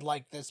person who could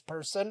like this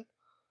person.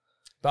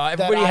 But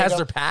everybody has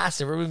their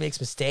past. Everybody makes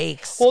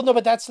mistakes. Well, no,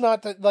 but that's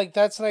not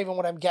that's not even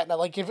what I'm getting at.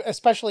 Like,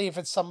 especially if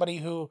it's somebody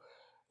who,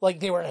 like,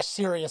 they were in a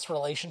serious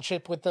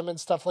relationship with them and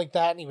stuff like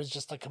that, and he was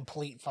just a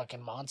complete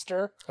fucking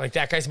monster. Like,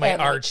 that guy's my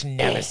arch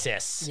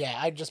nemesis. Yeah,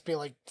 I'd just be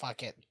like,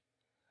 fuck it.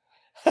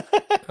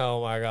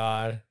 Oh my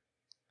god.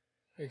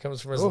 He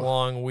comes from his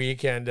long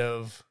weekend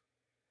of...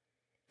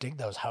 Dig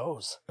those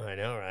hoes. I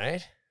know,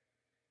 right?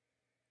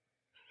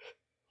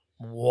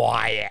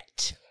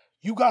 Wyatt.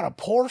 You got a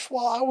Porsche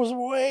while I was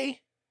away?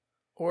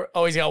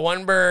 He's got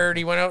one bird.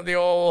 He went out in the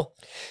woods.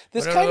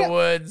 This kind of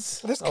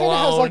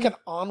has like an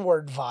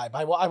Onward vibe.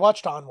 I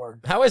watched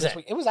Onward. How is it?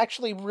 Week. It was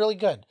actually really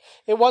good.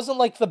 It wasn't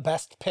like the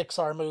best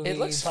Pixar movie. It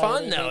looks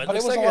fun though. It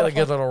looks like a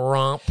good little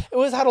romp.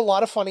 It had a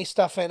lot of funny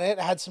stuff in it. It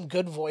had some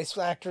good voice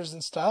actors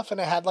and stuff, and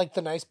it had like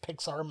the nice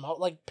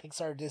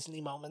Pixar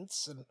Disney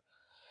moments, and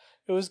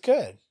it was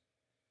good.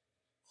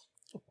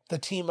 The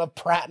team of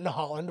Pratt and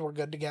Holland were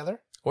good together.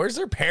 Where's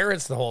their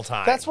parents the whole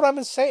time? That's what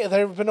I'm saying.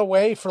 They've been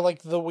away for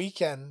like the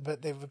weekend,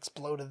 but they've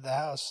exploded the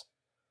house.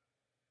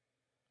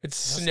 It's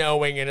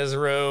snowing in his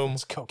room.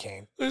 It's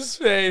cocaine. His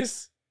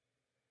face.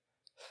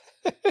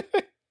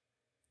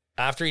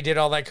 After he did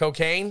all that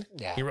cocaine,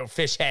 he wrote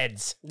fish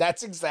heads.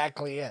 That's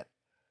exactly it.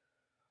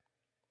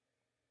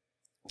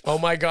 Oh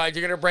my God,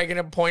 you're going to break in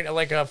a point at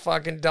like a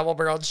fucking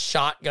double-barreled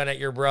shotgun at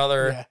your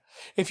brother. Yeah.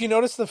 If you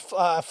notice the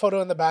photo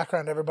in the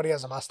background, everybody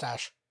has a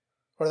mustache.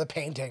 Or the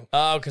painting.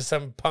 Oh, because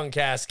some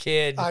punk-ass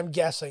kid. I'm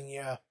guessing,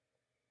 yeah.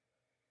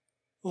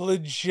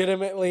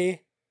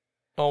 Legitimately.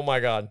 Oh my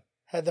God.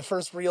 Had the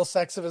first real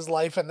sex of his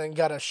life and then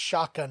got a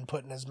shotgun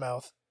put in his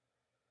mouth.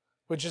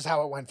 Which is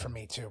how it went for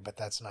me too, but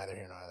that's neither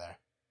here nor there.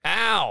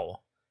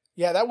 Ow.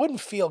 Yeah, that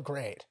wouldn't feel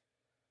great.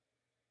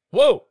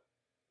 Whoa.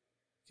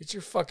 Get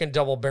your fucking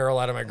double barrel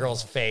out of my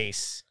girl's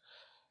face.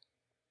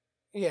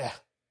 Yeah.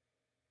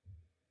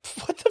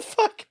 What the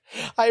fuck?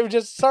 I was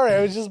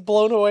just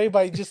blown away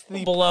by just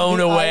the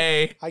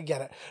away. I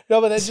get it. No,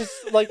 but that's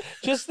just like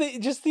just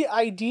the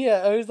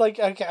idea. I was like,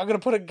 okay, I'm gonna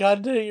put a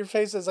gun to your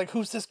face. It's like,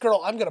 who's this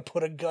girl? I'm gonna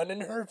put a gun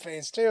in her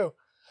face too.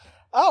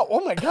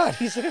 Oh my God,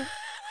 he's in.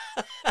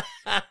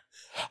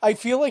 I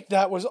feel like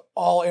that was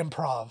all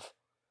improv.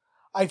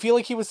 I feel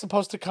like he was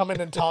supposed to come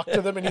in and talk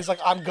to them, and he's like,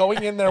 I'm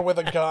going in there with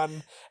a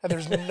gun, and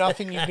there's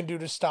nothing you can do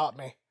to stop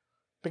me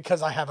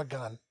because I have a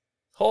gun.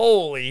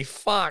 Holy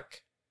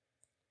fuck.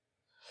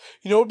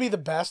 You know what would be the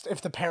best?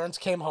 If the parents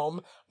came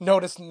home,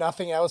 noticed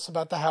nothing else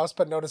about the house,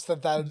 but noticed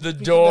that the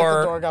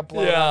door got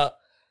blown up.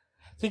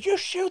 Did you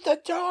shoot the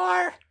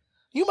door?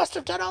 You must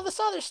have done all this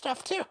other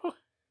stuff too.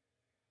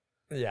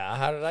 Yeah,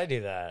 how did I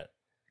do that?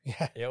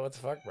 Yeah, what the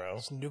fuck, bro?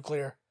 It's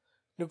nuclear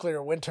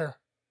winter.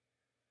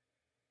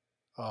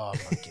 Oh,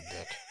 monkey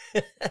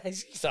dick. He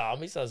saw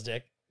him. He saw his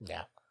dick.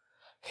 Yeah.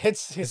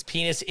 His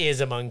penis is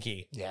a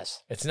monkey.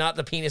 Yes. It's not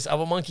the penis of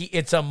a monkey.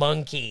 It's a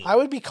monkey. I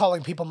would be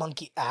calling people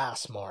monkey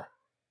ass more.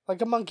 Like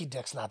a monkey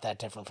dick's not that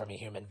different from a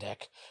human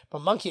dick.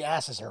 But monkey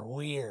asses are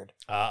weird.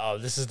 Uh-oh.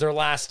 This is their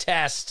last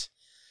test.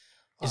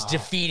 Is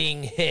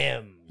defeating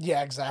him.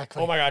 Yeah,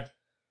 exactly. Oh, my God.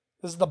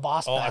 This is the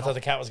boss battle. I thought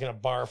the cat was going to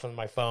barf on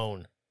my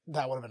phone.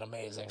 That would have been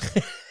amazing.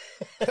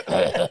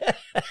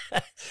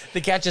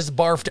 The cat just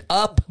barfed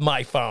up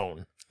my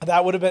phone.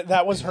 That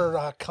was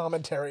her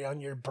commentary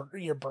on your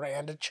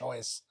brand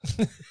choice.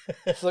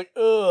 She's like,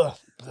 ugh.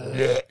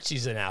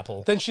 She's an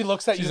apple. Then she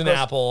looks at you. She's an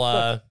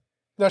apple.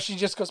 No, she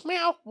just goes,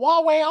 meow,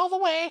 Huawei all the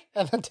way,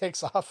 and then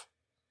takes off.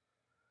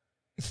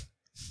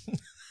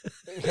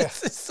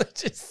 This is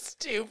such a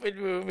stupid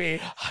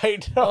movie. I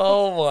know.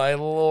 Oh my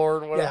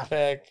Lord, what a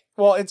pick.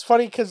 Well, it's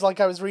funny because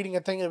like I was reading a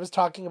thing, it was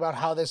talking about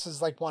how this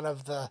is like one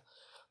of the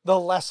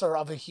lesser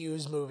of the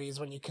Hughes movies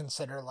when you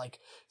consider like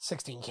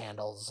 16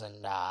 Candles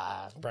and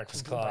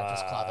Breakfast Club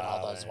and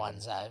all those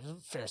ones.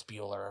 Ferris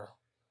Bueller.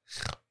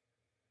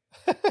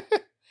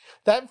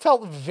 That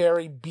felt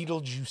very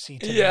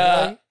Beetlejuicy to me.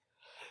 Right?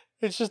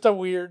 It's just a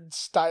weird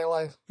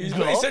stylized. He's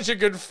such a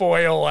good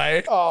foil,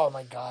 eh? Oh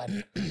my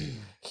God,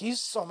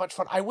 he's so much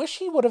fun. I wish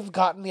he would have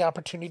gotten the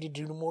opportunity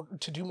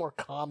to do more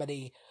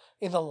comedy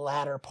in the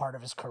latter part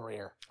of his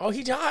career. Oh,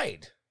 he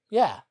died.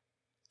 Yeah.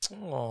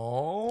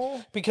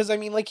 Oh. Because I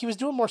mean, like he was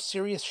doing more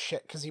serious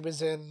shit because he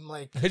was in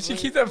like. Did you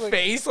keep that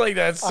face like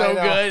that's so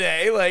good,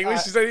 eh? Like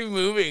she's not even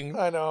moving.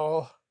 I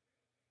know.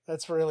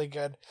 That's really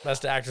good.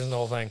 Best actors in the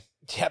whole thing.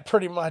 Yeah,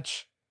 pretty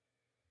much.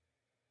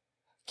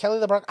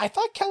 Kelly LeBrock. I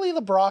thought Kelly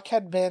LeBrock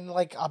had been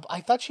like,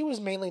 I thought she was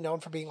mainly known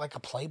for being like a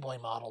Playboy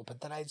model,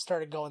 but then I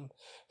started going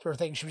through her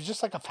thing. She was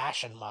just like a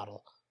fashion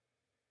model.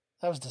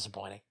 That was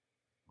disappointing.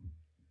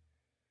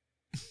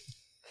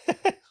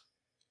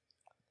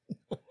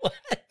 What?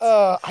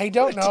 I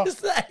don't know. What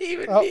does that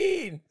even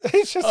mean?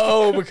 It's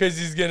just because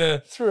he's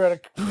gonna threw out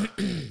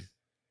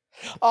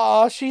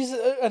a. She's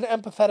an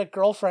empathetic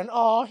girlfriend.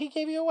 Oh, he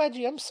gave you a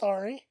wedgie. I'm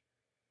sorry.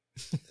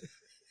 I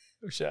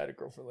wish I had a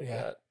girlfriend like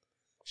that.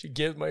 She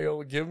give me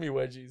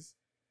wedgies.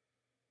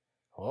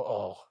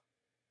 Uh-oh.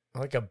 I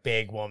like a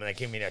big woman that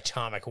gave me an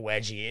atomic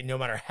wedgie, and no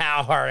matter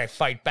how hard I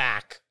fight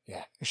back.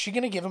 Yeah. Is she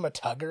gonna give him a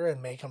tugger and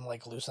make him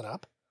like loosen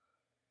up?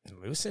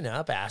 Loosen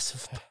up,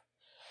 ass.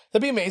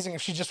 That'd be amazing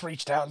if she just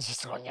reached out and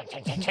just going, and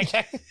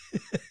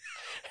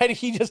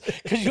he just,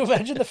 could you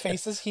imagine the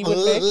faces he would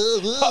make?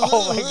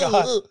 Oh my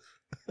God.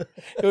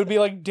 It would be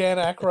like Dan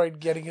Aykroyd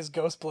getting his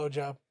ghost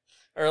blowjob.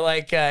 Or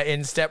like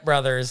in Step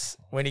Brothers,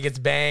 when he gets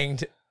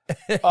banged,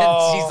 and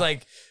she's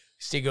like,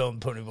 still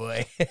going, pony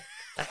boy.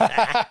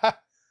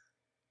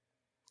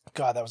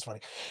 God, that was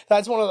funny.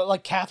 That's one of the,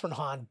 like, Catherine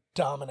Hahn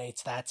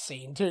dominates that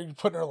scene, too,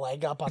 putting her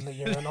leg up on the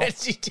urinal. And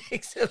she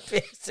takes a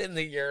piss in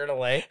the urinal.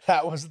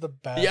 That was the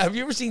best. Yeah, have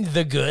you ever seen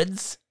The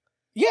Goods?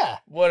 Yeah.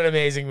 What an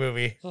amazing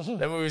movie. Mhm.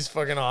 That movie's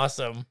fucking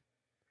awesome.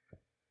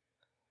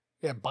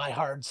 Yeah, buy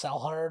hard, sell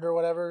hard, or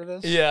whatever it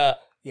is. Yeah.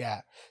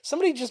 Yeah.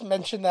 Somebody just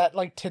mentioned that,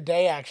 like,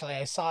 today, actually.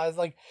 I saw,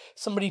 like,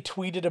 somebody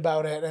tweeted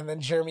about it, and then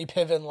Jeremy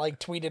Piven, like,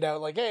 tweeted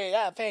out, like, hey,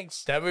 yeah,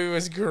 thanks. That movie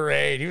was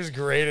great. He was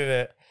great at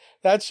it.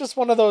 That's just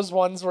one of those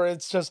ones where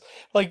it's just,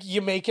 like,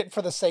 you make it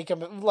for the sake of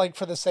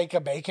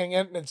making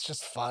it, and it's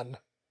just fun.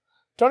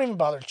 Don't even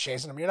bother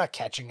chasing them. You're not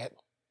catching it.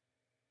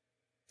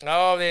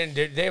 Oh, they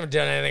haven't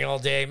done anything all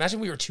day. Imagine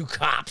we were two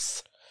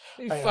cops.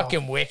 You I know.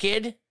 fucking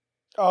wicked.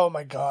 Oh,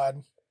 my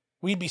God.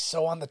 We'd be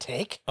so on the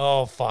take.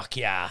 Oh, fuck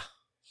yeah.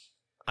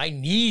 I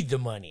need the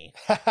money.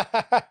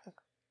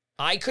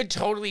 I could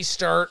totally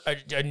start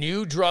a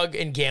new drug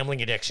and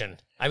gambling addiction.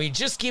 I mean,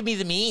 just give me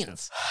the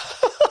means.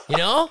 You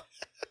know?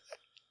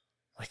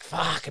 Like,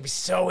 fuck, I'd be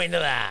so into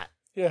that.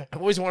 Yeah.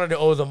 I've always wanted to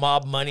owe the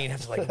mob money and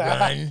have to, like,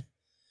 run.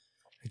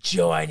 Like,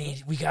 Joe,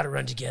 we got to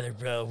run together,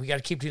 bro. We got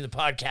to keep doing the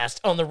podcast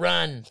on the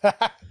run.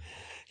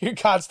 You're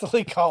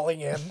constantly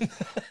calling in.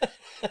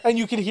 And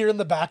you can hear in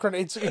the background,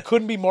 it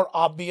couldn't be more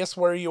obvious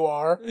where you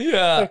are.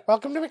 Yeah. Like,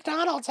 welcome to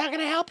McDonald's. How can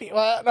I help you?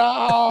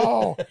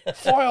 No.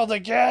 Foiled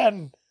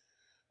again.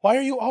 Why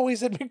are you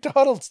always at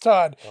McDonald's,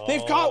 Todd?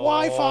 They've got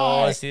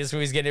Wi-Fi. Oh, see, this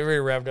movie's getting really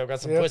revved up.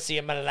 Got some pussy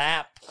in my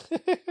lap.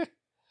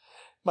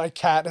 My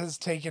cat has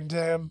taken to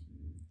him.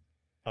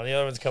 Oh, the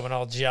other one's coming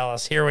all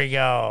jealous. Here we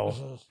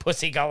go.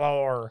 Pussy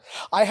galore.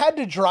 I had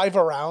to drive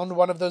around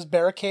one of those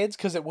barricades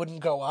because it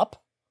wouldn't go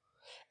up.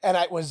 And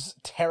it was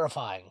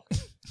terrifying.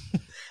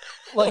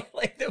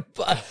 Like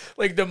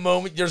the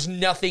moment there's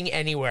nothing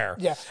anywhere.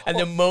 Yeah. And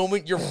the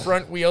moment your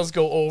front wheels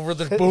go over,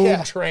 the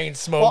boom train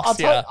smokes.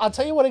 I'll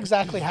tell you what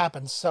exactly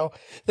happened. So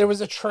there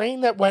was a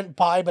train that went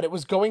by, but it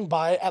was going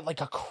by at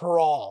like a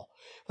crawl.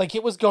 Like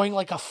it was going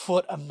like a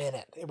foot a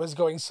minute. It was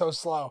going so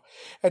slow.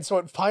 And so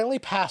it finally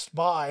passed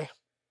by.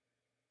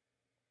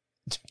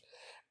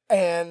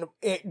 And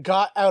it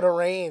got out of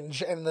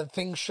range and the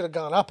thing should have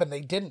gone up and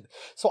they didn't.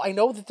 So I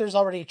know that there's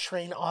already a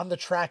train on the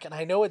track and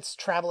I know it's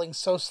traveling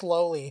so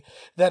slowly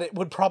that it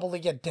would probably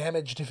get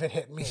damaged if it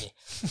hit me.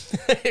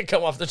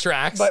 Come off the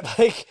tracks. But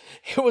like,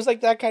 it was like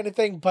that kind of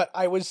thing. But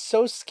I was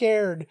so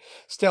scared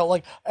still.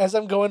 Like as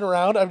I'm going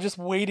around, I'm just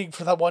waiting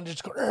for that one to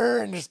just go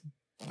and just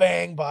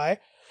bang by.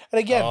 And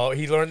again. Oh,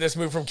 he learned this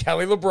move from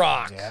Kelly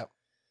LeBrock. Yeah.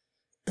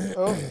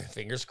 Oh.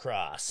 Fingers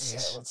crossed.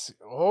 Yeah, let's see.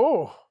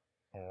 Oh,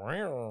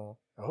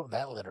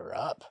 that lit her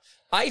up.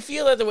 I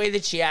feel that the way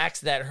that she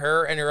acts, that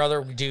her and her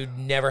other dude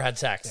never had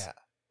sex. Yeah.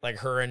 Like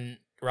her and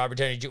Robert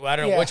Downey Jr. I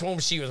don't know which one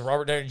was she with,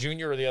 Robert Downey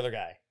Jr. or the other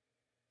guy,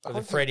 or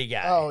the Freddy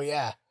guy. Oh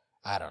yeah,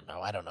 I don't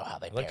know how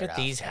they look at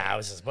these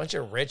houses. Bunch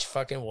of rich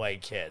fucking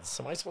white kids.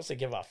 Am I supposed to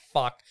give a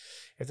fuck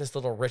if this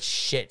little rich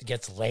shit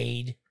gets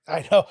laid?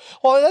 I know.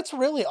 Well, that's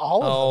really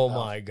all of them.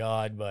 Oh my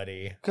god,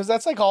 buddy. Because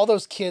that's like all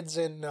those kids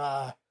in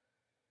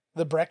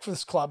the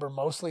Breakfast Club are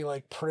mostly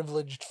like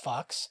privileged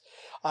fucks.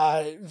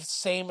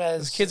 Same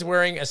as this kid's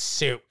wearing a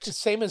suit.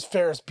 Same as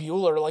Ferris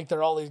Bueller. Like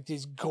they're all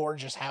these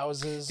gorgeous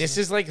houses. This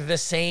is like the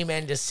same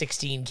end as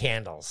 16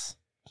 Candles.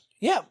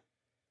 Yeah.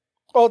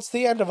 Well, it's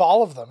the end of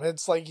all of them.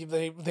 It's like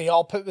they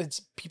all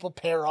people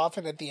pair off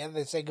and at the end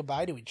they say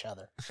goodbye to each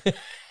other.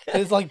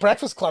 It's like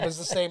Breakfast Club is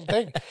the same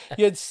thing.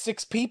 You had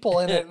 6 people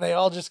in it and they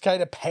all just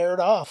kind of paired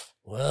off.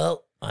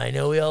 Well, I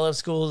know we all have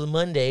school on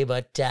Monday,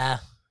 but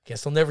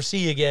guess I'll never see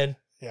you again.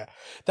 Yeah,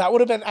 that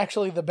would have been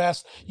actually the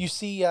best. You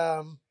see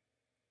Emilio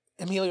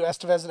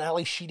Estevez and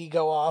Ali Sheedy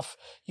go off.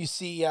 You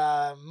see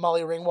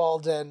Molly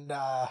Ringwald and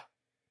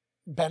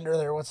Bender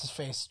there. What's his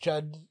face?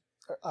 Judd.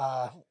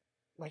 Why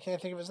can't I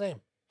think of his name?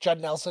 Judd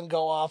Nelson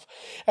go off.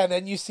 And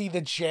then you see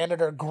the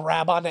janitor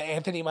grab onto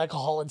Anthony Michael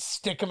Hall and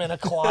stick him in a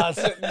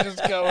closet and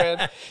just go in.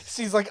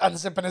 So he's like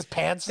unzipping his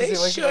pants. They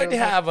should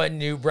have a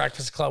new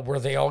Breakfast Club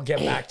where they all get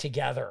back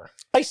together.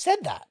 I said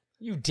that.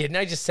 You didn't.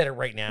 I just said it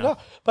right now. No,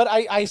 but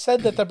I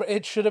said that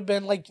it should have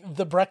been like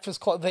the Breakfast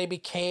Club. They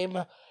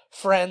became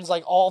friends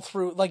like all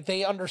through, like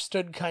they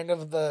understood kind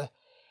of the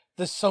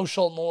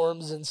social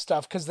norms and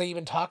stuff, because they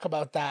even talk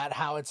about that,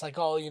 how it's like,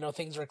 oh, you know,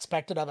 things are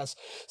expected of us.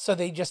 So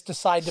they just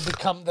decide to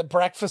become the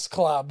Breakfast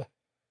Club.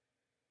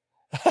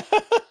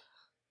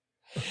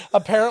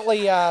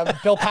 Apparently,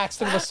 Bill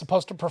Paxton was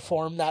supposed to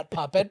perform that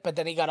puppet, but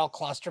then he got all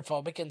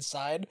claustrophobic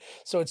inside,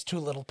 so it's 2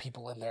 little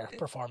people in there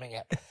performing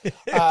it.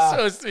 It's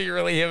supposed to be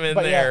really him in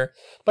there.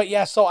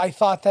 Yeah, so I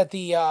thought that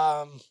the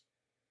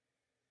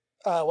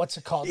what's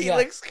it called? He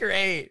looks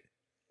great.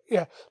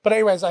 Yeah, but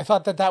anyways, I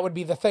thought that would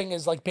be the thing,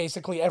 is like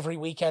basically every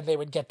weekend they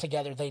would get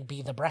together, they'd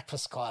be the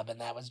Breakfast Club,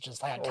 and that was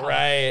just like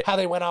how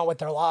they went on with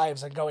their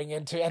lives and going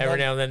into. And every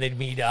now and then they'd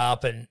meet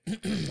up, and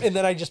and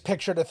then I just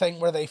pictured a thing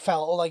where they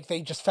fell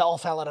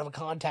out of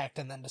contact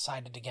and then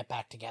decided to get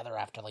back together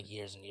after like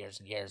years and years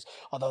and years.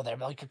 Although they're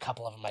like a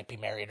couple of them might be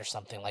married or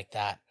something like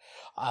that.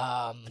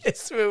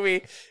 This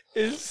movie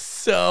is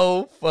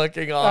so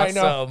fucking awesome. I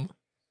know.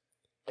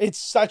 It's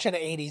such an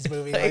 80s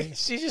movie. Like,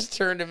 She just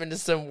turned him into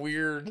some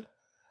weird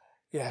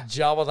yeah.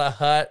 Jabba the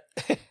Hutt.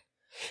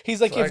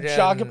 He's like if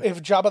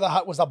Jabba the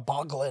Hutt was a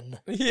boglin.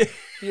 Yeah.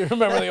 You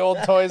remember the old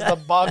toys, the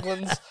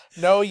boglins?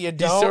 No, you He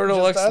don't. sort of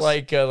Just looks us?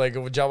 like a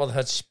Jabba the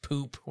Hutt's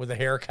poop with a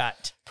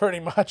haircut. Pretty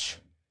much.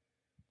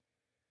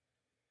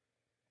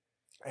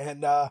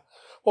 And what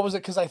was it?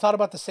 Because I thought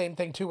about the same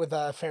thing too with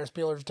Ferris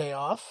Bueller's Day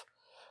Off.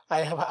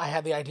 I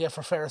had the idea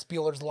for Ferris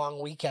Bueller's Long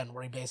Weekend,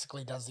 where he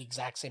basically does the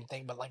exact same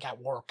thing, but like at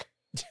work.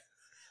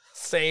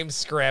 Same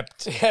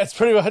script. Yeah, it's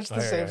pretty much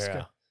the same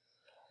script.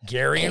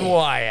 Gary and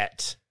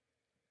Wyatt.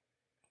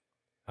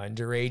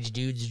 Underage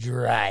dudes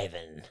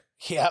driving.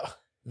 Yeah.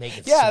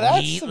 Making that's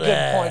sweet a love.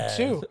 good point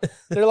too.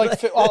 They're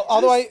like,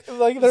 although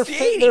they're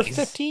 80s.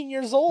 15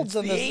 years old It's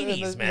in the this.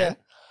 80s, man. Yeah.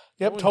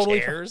 Yep, No one totally.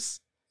 cares.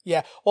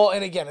 Yeah. Well,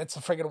 and again, it's a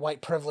friggin'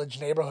 white privileged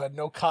neighborhood.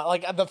 No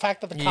like the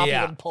fact that the cop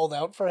Yeah. even pulled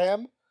out for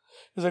him.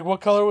 He's like,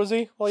 "What color was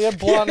he?" Well, he had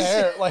blonde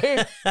hair. Like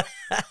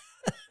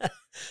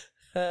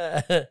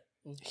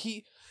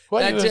he.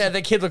 Well, he was-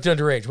 That kid looked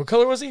underage. What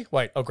color was he?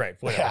 White. Oh, great.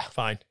 Whatever. Yeah.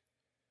 Fine.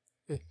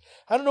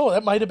 I don't know.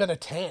 That might have been a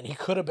tan. He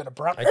could have been a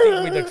brown. I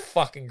think we look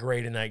fucking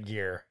great in that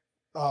gear.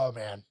 Oh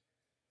man,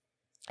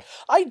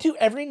 I do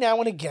every now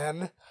and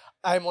again.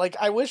 I'm like,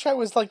 I wish I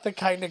was like the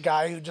kind of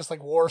guy who just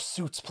like wore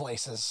suits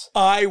places.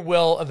 I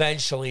will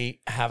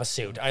eventually have a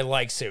suit. I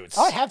like suits.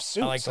 I have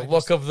suits. I like the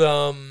look of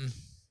them.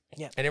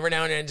 Yeah. And every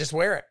now and then just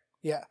wear it.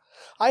 Yeah,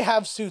 I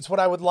have suits. What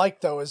I would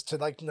like though is to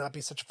like not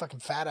be such a fucking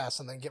fat ass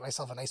and then get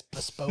myself a nice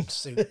bespoke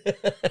suit.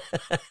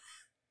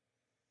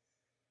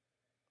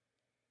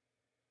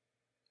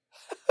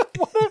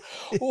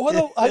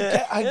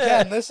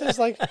 Again, this is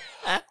like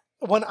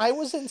when I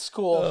was in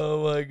school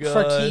Oh my god.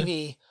 for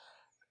TV.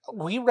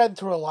 We read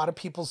through a lot of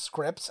people's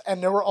scripts,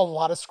 and there were a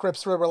lot of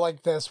scripts where we're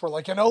like this, where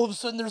like, and all of a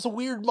sudden there's a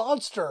weird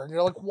monster, and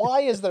you're like,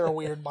 why is there a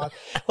weird monster?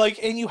 Like,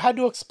 and you had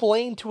to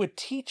explain to a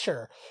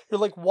teacher,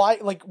 you're like, why?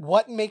 Like,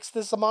 what makes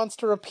this a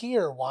monster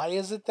appear? Why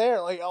is it there?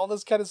 Like all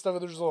this kind of stuff.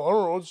 And they're just like, I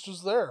don't know, it's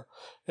just there.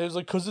 And it's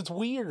like, because it's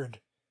weird.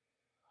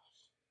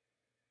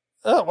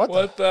 Oh,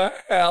 What the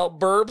hell?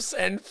 Burps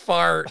and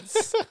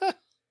farts.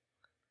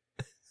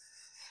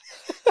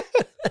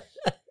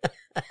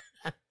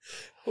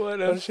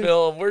 What a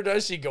film. Where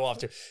does she go off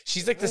to?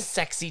 She's like the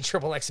sexy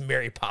XXX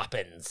Mary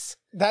Poppins.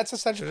 That's She'll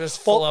essentially just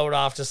float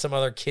off to some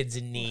other kids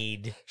in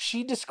need.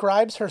 She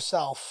describes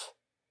herself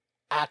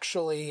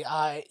actually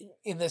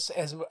in this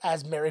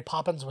as Mary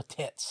Poppins with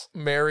tits.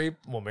 Mary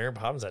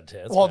Poppins had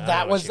tits. Well, I that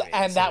know what was she means,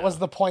 and that yeah. was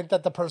the point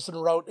that the person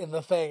wrote in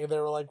the thing. They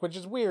were like, which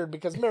is weird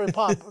because Mary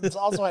Poppins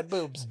also had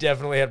boobs.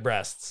 Definitely had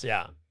breasts.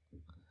 Yeah.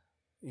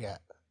 Yeah.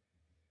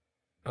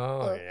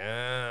 Oh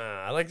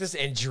yeah. I like this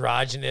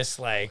androgynous,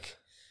 like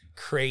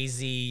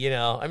crazy.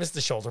 I miss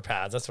the shoulder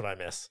pads. That's what I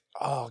miss.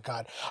 Oh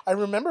god, I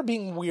remember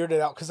being weirded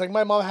out because like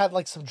my mom had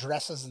like some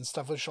dresses and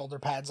stuff with shoulder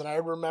pads, and I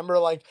remember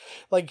like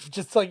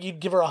just like you'd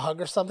give her a hug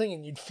or something,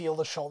 and you'd feel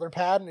the shoulder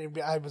pad, and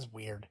I was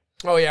weird.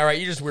 Oh yeah, right.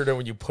 You just weirdo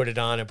when you put it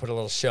on and put a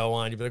little show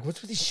on. You'd be like,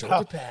 "What's with these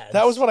shoulder pads?"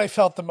 That was when I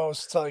felt the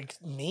most like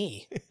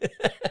me.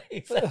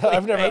 Exactly,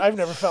 I've right?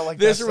 never felt like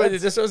This that. is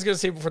what I was going to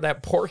say before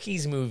that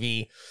Porky's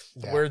movie,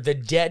 where the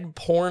dead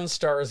porn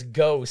star's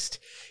ghost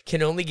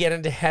can only get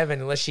into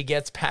heaven unless she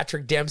gets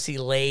Patrick Dempsey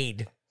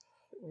laid.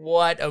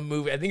 What a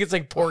movie. I think it's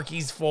like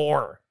Porky's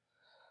 4.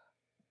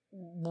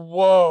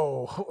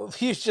 Whoa,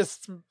 he's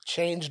just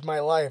changed my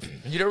life.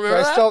 You don't remember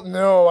I that? still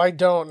no, I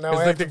don't know. It's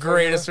like the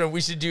greatest one.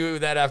 We should do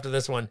that after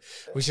this one.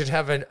 We should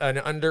have an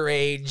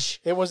underage.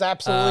 It was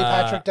absolutely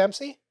Patrick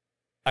Dempsey?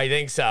 I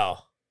think so.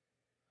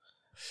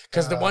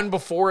 Because the one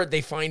before it, they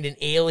find an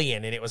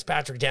alien, and it was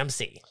Patrick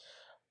Dempsey.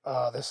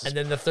 This is And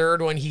then the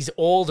third one, he's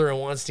older and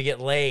wants to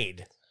get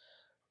laid.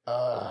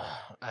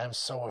 I'm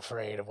so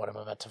afraid of what I'm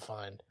about to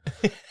find.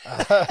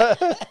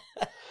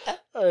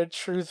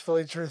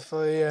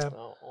 Truthfully, yeah.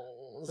 Oh,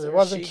 It there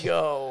wasn't she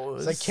goes.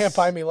 It's like Can't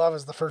Buy Me Love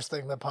is the first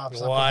thing that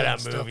pops up. What again a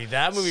still. movie.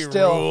 That movie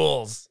Still.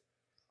 rules.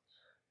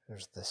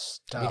 There's this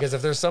stuff. Because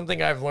if there's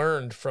something I've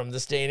learned from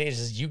this day and age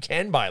is you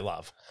can buy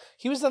love.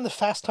 He was in the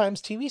Fast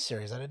Times TV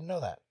series. I didn't know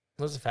that.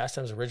 Was the Fast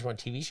Times of Ridgemont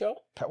TV show?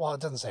 Well,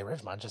 it doesn't say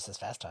Ridgemont, just says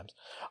Fast Times.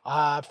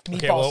 Meatballs,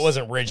 Okay, well, it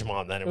wasn't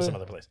Ridgemont then. It was some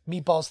other place.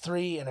 Meatballs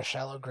 3 in a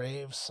Shallow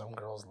Grave. Some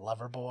Girl's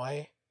Lover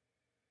Boy.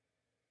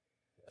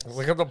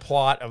 Look up the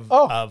plot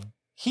of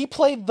He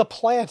played the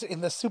plant in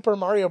the Super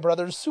Mario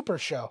Brothers Super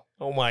Show.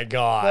 oh my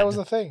God. That was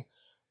the thing.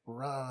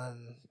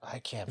 Run. I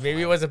can't. Maybe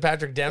it find wasn't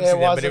Patrick Dempsey It then,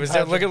 but wasn't it was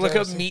Patrick look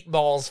up Dempsey.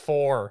 Meatballs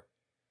 4.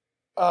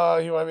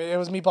 It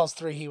was Meatballs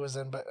 3 he was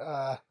in, but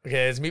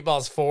Okay, it's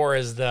Meatballs 4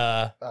 is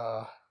the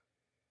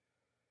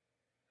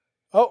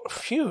oh,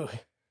 phew.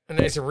 a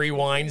nice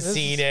rewind This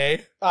scene,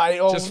 is- eh?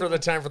 Just for the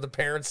time for the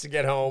parents to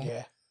get home.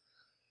 Yeah.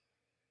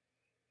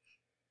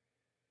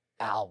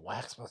 Al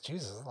Waxman.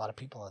 Jesus, there's a lot of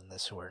people in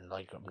this who are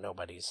like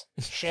nobodies.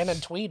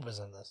 Shannon Tweed was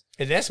in this.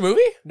 In this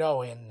movie?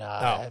 No, in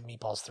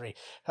Meatballs 3.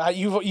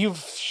 You've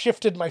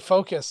shifted my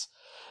focus.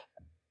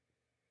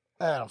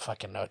 I don't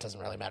fucking know. It doesn't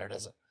really matter,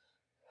 does it?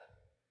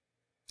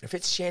 If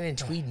it's Shannon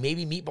Tweed,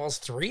 maybe Meatballs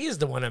 3 is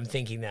the one I'm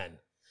thinking then.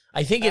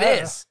 I think it I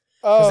don't is.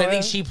 Because I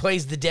think she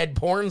plays the dead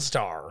porn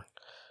star.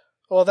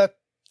 Well, that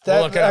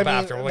We'll look it up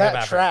after. We'll look it up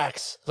after.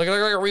 Tracks. Look at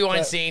a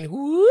rewind scene.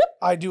 Whoop.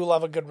 I do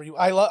love a good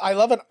I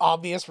love an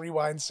obvious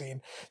rewind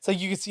scene. It's like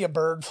you can see a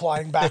bird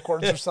flying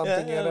backwards or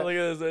something in it. Look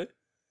at this.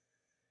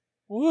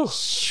 Woo.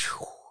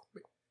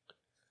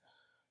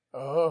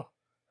 Oh.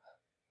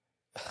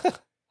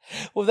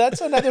 Well,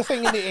 that's another thing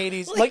in the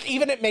 80s. Like,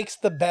 even it makes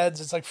the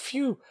beds. It's like,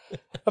 phew.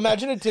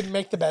 Imagine it didn't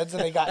make the beds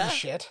and they got in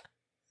shit.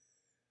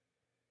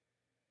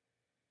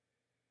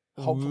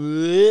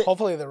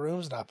 Hopefully the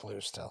room's not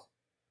blue still.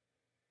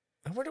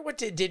 I wonder what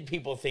did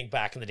people think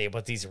back in the day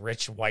about these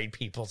rich white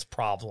people's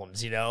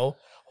problems, you know?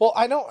 Well,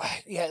 I don't,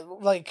 yeah,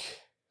 like,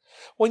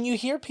 when you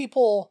hear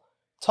people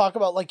talk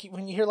about, like,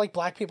 when you hear, like,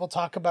 black people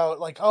talk about,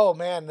 like, oh,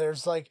 man,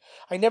 there's, like,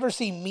 I never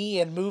see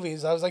me in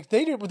movies. I was like,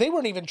 they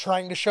weren't even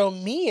trying to show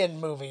me in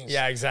movies.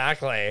 Yeah,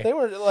 exactly. They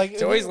were, like...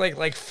 It's always,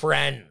 like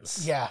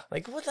Friends. Yeah.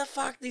 Like, what the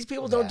fuck? These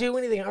people don't do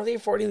anything. How are they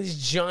affording these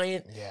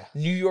giant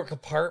New York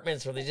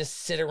apartments where they just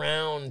sit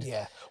around?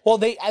 Yeah. Well,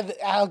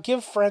 I'll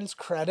give Friends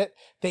credit.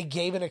 They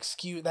gave an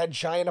excuse, that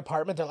giant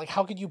apartment. They're like,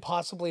 how could you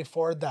possibly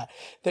afford that?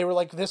 They were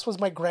like, this was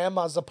my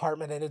grandma's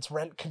apartment and it's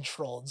rent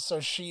controlled. So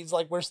she's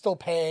like, we're still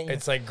paying.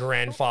 It's like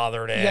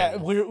grandfathered in. Yeah,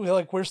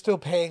 we're still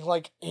paying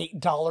like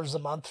 $8 a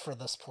month for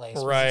this place.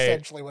 Right.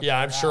 Essentially what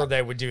I'm sure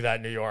they would do that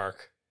in New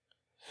York.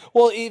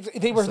 Well, if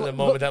they were. So the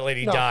moment that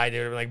lady died, they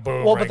would be like,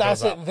 boom. Well, but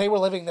that's it. They were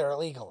living there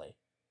illegally.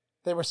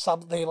 They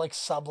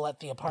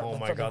sublet the apartment. Oh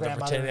my God, they're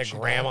pretending that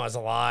grandma's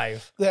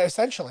alive. Yeah,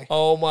 essentially.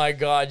 Oh my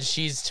God,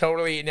 she's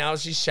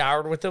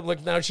showered with them.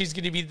 Look, now she's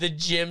going to be the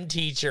gym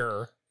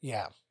teacher.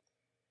 Yeah.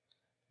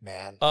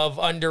 Man. Of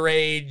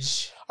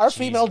underage. Our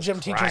female gym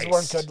teachers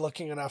weren't good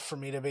looking enough for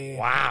me to be.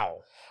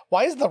 Wow.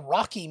 Why is the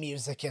Rocky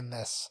music in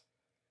this?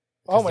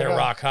 Oh my God. They're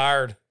rock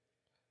hard.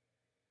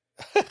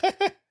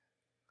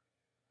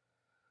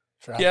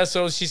 Yeah,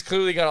 so she's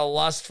clearly got a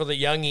lust for the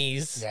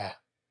youngies. Yeah.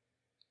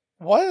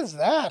 What is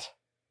that?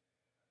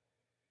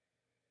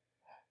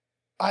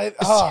 What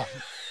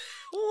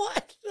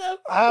the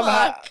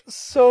fuck?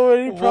 So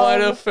many problems.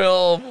 What a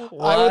film.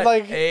 I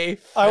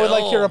would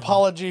like your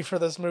apology for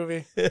this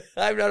movie.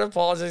 I'm not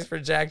apologizing for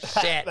jack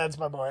shit. That's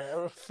my boy.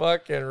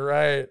 Fucking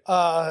right. It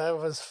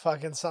was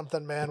fucking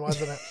something, man,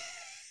 wasn't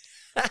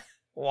it?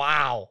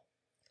 Wow.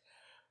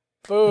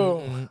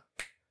 Boom.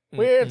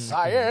 Weird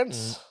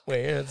science.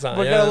 Weird science.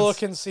 We're going to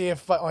look and see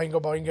if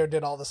Oingo Boingo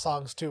did all the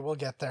songs too. We'll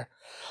get there.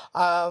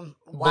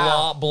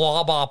 Wow.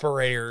 Blob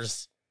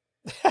operators.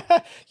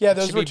 Yeah,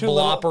 those were two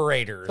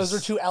operators. Those were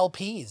two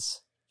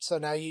LPs. So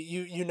now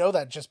you know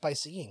that just by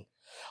seeing.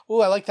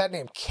 Ooh, I like that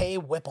name. Kay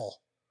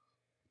Whipple.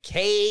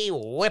 Kay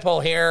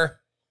Whipple here.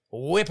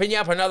 Whipping you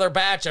up another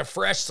batch of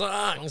fresh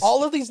songs.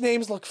 All of these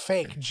names look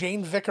fake.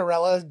 Jane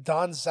Vicarella,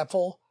 Don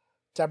Zeppel,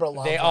 Deborah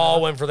Love. They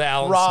all went for the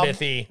Alan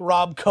Smithy.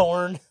 Rob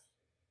Korn.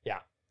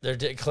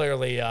 They're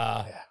clearly,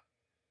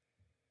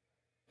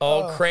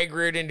 Craig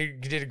Reardon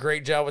did a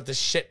great job with the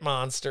shit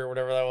monster,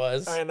 whatever that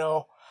was. I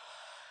know.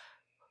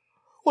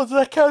 Was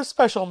that kind of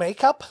special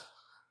makeup?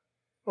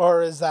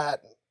 Or is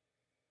that,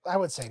 I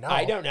would say no.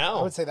 I don't know.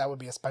 I would say that would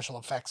be a special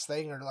effects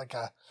thing or like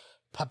a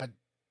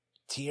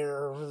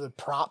puppeteer, the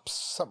props,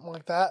 something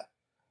like that.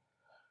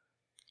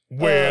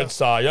 Weird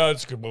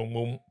science. Boom,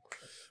 boom.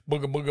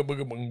 Booga, booga,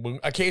 booga, boom, boom.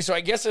 Okay, so I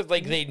guess it's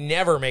like they'd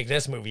never make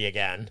this movie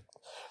again.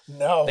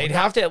 No. They'd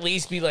have to at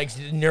least be like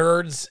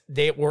nerds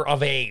that were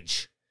of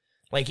age.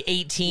 Like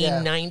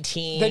 18,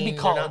 19. They'd be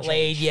college not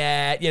laid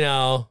yet, you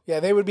know. Yeah,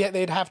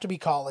 they'd have to be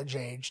college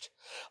aged.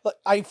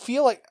 I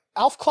feel like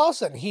Alf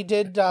Clausen, he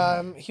did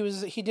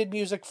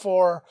music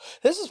for,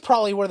 this is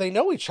probably where they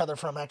know each other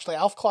from actually.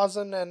 Alf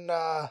Clausen and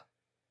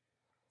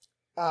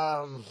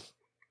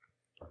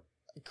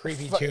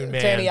Creepy Toon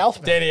Man. Danny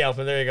Elfman. Danny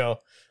Elfman, there you go.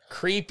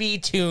 Creepy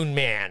Toon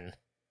Man.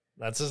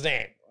 That's his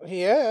name.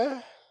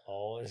 Yeah.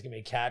 Oh, there's going to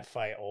be a cat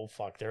fight. Oh,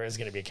 fuck. There is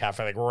going to be a cat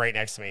fight like right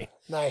next to me.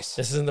 Nice.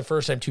 This isn't the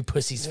first time two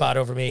pussies fought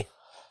over me.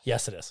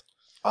 Yes, it is.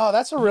 Oh,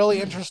 that's a really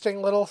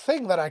interesting little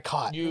thing that I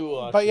caught.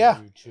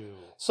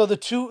 So the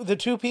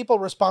two people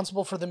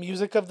responsible for the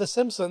music of The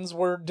Simpsons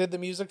did the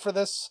music for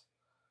this.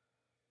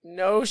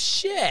 No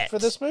shit. For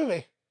this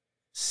movie.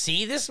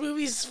 See, this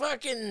movie's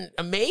fucking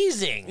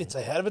amazing. It's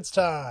ahead of its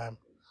time.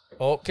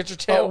 Oh, get your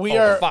tail. We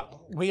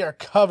are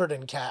covered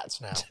in cats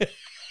now.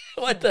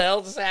 What the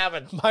hell just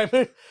happened? My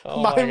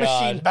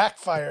machine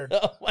backfired.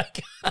 Oh my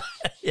God.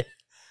 Yeah.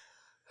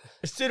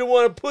 I still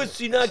want a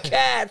pussy, not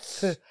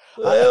cats.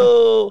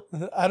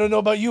 I don't know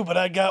about you, but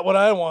I got what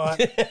I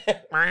want.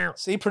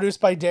 See,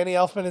 produced by Danny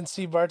Elfman and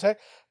Steve Bartek.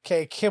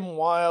 Okay, Kim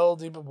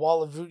Wilde,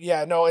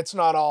 yeah, no, it's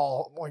not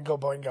all Oingo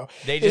Boingo.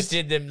 They just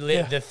did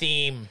the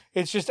theme.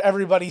 It's just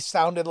everybody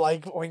sounded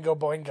like Oingo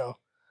Boingo.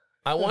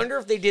 I wonder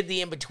if they did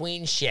the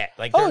in-between shit.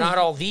 Like, they're not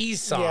all these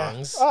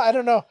songs. Yeah. Oh, I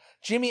don't know.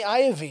 Jimmy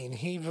Iovine,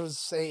 he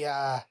was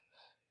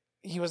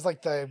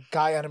like the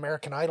guy on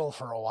American Idol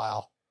for a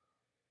while.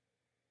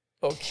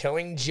 Oh,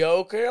 Killing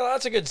Joke.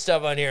 Lots of good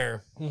stuff on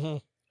here. Mm-hmm.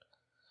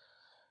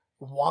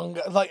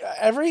 Wonga, like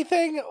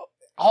everything,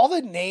 all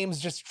the names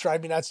just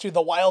drive me nuts too.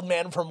 The Wild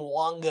Man from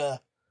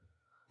Wonga.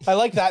 I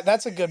like that.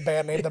 That's a good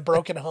band name, The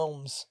Broken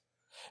Homes.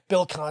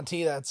 Bill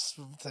Conti, that's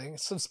the thing.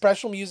 Some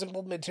special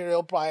musical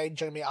material by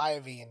Jimmy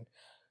Iovine.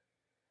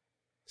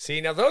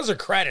 See, now those are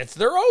credits.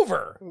 They're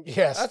over.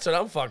 Yes. That's what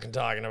I'm fucking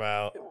talking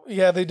about.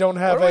 Yeah, they don't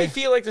have Why do I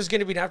feel like there's going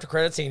to be an after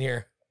credit scene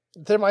here?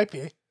 There might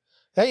be.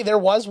 Hey, there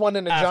was one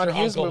in a John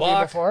Hughes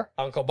movie before.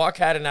 Uncle Buck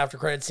had an after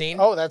credit scene.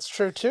 Oh, that's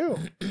true too.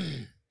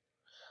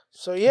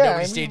 So yeah,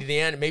 nobody stayed to the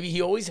end. Maybe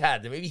he always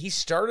had them. Maybe he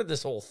started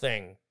this whole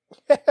thing.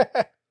 Here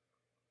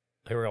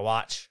we're gonna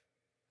watch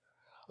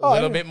a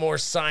little bit more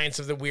science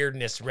of the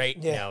weirdness.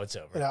 Right now, it's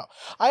over. No,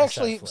 I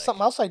actually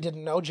something else I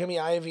didn't know. Jimmy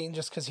Iovine,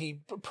 just because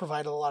he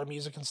provided a lot of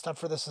music and stuff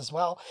for this as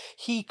well.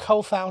 He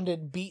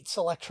co-founded Beats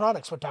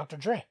Electronics with Dr.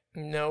 Dre.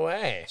 No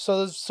way.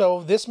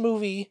 So this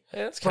movie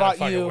that's kind of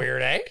fucking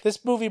weird, eh?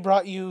 This movie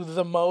brought you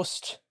the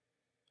most.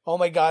 Oh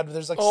my God!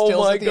 There's like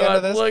stills at the end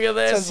of this. Look at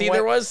this. See,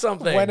 there was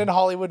something. When in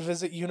Hollywood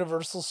visit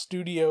Universal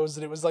Studios,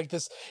 and it was like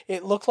this.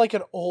 It looked like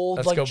an old.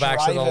 Let's go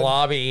back to the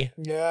lobby.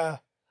 Yeah.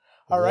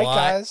 All right,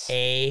 guys.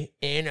 A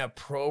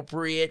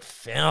inappropriate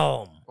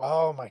film.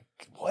 Oh my!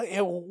 What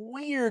a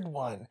weird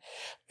one.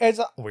 It's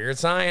weird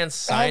science.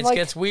 Science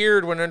gets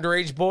weird when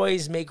underage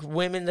boys make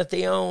women that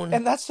they own.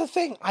 And that's the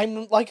thing.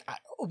 I'm like,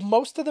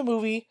 most of the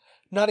movie,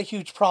 not a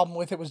huge problem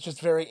with it. Was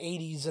just very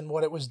 80s and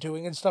what it was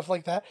doing and stuff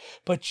like that.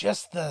 But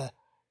just the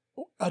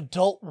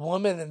adult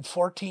woman and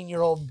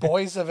 14-year-old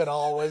boys of it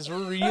all was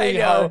really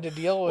hard to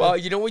deal with. Well,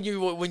 you know,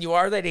 when you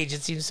are that age,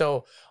 it seems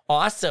so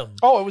awesome.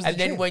 Oh, it was. And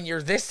then when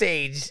you're this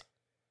age,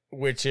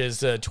 which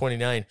is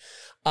 29,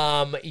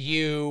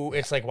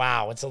 it's like,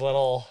 wow, it's a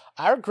little.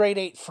 Our grade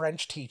 8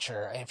 French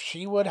teacher, if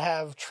she would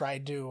have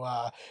tried to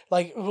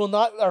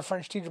not our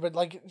French teacher, but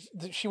like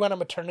she went on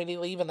maternity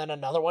leave and then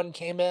another one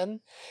came in,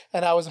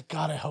 and I was like,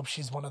 God, I hope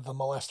she's one of the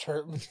molest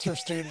her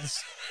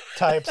students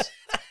types.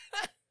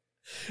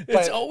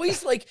 It's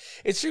always like,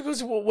 it's true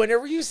because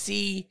whenever you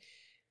see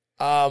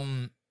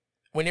the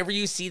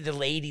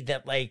lady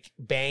that like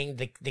banged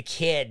the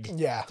kid,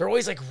 yeah, they're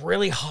always like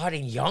really hot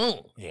and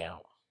young. Yeah.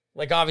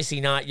 Like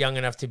obviously not young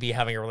enough to be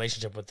having a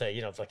relationship with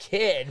the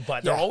kid,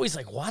 but they're always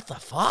like, what the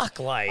fuck?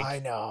 Like, I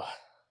know.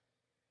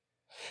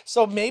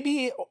 So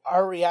maybe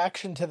our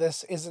reaction to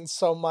this isn't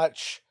so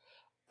much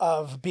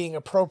of being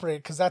appropriate,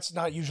 because that's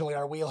not usually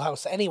our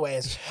wheelhouse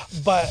anyways,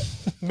 but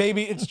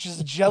maybe it's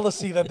just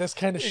jealousy that this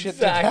kind of shit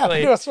didn't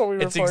happen to us when we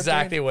were 14.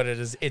 Exactly what it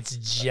is. It's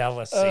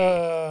jealousy.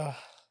 All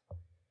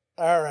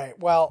right.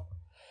 Well,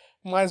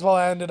 might as well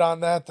end it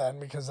on that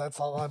then, because that's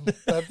all I'm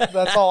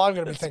that's all I'm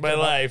going to be thinking my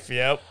about. life,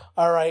 yep.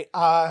 All right.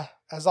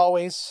 As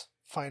always,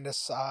 find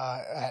us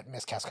at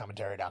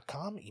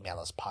miscastcommentary.com. Email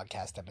us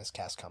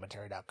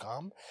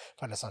podcast@miscastcommentary.com.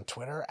 Find us on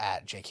Twitter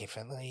at JK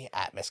Finley,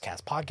 at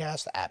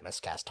miscastpodcast, at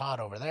miscasttodd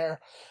over there,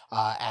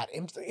 at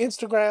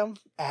Instagram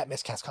at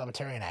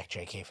miscastcommentary, and at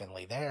JK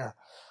Finley there.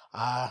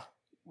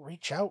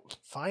 Reach out,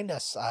 find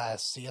us,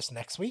 see us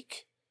next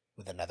week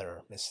with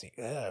another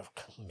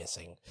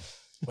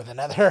with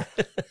another.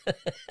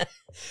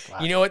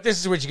 You know what? This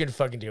is what you can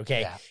fucking do,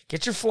 okay? Yeah.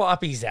 Get your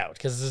floppies out,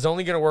 because this is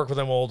only going to work with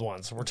them old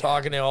ones. We're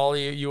talking to all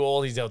you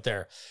oldies out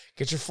there.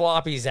 Get your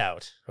floppies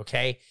out,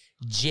 okay?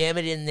 Jam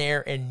it in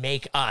there and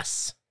make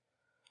us.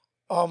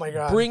 Oh, my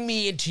God. Bring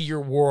me into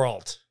your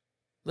world.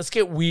 Let's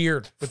get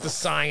weird with the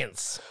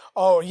science.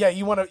 Oh, yeah,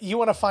 you want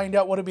to find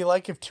out what it'd be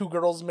like if two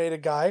girls made a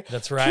guy?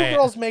 That's right. 2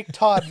 girls make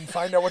Todd and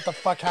find out what the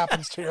fuck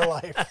happens to your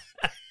life.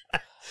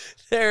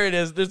 There it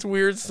is. This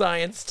weird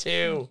science,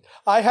 too.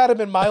 I had him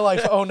in my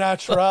life au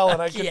naturel,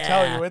 and I can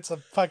tell you it's a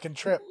fucking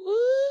trip.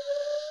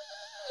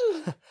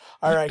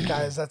 All right,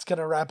 guys, that's going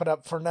to wrap it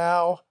up for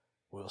now.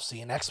 We'll see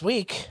you next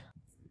week.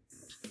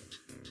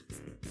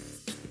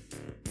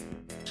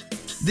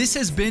 This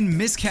has been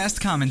Miscast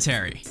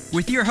Commentary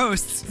with your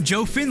hosts,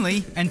 Joe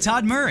Finley and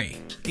Todd Murray.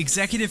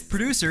 Executive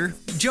producer,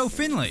 Joe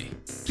Finley.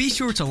 Be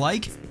sure to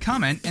like,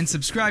 comment, and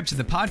subscribe to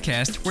the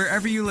podcast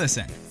wherever you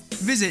listen.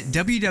 Visit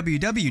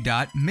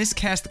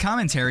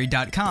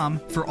www.miscastcommentary.com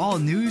for all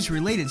news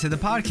related to the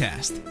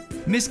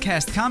podcast.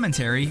 Miscast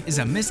Commentary is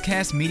a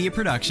Miscast Media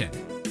production.